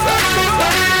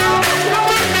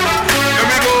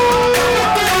we go.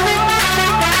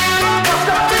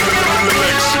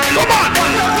 Come on.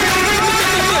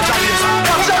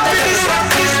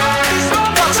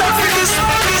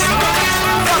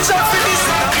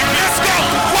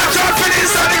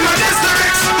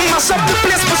 Mash up the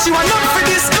place, but she want not for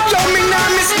this. Yo, me nah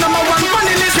miss number one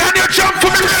funny list. Can you jump for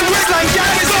me real quick? Like yeah,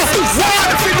 this is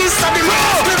one for this. I the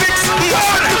most lyrics.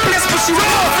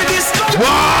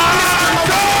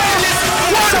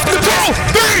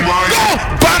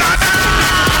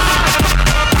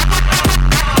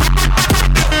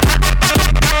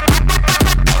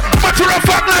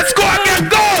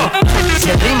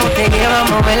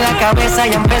 cabeza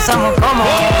y empezamos como.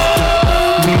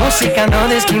 Mi música no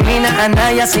discrimina a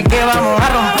nadie, así que vamos a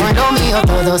romper. Con lo mío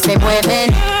todos se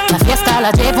mueven, la fiesta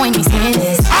la llevo en mis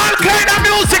pies. All kind of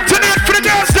music tonight for the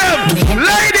girls them.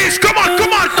 Ladies, come on,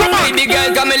 come on, come on. Baby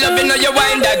girl, come and love you, know you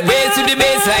wind that waist to the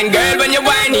baseline, girl, when you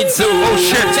wind it so. Oh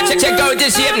shit. Check out the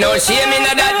shape, no shame in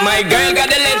that, my girl,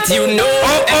 gotta let you know.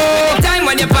 Every time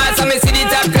when you pass, I see the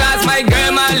top class, my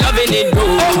girl, my loving it go.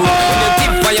 When you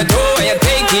tip on your toe and you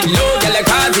take it low, girl, like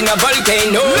cars in a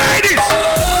volcano. Ladies.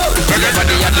 Girl, your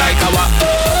body hot like our,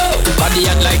 body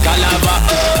hot like a lava.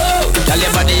 Girl,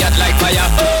 your body hot like fire,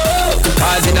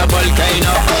 cars in a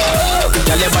volcano.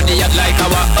 Girl, your body hot like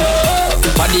our,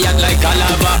 body hot like a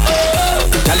lava.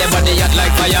 Girl, your body hot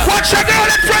like fire. Watch your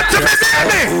girl in front of me,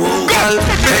 baby. Girl,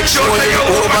 make sure you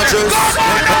overdress.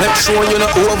 Make sure you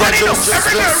not overdress.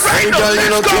 Hey girl, you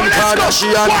know Kim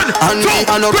Kardashian and me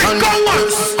and no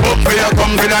Candace.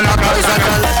 Come for the knuckles,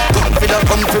 girl.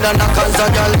 Come for the knuckles,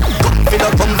 girl.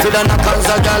 Come for the knuckles,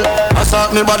 girl.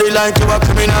 Assault me body like you a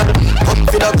criminal. Come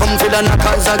for the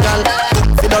knuckles, girl.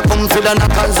 Come for the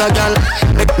knuckles, girl.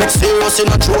 Make serious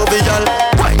in a jovial.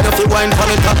 Wine if you wine for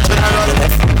the top general.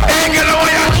 Hey girl, how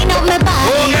are you? Wind up my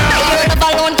body, your love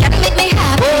alone can make me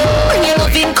happy. Bring your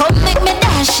love in, come make me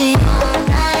dash it.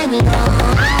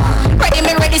 Ready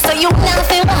me ready, so you now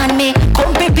feel want me.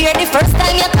 Come prepare the first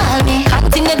time you call me.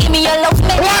 Continue give me your love,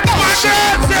 make me dash it.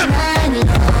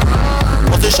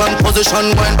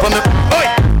 Position, wine for me.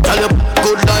 Tell you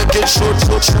good like it shoot.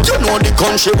 You know the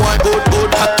country boy good.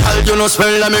 Tell you no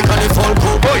smell like me can it fall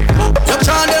good. You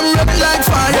turn them red like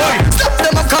fire. Stop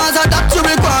them a cause that you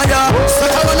require.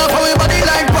 Set a run up for everybody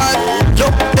like fire.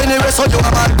 Yo, anyway so you a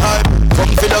bad type.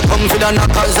 Come for the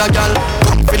knuckles a gal.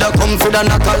 Come for the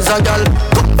knuckles a gal.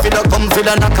 Come for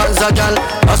the knuckles a gal.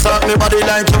 Assault me body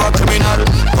like you a criminal.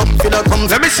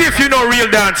 Let me see if you know real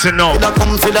dancing now.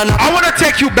 I want to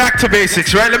take you back to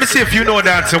basics, right? Let me see if you know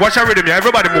dancing. Watch our rhythm, yeah.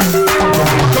 Everybody move.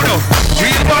 Go now.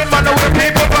 Real bad man, we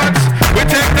paper bags. We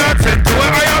take dancing to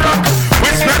a higher rock. We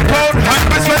spend pound and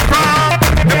we spend pound.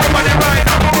 Everybody right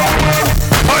now.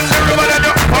 On the river, then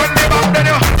you. On the back, then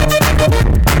you.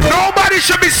 Nobody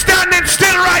should be standing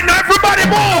still right now. Everybody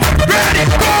move. Ready,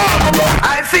 go.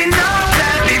 I've seen no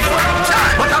dance before,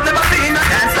 but I've never seen a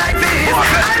dance like this.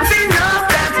 I've seen no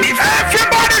dance before.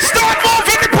 Everybody start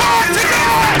moving the party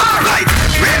now. Alright,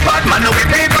 real bad man, we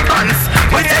paper pants.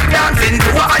 We take dancing to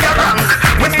a higher rank.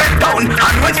 We spend pound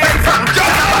and we spend franc.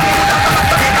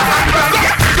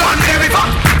 On the river,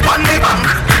 on the bank.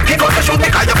 He goes to shoot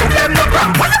because you put them no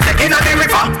cramp. When you take in the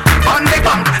river, on the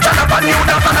bank. Shut up on you,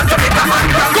 dance and Jamaica man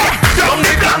crank. Down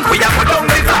the plank, we have go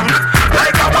down the plank.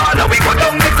 Like a waller, we go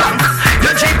down the plank.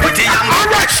 The cheap pretty young.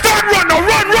 Alright, start run now,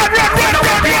 run.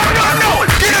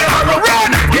 Give them a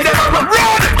run, give them a run,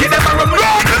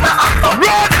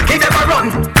 give them a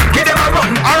run, give them a run.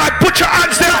 Alright, put your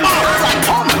hands there, man.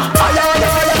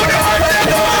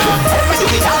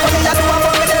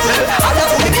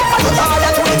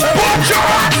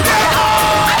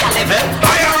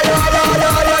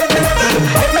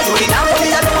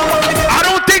 I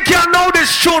don't think you know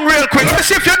this tune real quick. Let me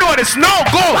see if you know this. No,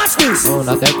 go. Watch this.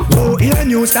 Go in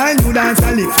new style, you dance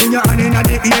and lift in your hand in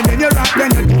the ear, then you rock,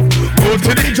 then you go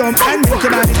to the jump and make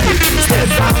your body step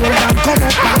forward and come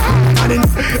up back. And then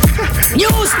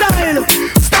new style.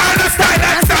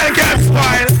 Style gets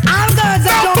wild. All girls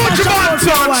are put your hands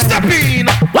on, step in.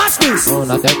 Watch this.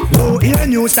 Go in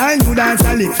new style, you dance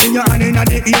and lift in your hand in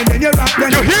the ear, then you rock,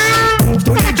 then you move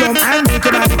to the jump and make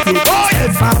your body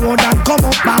step forward and come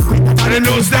up back. And then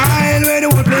new style where the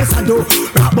whole place I do.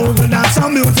 Rap over dance,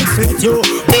 some music fit you.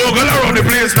 Bogle around the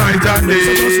place night and day.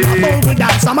 So just rap over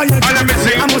dance, some of you let me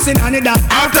sing. I'm sing on it that.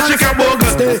 After she can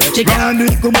bogle. She can't do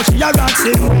it, come on, she a rock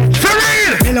sing. For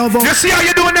real? You see how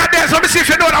you doing that dance? Let me see if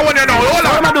you know that one you know. Hold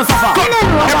on. Come on.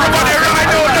 Everybody right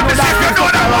now. Let me see if you know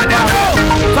that one you know.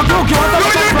 Do you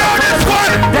know this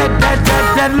one?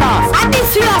 Dead last. And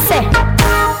this you are say.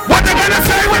 What you gonna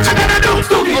say? What you gonna do?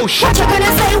 Stoogie. Oh shit. What you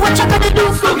gonna say? What you gonna do?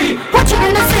 Stoogie. What you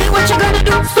gonna say? What you gonna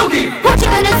do? Stoogie. What you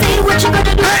gonna say? What you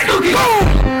gonna do? Hey, Stoogie. I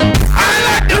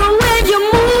like the way you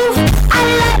move. I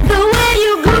like the way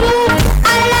you groove.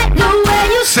 I like the way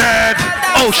you said.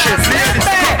 Oh shit.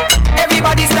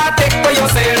 Everybody start take for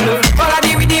yourself. Follow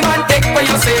the rhythm and take for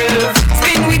yourself.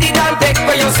 Spin with it and take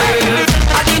for yourself.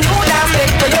 And the new dance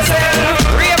take for yourself.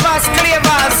 Ravers,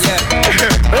 clavers,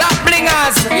 black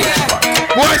blingers.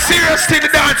 Boy, serious to the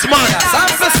dance, man. Some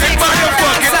for six.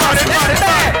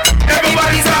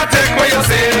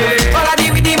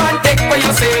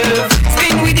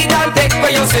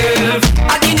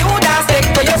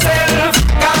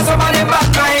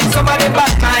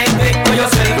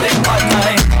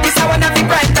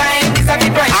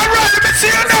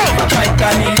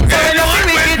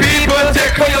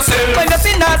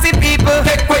 jealousy people.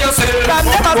 Take for yourself. From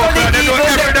them a calling evil.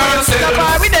 Take for yourself.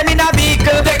 Far with them in a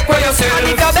vehicle. Take for yourself. And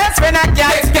if your best friend a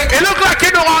cat. It look like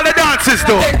you know all the dances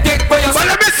though. Take for yourself. But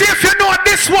let me see if you know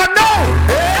this one now.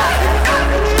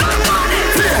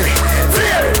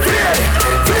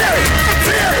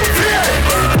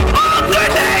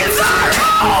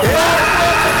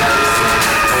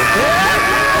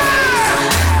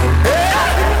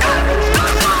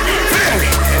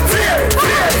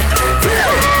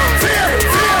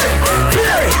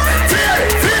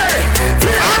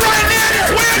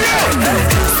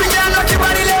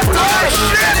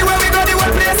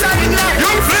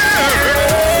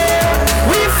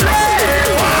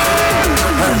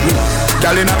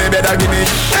 Girl inna me bed a give me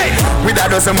with a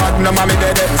dozen magnum on me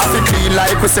dead. I feel clean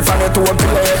like pussy from to a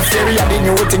plate. Theory of the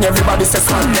new thing everybody says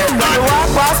one day. You walk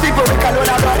past people with a load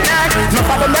of blood neck. No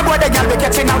problem them boy the girl be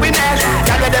catching a winner.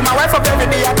 Girl with them a wife up every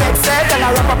day a text set. And I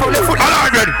wrap up on the foot. All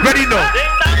right, ready now.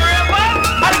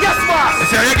 And guess what? You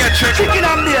see how you get tricked? Chicken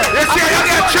on there. You see how you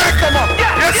get tricked?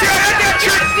 You see how you get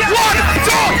tricked? 1,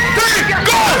 2, 3,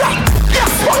 go!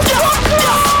 Yes,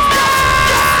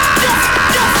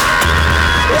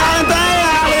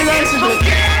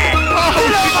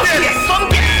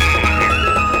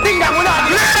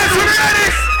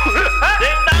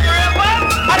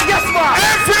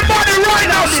 everybody right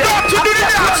now start to do the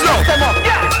dance now.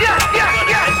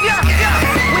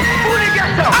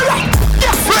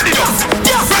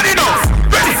 Ready now.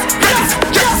 Ready now.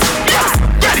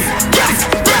 Ready.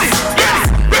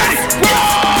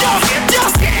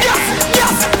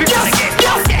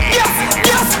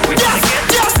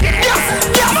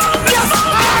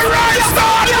 Alright,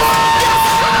 start.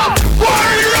 What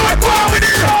are you really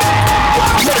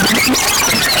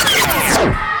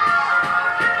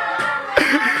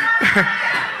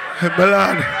with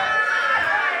Milano,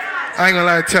 I ain't gonna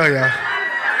lie to tell ya.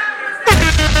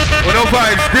 Well, no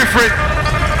vibes different.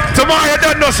 Tomorrow you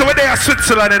don't know, so we're there at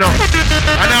Switzerland, you know.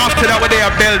 And after that we're there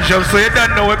at Belgium, so you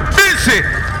don't know, we're busy.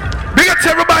 Big up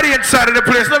to everybody inside of the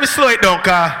place. Let me slow it down,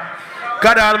 car.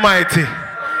 God Almighty.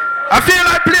 I feel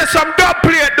like play some dub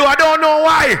plate though, I don't know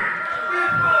why.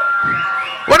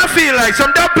 What I feel like,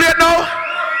 some dub plate now?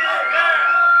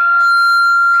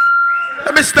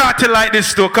 Let me start it like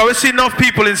this though, because we see enough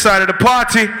people inside of the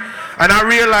party, and I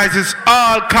realize it's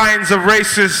all kinds of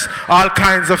races, all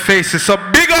kinds of faces. So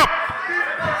big up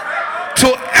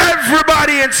to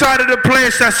everybody inside of the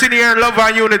place that's in here in love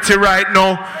and unity right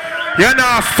now. You're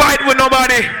not fight with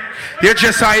nobody. You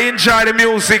just enjoy the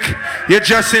music. You're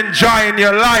just enjoying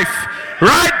your life.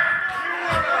 Right?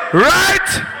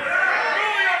 Right?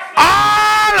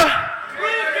 All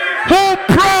who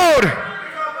proud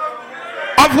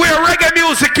of where reggae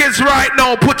music is right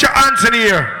now, put your hands in the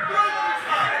air.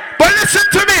 But listen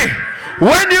to me.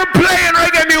 When you're playing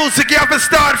reggae music, you have to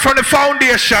start from the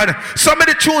foundation. Some of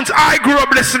the tunes I grew up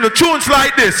listening to, tunes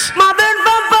like this. Modern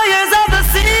vampires of the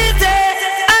city,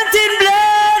 anti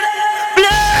blood,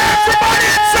 blood. Everybody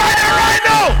inside there right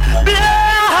now.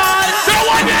 Blood. So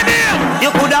what you name?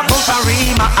 You could have come from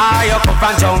Rima, or you come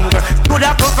from jungle. Could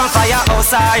have come from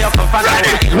firehouse, or you come from ready.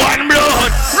 One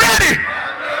blood. Ready.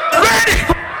 Ready.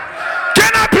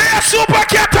 Can I play a super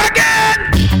cat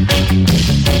again?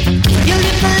 You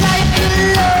live the life you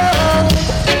love.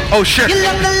 Oh shit. You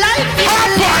love the life you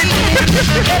love.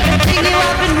 Everything you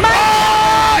have in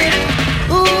mind.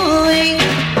 Ooh.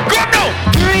 Go now.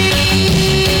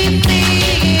 Three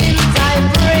things I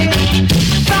bring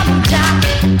from Jack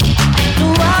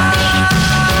to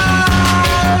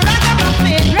all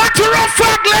ragamuffin. Matter of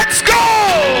fact, let's go.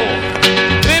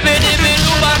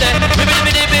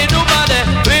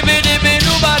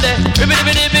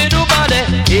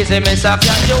 Easy, miss up,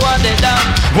 you want it down.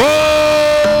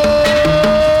 Whoa!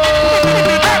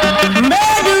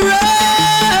 Murderer!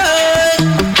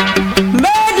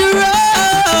 Murderer!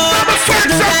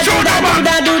 Do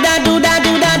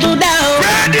that.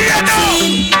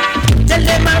 Tell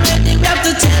them already, we have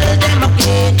to tell them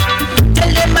again.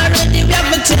 Tell them already, we have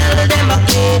to tell them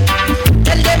again.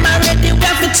 Tell them already, we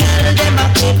have to tell them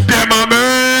again. Them a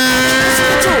man.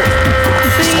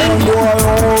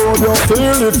 You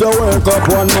feel if you wake up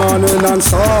one morning and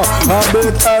saw a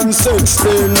big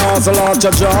M16 nozzle out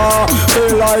your jaw.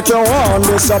 Feel like you want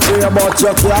to disappear but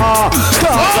you can't. Cause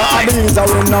the Addies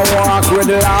are in the walk with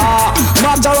the law.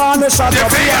 Matter on the shot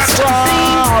of your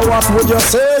straw. What would you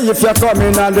say if you come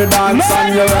in and the dance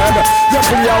on your head? You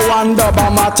play a one dub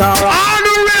a matter. All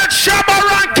the red Shabba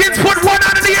rankings, put one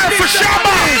under the air for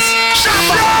Shabba.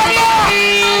 Shabba.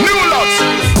 New lots.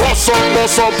 Bust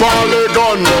up all the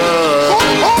gun there.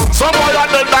 Somebody are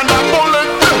dead than a bullet.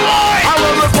 I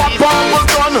will pop on the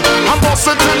gun and bust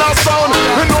it in a sound.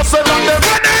 We know say that them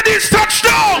when Addies touch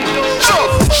down.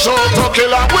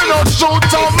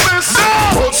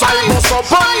 up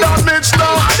and down, bitch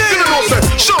now.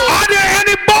 Are there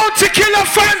any bounty killer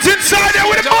fans inside there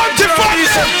with a bounty fans?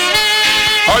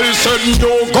 I said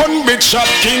no gun, big shot,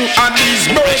 king and these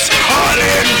birds. All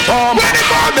in form,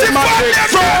 all them a take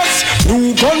first.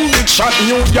 New gun, big shot,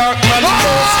 New York, man,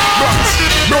 Bronx,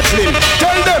 Brooklyn.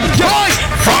 Tell them, boy,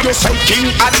 from your side, king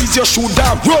and these you should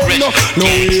have run. No,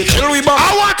 wait till we back.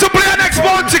 I want to play an next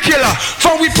bounty killer.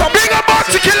 For we pop big a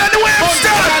bounty killer the way I'm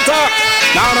starting.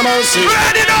 Now no mercy.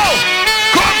 Ready now.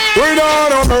 Come.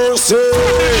 Without no mercy.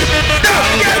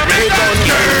 Don't get me on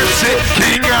mercy.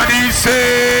 King and these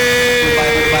say.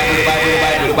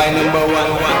 By number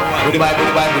one, with the by number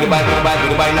two, with the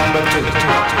by number three,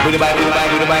 with the by number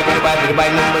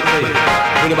three,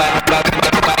 with the by number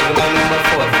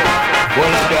four.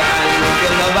 Hold up your hand, if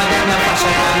you love and then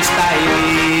fashion and style.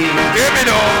 Give me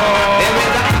no. They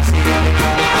will ask you,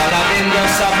 all of them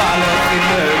just a ball of the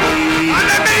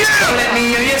dirty. So let me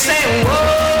hear you say,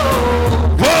 whoa,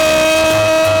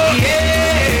 whoa,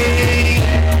 yeah.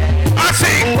 I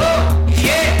sing, whoa,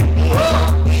 yeah,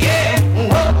 whoa, yeah,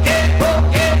 whoa,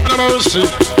 yeah. Mercy,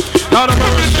 not a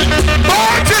mercy.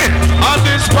 Party! On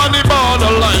this funny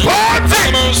borderline.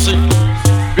 Party! Mercy.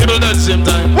 People at the same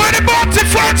time. When the bounty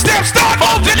friends them start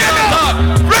moving, you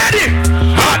know. Ready?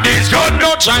 Addies gun,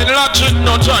 no giant logic,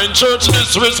 no giant church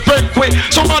disrespect. We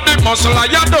somebody muscle like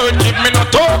you don't give me no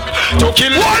talk to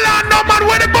kill. Hold on, no man,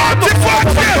 when the bounty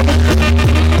friends them.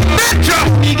 Ninja!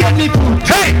 Me get me food.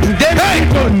 Hey! Them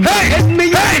Hey! Get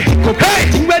me Hey! Hey!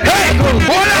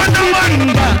 Hold on, no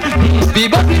man. Be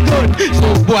but me gun. So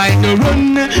boy no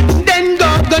run. Then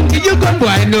gun give you gun,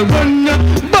 boy no run.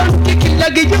 Bounty killer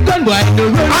give you gun, boy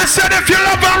no run. I said if you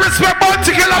love and respect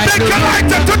bounty killer, make your light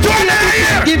up to 20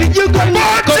 here. Give you gun,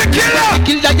 bounty killer.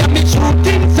 Killer you me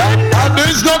shooting son. And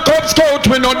there's no Cub Scout,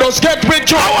 we no just get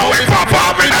with you. How are we pop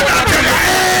up in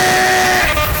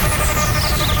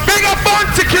big up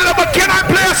bounty killer, but can I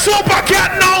play a super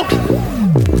cat now?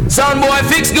 Sound boy,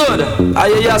 fix good. Are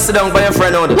you here sit down by your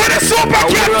friend out? Where the super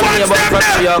cat fans them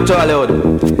there?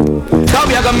 Now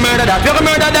we are gonna murder that. We are gonna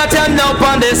murder that and now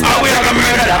upon this. How we are gonna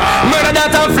murder that? Murder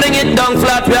that and fling it down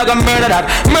flat. We are gonna murder that.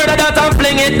 Murder that and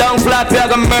fling it down flat. We are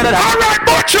gonna murder that. Alright,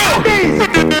 Butcho!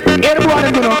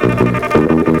 Everyone you know.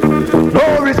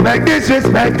 No respect,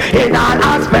 disrespect in all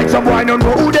aspects. Some boy don't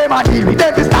know who they might deal with.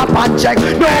 Them to stop and check.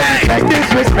 No respect,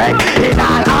 disrespect in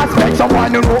all aspects. Some boy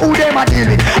don't know who they might deal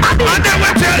with. And then we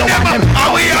tell them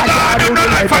how we are gonna do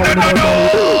life and they don't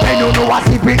know. They don't know what's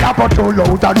it bring up or too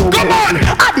low. Come on!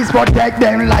 Addies protect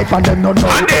them life and them don't know.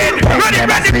 Ready.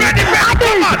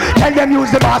 Tell them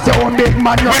use the boss your own big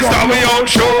man. We start we own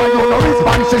show. You no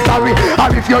response is sorry.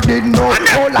 Or if you didn't know,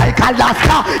 oh like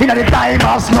Alaska. In the time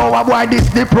of snow, a boy this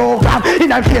the program.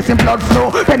 In a facing blood flow,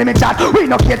 when me chat, we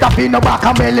no cater for no back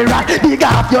and belly rat. Dig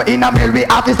off your inner mail, we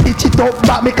have to stitch it up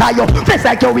back me cause you face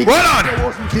like your weak. Hold on.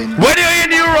 When you're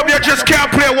in Europe, you just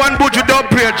can't play one Buju, don't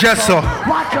play just so.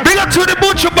 Big up to the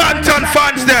Buju Banton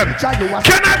fans them.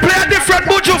 Can I play a different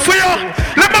Buju for you?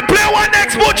 Let me play one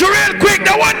next Buju real quick.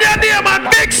 The one your name and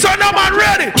Big Son, I'm on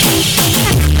ready.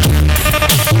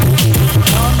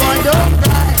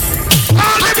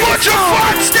 All the Buju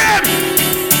fans them.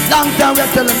 Long time we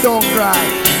tell them don't cry.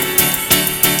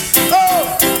 Oh,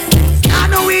 I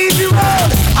know easy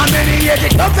road. How many years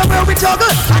it took to where we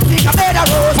juggle? I think I better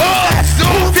road. Boss,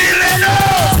 don't feel it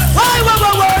up.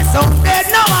 Why, so dead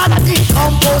now all of these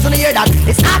compose on the air that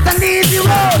it's not an easy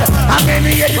road. How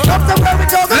many years it took to where we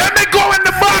juggle? Let me go in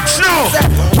the box now.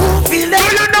 Who feel it?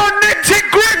 Do you know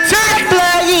Nitty Gritty?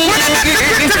 Playing Nitty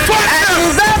Gritty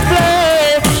as a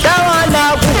play. Come on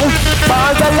now,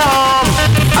 false alarm.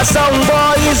 A song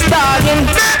boy is dying.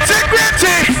 Nitty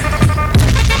Gritty.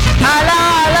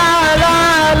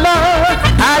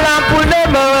 Ala, pull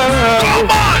them up.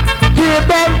 Come on. Keep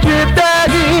them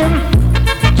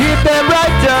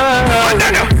right there.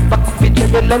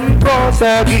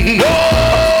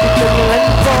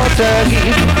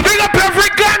 Big up every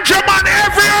ganja man,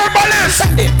 every herbalist.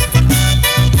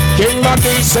 King of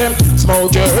decent,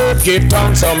 smoke your herb, give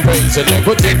down some praise. And they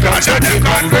put it down so they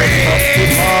can breathe.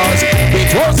 Because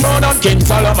it was more than King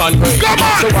Solomon praise. Come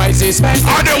on! The wisest man.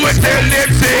 I know what they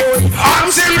live say.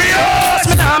 I'm serious.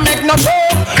 Me nah make no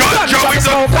joke. Ganja we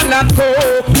smoke and not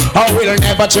coke. I will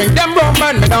never drink them rum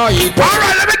and me nah eat.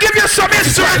 Alright, let me give you some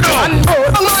history now.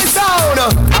 My sound.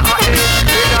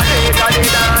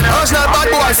 That's not bad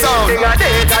boy sound.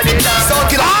 Sound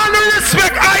killer. All the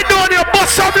respect I know on your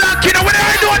bus of black, you know when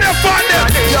I know on your phone them.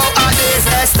 Yo, Addies,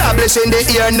 established in the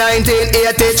year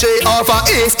 1983 off of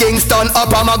East Kingston,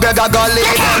 Upper McGregor Gully.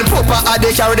 Papa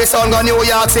Addy carry the son go New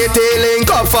York City. Link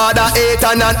up father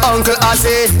Ethan and Uncle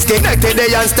Assy. Connected the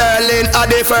young Sterling at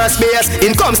the first base.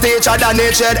 In comes teacher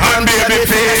Danny and baby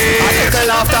face. A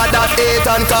little after that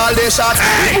Ethan called the shots.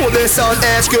 Move the son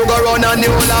HQ go run a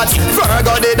new lot.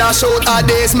 Virgo did a shoot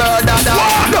Addies murder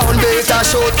that. Down beat a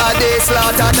shoot Addies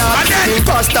slaughter that. The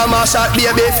customer shot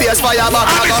baby face fire back.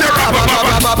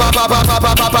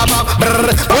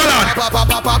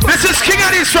 This is King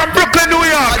Addies from Brooklyn, New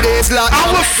York.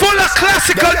 And we're full of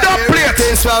classical dub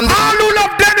plates. All who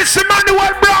love Dennis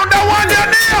Emmanuel Brown, that one your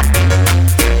name.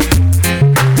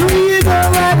 Do you know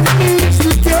what it means to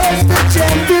taste the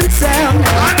champion sound?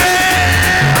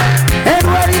 And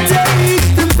what it takes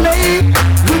to play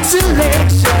good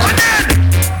selection?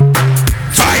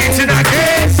 Fighting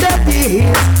against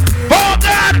Addies. Hold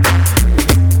on.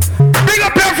 Big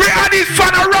up every Addies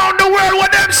fan around the world.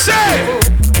 What them say?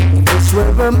 This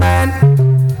rubber man,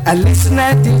 I listen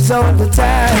at this all the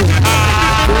time.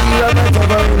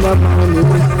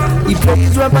 He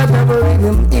plays rubber double in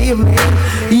the evening.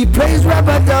 He plays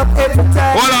rubber dub every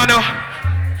time. Hold on now.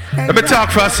 Let me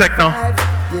talk for a sec now.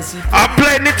 I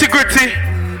play Nitty Gritty.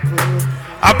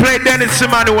 I play Dennis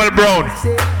Emmanuel Brown.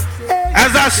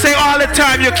 As I say all the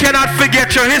time, you cannot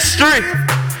forget your history.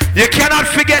 You cannot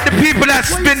forget the people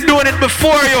that's been doing it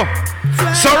before you.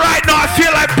 So right now I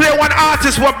feel like play one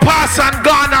artist who passed and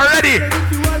gone already.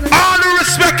 All the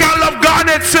respect and love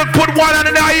Garnet Silk. Put one on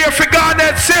in the ear for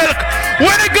Garnet Silk.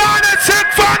 When the Garnet Silk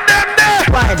found them there.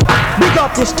 Big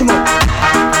up this tomorrow.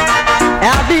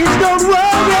 Addies don't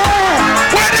worry.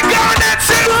 When the Garnet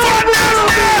Silk found them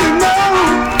there. No.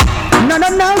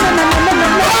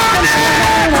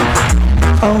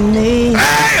 Only,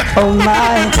 oh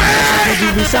my,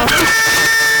 give me something.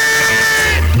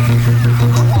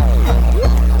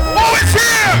 Who is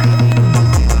here?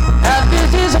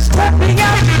 Addies is stepping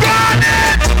out.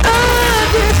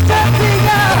 Addies stepping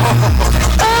out.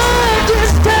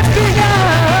 Addies stepping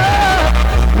out.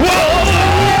 Whoa!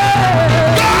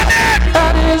 Got it!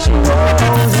 Addies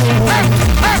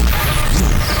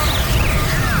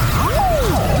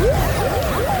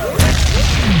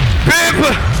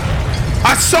People,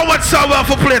 I so much so well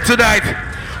for play tonight.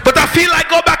 But I feel like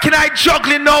go back in I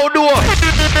juggling now do.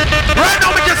 Right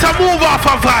now we just a move off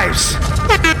of vibes.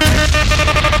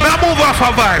 Now move off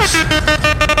of vibes.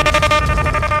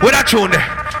 With that tune there.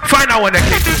 Find that one there,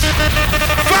 kid.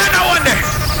 Find that one there.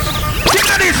 King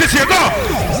Addies is here, go.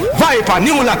 Viper,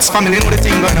 New Locks family, know the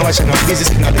thing going on, watching out. Busy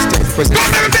sitting at the stage president. Go,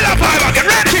 let me build a vibe, get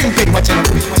ready. Kingpin, watching out.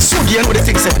 Sugi, you know the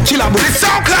thing, say, killer boy. The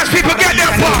sound class people get their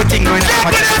part. The thing going on,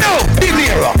 watching out. Big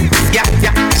Nero. Yeah.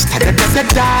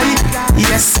 Da-da-da-da-die.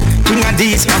 Yes, King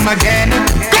Addies come again.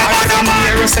 Come on,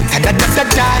 Nero said,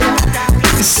 da-da-da-da-die.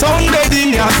 The sound dead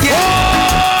in your ear.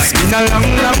 It's been a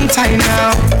long time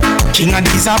now. King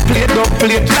Addies are played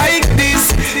like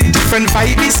this. Different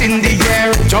vibes in the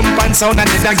air. Jump and sound and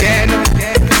it again.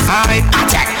 I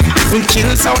attack. We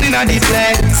kill sound in the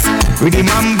place.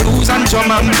 Rhythm and blues and drum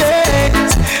and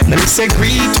bass. Let me say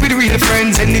greet with real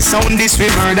friends and the sound this we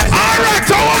murder. Alright,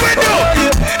 so what we do?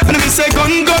 And let me say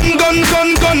gun them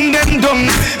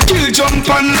down. Kill jump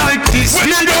and like this.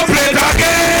 We don't play it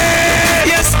again.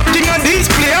 Yes, King Addies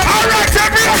play. Alright,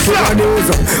 every hustler.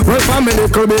 Well, from a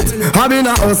little bit, having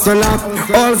a hustler.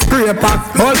 All scraper,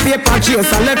 all paper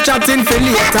chaser. Left chatting for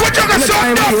later. And the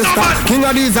time waster. King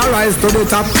Addies arise to the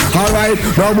top. Alright,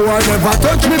 no boy never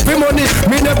touch me for money.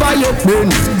 Me never yet been.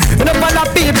 And the ball of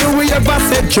people we ever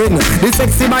set chin. The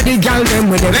sexy body girl them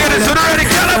with the ladies who already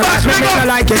calabash, big up.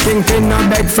 like a kingpin and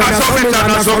beg for the summit.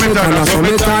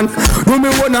 Do me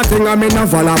one thing I mean a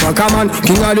follow but come on.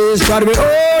 King Addies try to be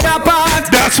all apart.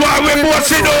 That's why we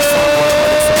bossing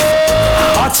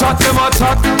I chat them a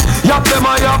chat, yap them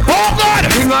a yap. Oh God!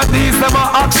 King Addies them a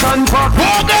action pack.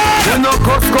 Oh God! We no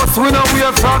cuss, we no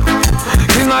wear frack.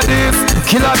 King Addies,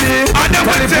 Killer D. I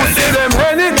never tell them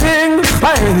anything.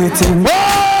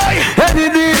 Boy! Any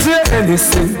DJ,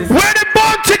 anything. Where the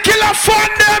bounty killer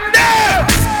fund them there?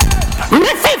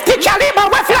 Me 50 caliber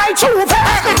we fly too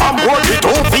fast. I'm holding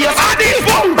two fears. Addies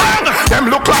boom bang. Them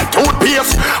look like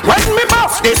toothpaste. When me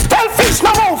buff this fish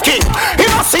no move king. You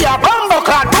don't see a bumbo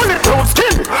clad bulletproof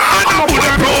skin. I'm a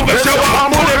bulletproof, show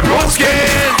I'm bulletproof skin.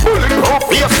 Bulletproof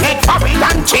face, neck, forehead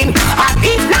and chin. And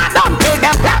if not done, pay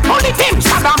them black bullet teams.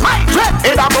 And I might dread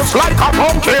it a bust like a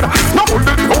pumpkin. No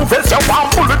bulletproof face, you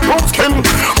want bulletproof skin.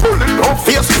 Bulletproof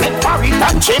face, neck, forehead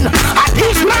and chin. And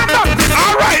if not done.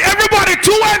 Alright, everybody,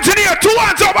 2 hands in here, 2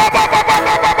 hands up, up.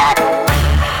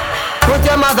 Put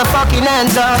your motherfucking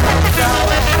hands up.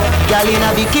 Girl in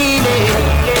a bikini.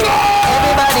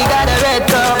 Everybody got a red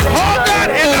cup. Oh God,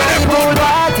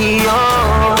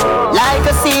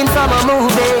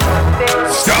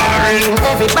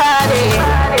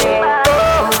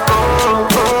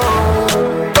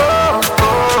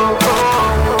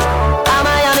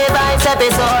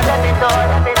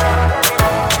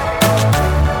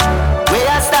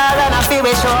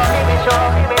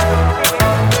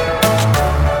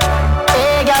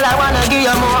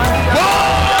 more.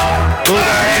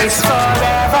 It's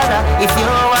forever if you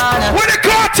wanna. When the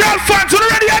cartel fans are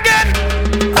ready again.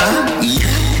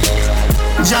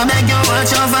 Jah beg you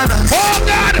watch over us. Oh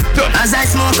God! As I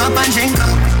smoke up and drink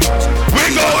up. We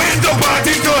go into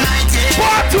party tonight.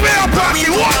 Party we are party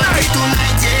one night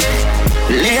tonight.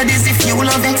 Ladies, if you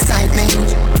love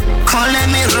excitement, call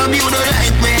me rub you the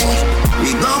right way.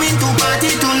 We going to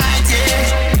party tonight,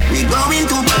 yeah. We going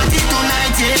to party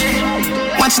tonight,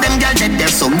 yeah. Watch them girls that they're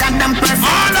so goddamn perfect.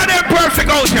 All of them perfect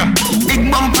out here. Big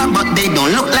bumper, but they don't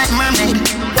look like mermaid.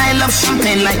 I love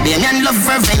champagne like them and love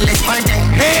vervain. Let's party.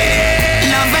 Hey!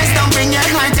 Lovers don't bring your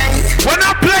heart. When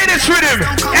I play this rhythm,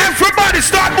 everybody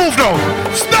start move now.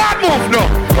 Start move now.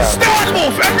 Start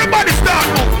move. Everybody start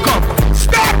move. Come.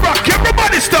 Start rock.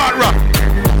 Everybody start rock.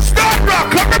 Start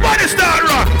rock. Everybody start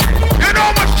rock. You know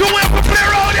how much you have to play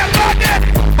around here. Go again.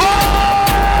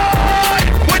 Boy!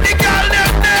 When the girl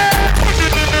them there.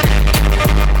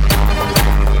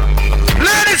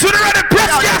 Ladies, when they're ready,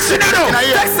 press gas in it now.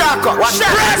 Press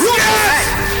gas.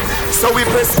 So we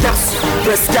press gas,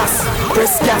 press gas,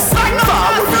 press gas.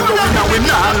 Forward we go now, we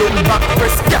now look back.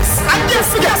 Press gas,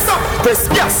 press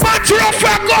gas. Battery off,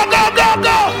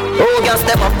 go. Oh, gas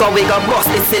step up, go we go bust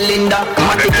the cylinder.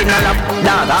 Matic in a lap,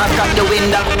 dog, I cut the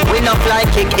window. We no fly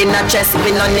kick in a chest,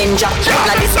 we no ninja.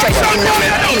 Like the stretch in a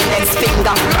index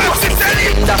finger. Bust the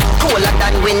cylinder, colder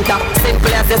than winter.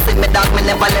 Simple as you see me dog, me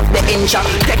never left the inch.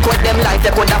 Take with them life, they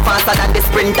could have faster than the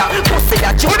sprinter. Pussy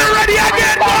that you. When you're ready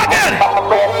again, go again.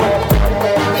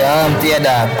 Yeah, I'm dear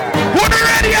dog. When you're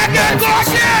ready again, go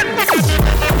again.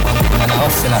 Man, I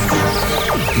hustle up.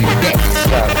 You dead.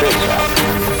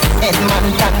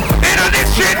 In on this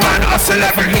street, man, hustle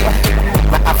every day.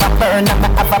 I have a burn, I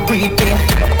have a prepay.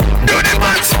 Do the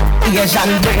match.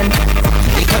 Asian brain.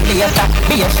 Because later,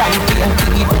 be a champagne.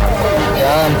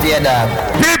 Yeah, I'm dear dog.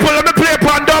 People, let me play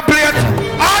Pando plate.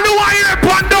 All who want to hear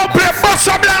Pando plate, bust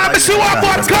some line. Let me see what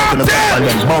about cocktail.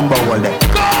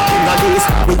 Go!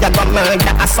 We have a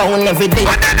murder, a sound every day.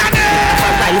 And then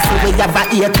rifle, we have a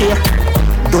AK.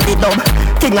 Do the dub,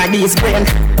 king of this brain.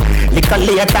 Little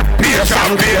later, be a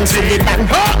champagne. See the dan.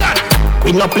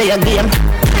 We no play a game.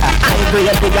 I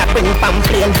grade, we a bring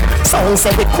pamphlet. Sound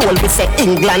say we cool, we say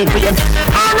England brain.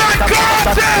 Alright,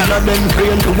 cartel! Love them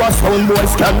brain to a sound boy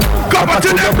scan. Copper to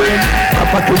the brain.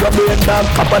 Copper to your brain, dog.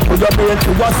 Copper to your brain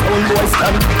to a sound boy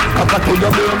scan. Copper to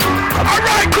your brain.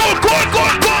 Alright, go.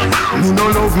 Me no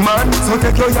love man, so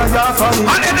take your yaya for me.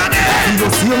 You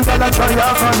see him gonna try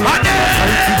off on me.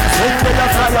 Take your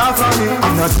fly off on me.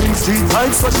 I'm not in street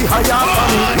vibes, so she high off on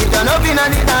me. You don't know in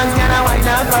the dance, can I wind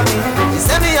up for me? You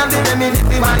say me have the minute,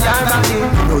 be my yard for me.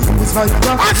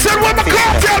 I said when the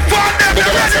cartel found them,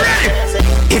 they're ready.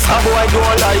 If a boy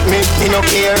don't like me no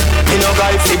care. Me no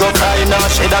guy fi go cry, nah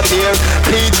shed a tear.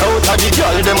 Bleach out of the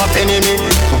girl, them a penny me.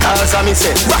 Cause I me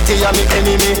say, Ratty a me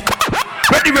enemy.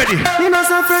 Ready. You know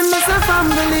some friend, some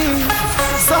family.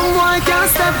 Someone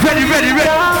can't step. Ready. Them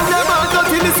out to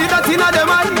kill the seed that in a them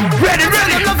eye. Ready.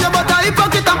 Them love you but a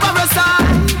hypocrite and parasite.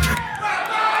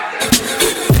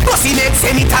 Pussy make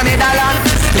anytime a dollar.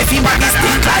 If him body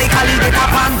stink like a little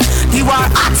pan. The war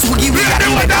hats will give you a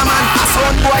better man. A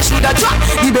son boy should have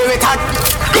dropped the beretta.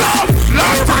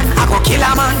 I go kill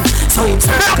a man. So him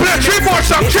turn up play three more.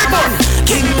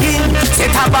 King,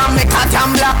 set a bomb, make a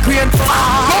damn black rain.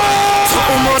 So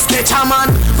almost catch a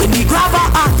man. When he grab a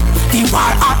hat, the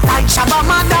war hot like Shabba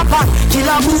Motherfuck. Kill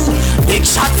a boo, big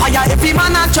shot fire. Every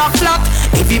man a drop flat.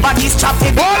 Everybody's trapped.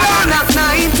 Every man at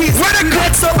 90s. Where the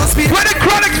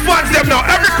chronic fans them now?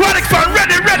 Every chronic fan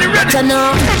ready. To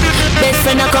know, best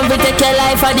friend I come to take your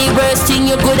life for the worst thing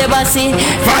you could ever see.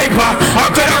 Viper, how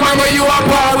could a man where you are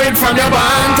borrowing from your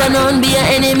band? To none be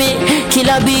an enemy,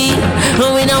 killer bee.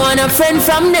 We don't want a friend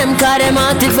from them, cause them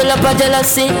heart full up of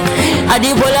jealousy. At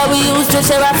the bola we used to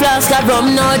share a flask of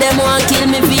rum. Now them want kill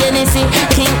me for anything.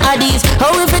 King Addies,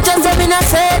 how if it turns up in a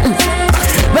certain?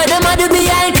 But them a do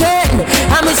behind curtain.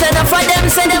 And we send up for them,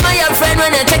 send them a your friend.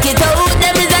 When I take it out,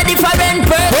 them is a different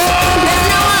person. Them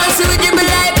no want to do me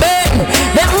like burn.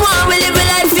 Them want we live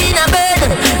life in a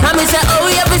burden. And we say, oh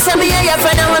yeah, we say me and your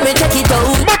friend. And when we take it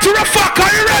out, but you're a fuck,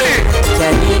 are you ready?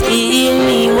 can you hear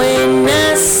me when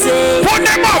I say? Put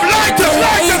them up, lighters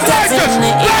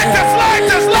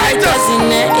in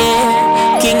the air.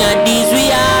 King Addies,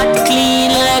 we are clean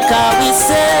like a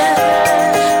whistle.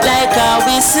 Like a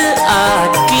whistle,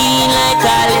 art clean like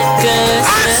a liquor.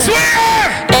 I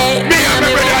swear! Hey, me and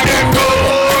me brother them go.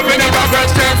 Me never got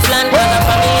Teflon, but a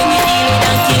family we deal with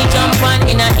and kill jump on.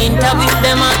 In a interview,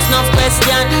 them ask no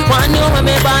question. One know where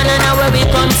me born and where we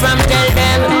come from, tell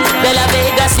them. Bella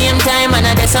Vega same time and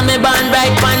a so me born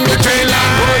right on the train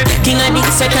line. King of the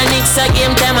second Knicks a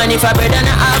game time, and if a brother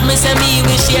not have me, say me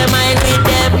we share mine with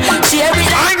them. Share with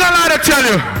them. I ain't gonna lie to tell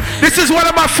you, this is one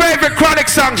of my favorite Chronic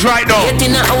songs right now.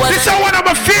 This is one of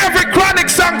my favorite Chronic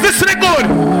songs. Listen it good.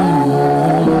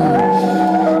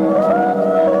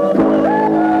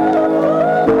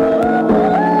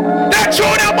 That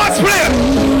tune must play.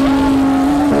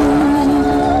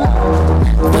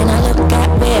 When I look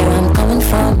at where I'm coming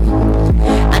from,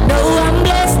 I know I'm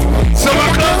blessed. So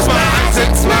I close my eyes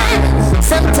and smile.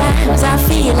 Sometimes I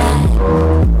feel like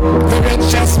the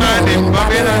richest man in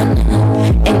Babylon,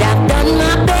 and I've done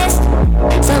my best,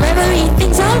 so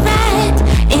everything's alright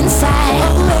inside.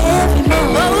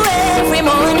 Every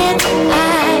morning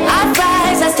I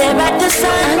rise, I stare at the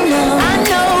sun. I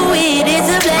know it is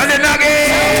a blessing. So when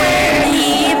the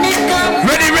evening comes,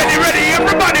 ready,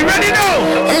 everybody ready now.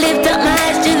 Lift up my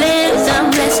eyes to live, I'm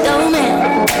blessed, oh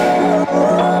man.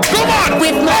 Come on,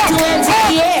 with my two hands in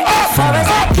the air, as far as I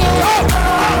can.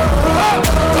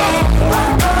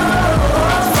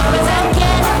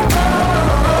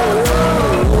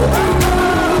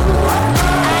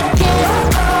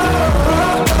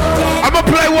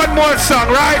 Play one more song,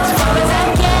 right?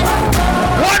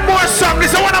 One more song.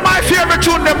 This is one of my favorite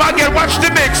tunes. Them again. Watch the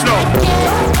mix now.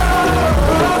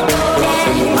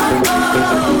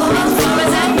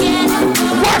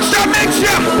 Watch the mix,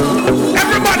 yeah.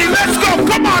 Everybody, let's go.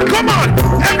 Come on, come on.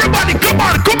 Everybody, come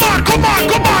on, come on, come on,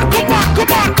 come on, come on,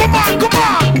 come on, come on, come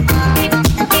on.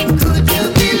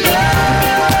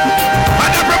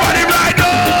 And everybody right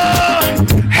now.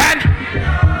 And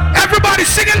everybody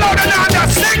sing it louder now.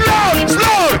 Sing loud,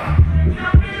 slow.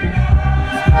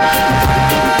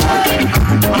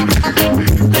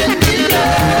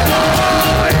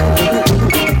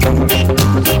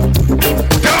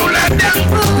 Don't let them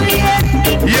fool you.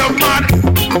 Your man.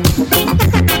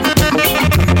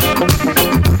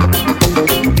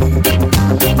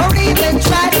 Don't even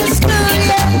try to school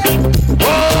you.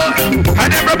 Oh,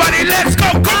 and everybody, let's go.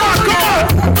 Come on, come on.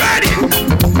 Ready.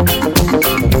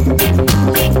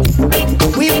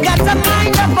 We've got a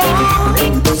mind of our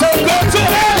own, so go to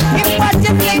hell. If what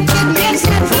you think it is,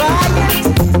 try it.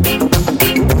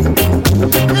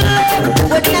 Love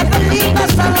would never leave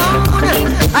us alone.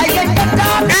 I get the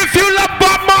dark. If you love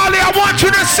Bob Marley, I want you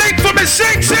to sing for me.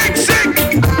 Sing, sing, sing.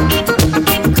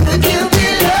 Could you be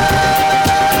loved?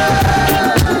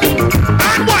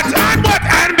 And what,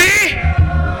 and be?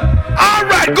 All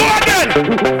right, go again.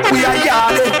 We are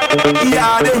yarding.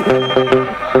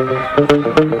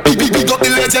 Big up the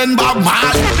legend Bob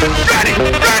Marley.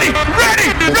 Ready.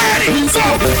 So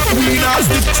we not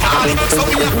stick Charlie. So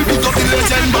we have to pick up the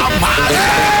legend Bob Marley.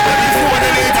 Before the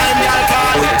daytime y'all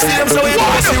call. See them so we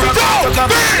want to rock out.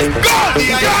 God, me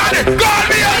a yardie.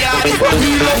 We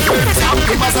love you. Stop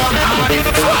give us some hardy.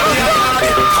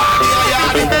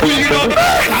 We love you.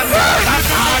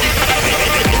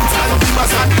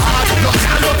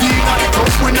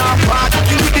 We not part.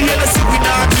 You with the LSC, we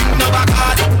not drink no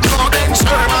bacard. No Ben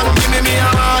Sherman, give me a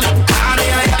man.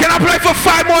 Can I play for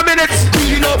 5 more minutes?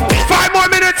 5 more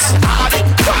minutes.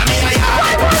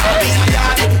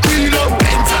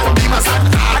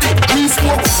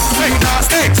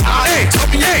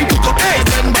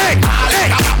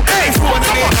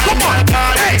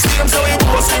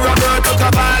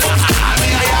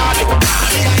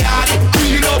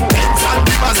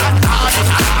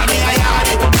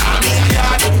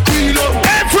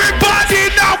 Everybody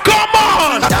now, come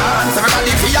on! Dance,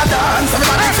 everybody for your dance,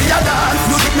 everybody for your dance.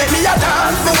 You make me a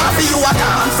dance, no one for you a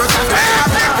dance.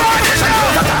 Everybody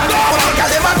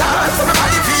dance,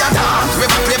 everybody for your dance. We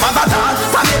back them a dance,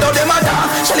 Samido them a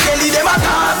dance, Shelly Kelly them a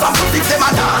dance, Sam Putik them a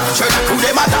dance, Sherda Crew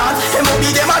them a dance, M.O.B.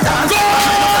 them a dance.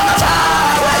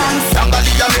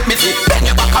 Somebody a make me see, bend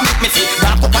your back and make me see.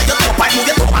 Back up on your toe, pipe move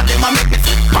your toe and them a make me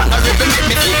see. Man a rhythm make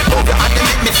me see, move your hand and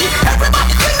make me see.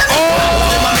 Everybody in the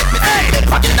them a make me see. Dead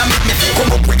back in the make me see,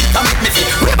 come up with it and make me see.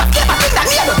 Way back there, back in the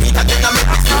near the beat again and make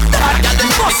me see. That girl them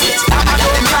make me see, that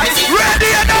girl them make me see. Ready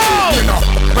or no?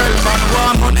 Well man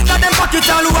want money in them pocket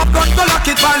all who have gun to lock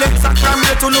it. Violence and crime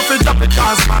here to no fit drop it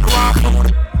cause man want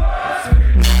money.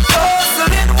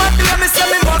 Hustling what let me say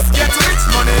me must get rich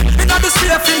money. Inna the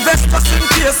safe invest just in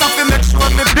case of me make sure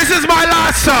me. This is my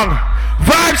last song,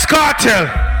 Vibes Cartel.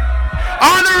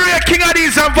 Honorary King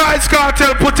Addies and Vibes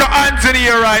Cartel, put your hands in the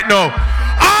air right now.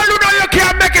 All who know you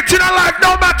can't make it in a life,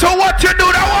 no matter what you do,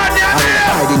 the one you're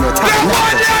there. The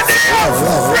one you're there.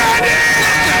 Ready?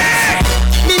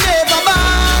 Me never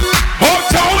ban.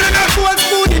 Uptown in the cold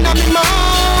food in me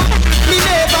mouth. Me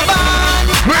never ban.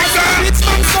 Rich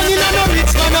man son in a no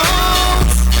rich man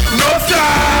house. No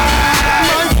time.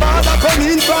 My father come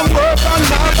in from work and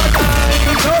now the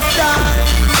time. No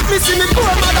time. see me poor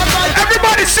motherfucker.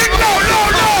 Everybody sing loud,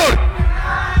 loud, loud.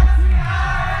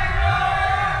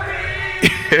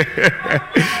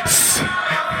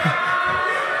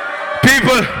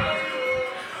 People,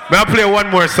 I'll play one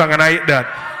more song and I hit that.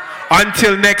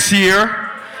 Until next year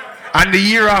and the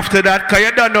year after that, because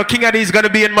you don't know King Addies is going to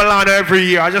be in Milano every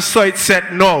year. I just saw it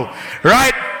set no,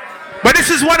 right? But this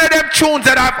is one of them tunes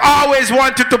that I've always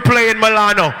wanted to play in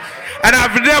Milano and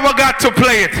I've never got to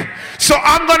play it. So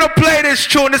I'm going to play this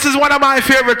tune. This is one of my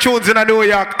favorite tunes in New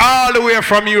York, all the way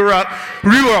from Europe,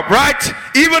 right?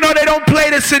 Even though they don't play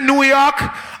this in New York,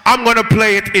 I'm going to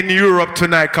play it in Europe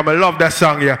tonight. Come, I love that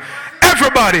song here.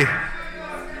 Everybody,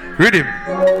 rhythm.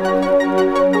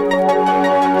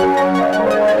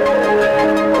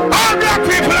 All black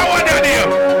people, I want to hear.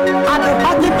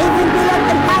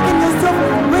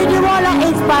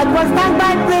 Was stand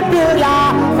by prepare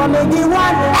ya from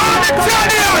anyone. All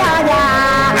Italian.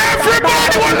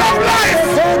 Everybody will love life.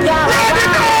 Ready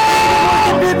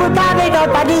now. People carried out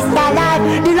by this life.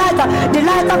 The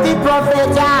light of the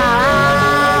prophet.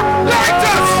 Light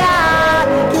us.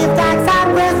 Give thanks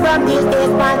and praise from this days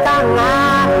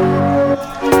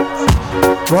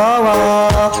Whoa,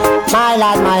 whoa, my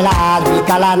lad, we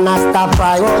cannot stop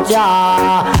riot,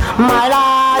 yeah. My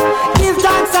lad, give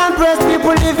thanks and praise,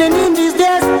 people living in these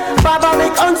days. Baba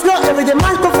make onslaught, every day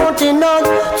man confronting on.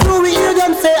 True, we hear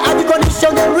them say, and the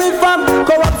condition them reform.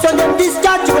 Corruption them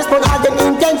discharge, to respond all them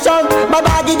intention.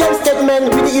 Baba give them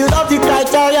statement with the use of the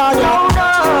criterion, yeah. Oh,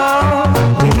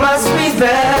 no, we must be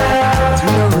there.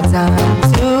 No time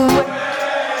to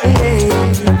wait.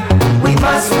 We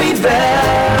must be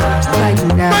there.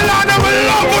 Milano will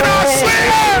love when I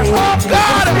swear. Oh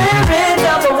God. The spirit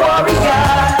of a warrior,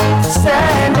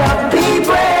 stand up, be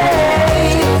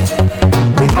brave.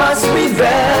 We must be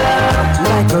there,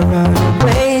 like a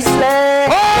runaway slave.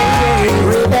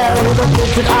 Rebel with the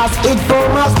wicked ask it for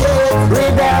my state.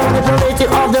 Rebel with the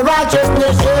narrative of the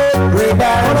righteousness.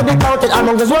 Rebel wanna be counted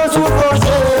among the ones who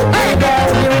forsake. Rebel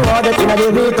be rewarded in a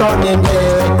day reckoning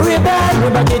day. Rebel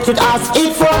with the wicked ask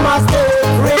it for my state.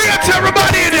 Rebel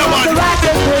everybody in your man.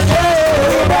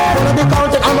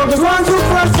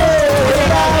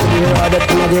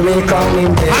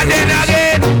 And then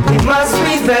again, we must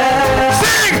be there.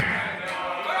 Sing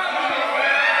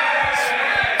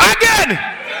again.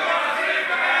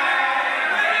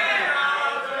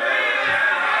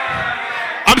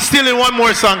 I'm stealing one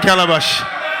more song, Calabash.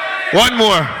 One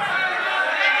more.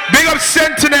 Big up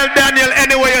Sentinel Daniel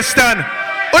anywhere you stand.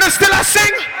 Wanna still a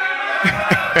sing?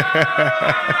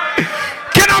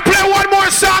 Can I play one more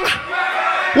song?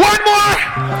 One more.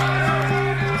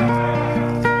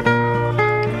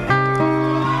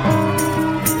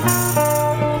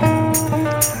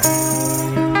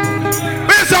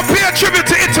 Let's pay a tribute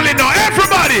to Italy now,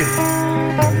 everybody.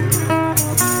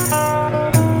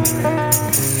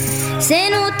 Se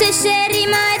non te scegli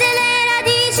mai delle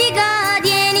radici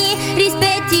cadieni,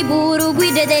 rispetti pure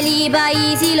guide dei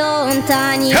paesi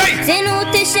lontani. Hey. Se non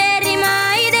te scegli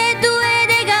mai dei due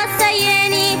dei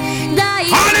cassaieni,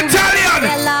 dai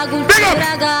alla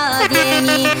cultura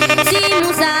cadieni.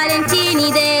 Siamo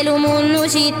salentini dell'umunno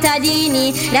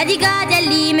cittadini, radicati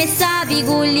all'i messapi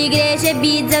culli greci e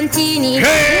bizantini.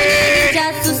 Hey.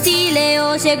 Già su stile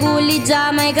o c'è culli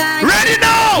giamaicani. Ready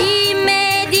now.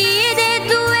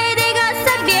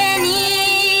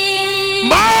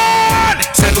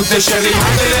 Se non te scegli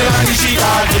mai delle radici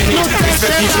cadieni,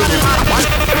 rispetti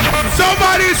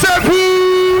somebody say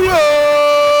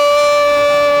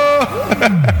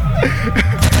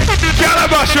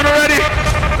Calabash, you ready?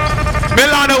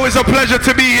 Milano, is a pleasure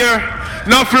to be here.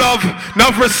 Enough love,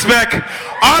 enough respect.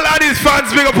 All of these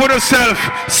fans big up on yourself.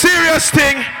 Serious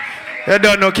thing. You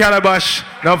don't know Calabash,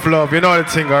 enough love, you know the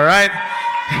thing, alright?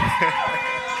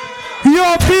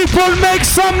 Yo, people, make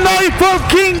some noise for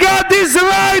King Addies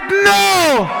right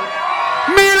now.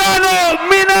 Milano,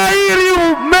 Mina hear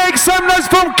you. Make some noise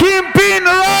from Kingpin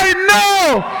right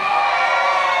now.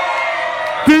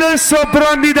 Bless up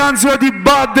Randy Dance, you're the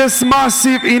baddest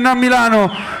massive in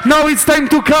Milano. Now it's time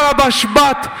to Calabash,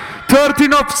 but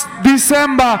 13th of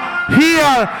December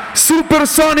here,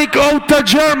 Supersonic out of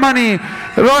Germany.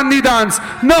 Randy Dance.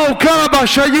 Now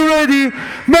Calabash, are you ready?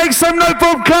 Make some noise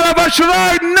from Calabash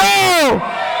right now!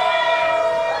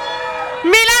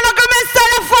 Milano, come stai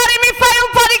là fuori? Mi fai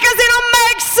un po' di casino?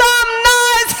 Make some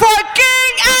noise for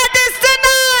King Addies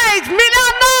tonight!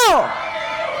 Milano!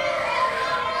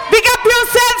 Big up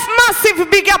yourself, massive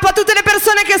big up a tutte le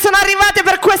persone che sono arrivate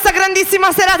per questa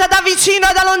grandissima serata da vicino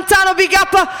e da lontano. Big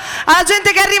up alla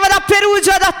gente che arriva da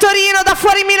Perugia, da Torino, da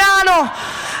fuori Milano.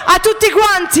 a tutti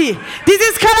quanti. This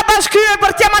is Calabash Crew e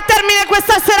portiamo a termine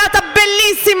questa serata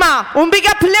bellissima. Un big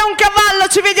up Leon Cavallo,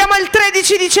 ci vediamo il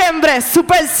 13 dicembre.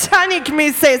 Supersonic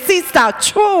Misse, Sista,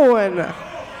 Chun.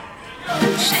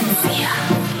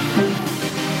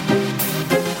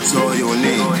 So you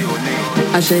need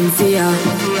Agenzia.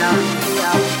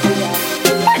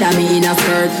 Whether me in a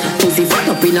skirt, pussy fuck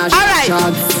up in a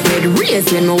shorts. Head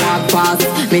race when me walk past.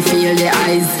 Me feel the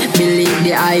eyes, believe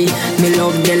the eye. Me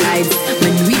love the lights,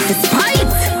 me do it for spite.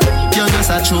 You're just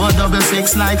a true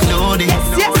 6 like Lodi.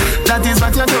 Yes. That is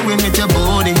what you're doing with your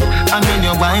body. And when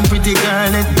you're wine, pretty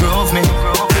girl, it drove me.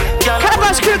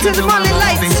 Calabash Crew to the morning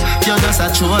lights. You're just a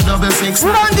true 6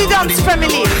 like Lodi. Dance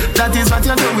family. That is what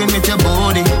you're doing with your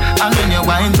body. And when you're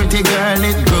wine, pretty girl,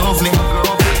 it drove me.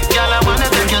 Girl, I wanna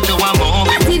take you to a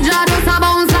moment. The jaw does a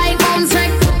bounce like bounce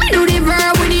check. Me do the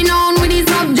verb with the noun with the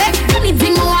subject.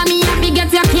 Anything more me happy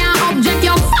get you can't object.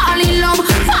 You fall in love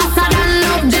faster than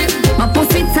object. My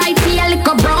pussy tight feel like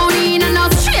a brownie and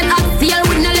a straight up feel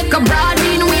with no like a broad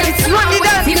bean. We are smart with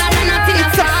it.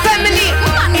 It's a family.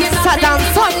 It's a dance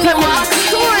family.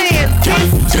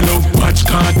 You love watch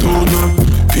cartoon.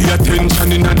 Pay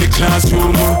attention in the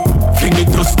classroom. Fling it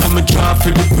dust and me draw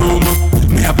for the broom.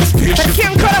 Me have a spaceship. Perché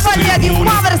ancora voglia di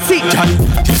muoversi?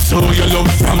 You saw your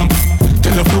love from.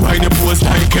 Tell her to wine your pose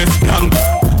like a spank.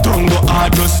 Don't go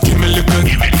hard, just give me a little.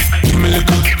 Give me a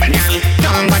little.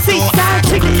 Sista,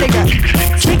 chicken liquor.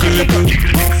 Chicken liquor.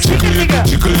 Chicken liquor.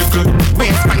 Chicken liquor.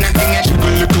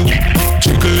 Chicken liquor.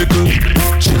 Chicken liquor.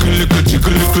 Chicken liquor.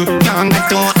 Chicken liquor.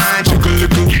 Chicken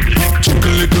liquor.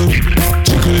 Chicken liquor.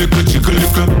 Chicken liquor. Chicken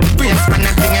liquor.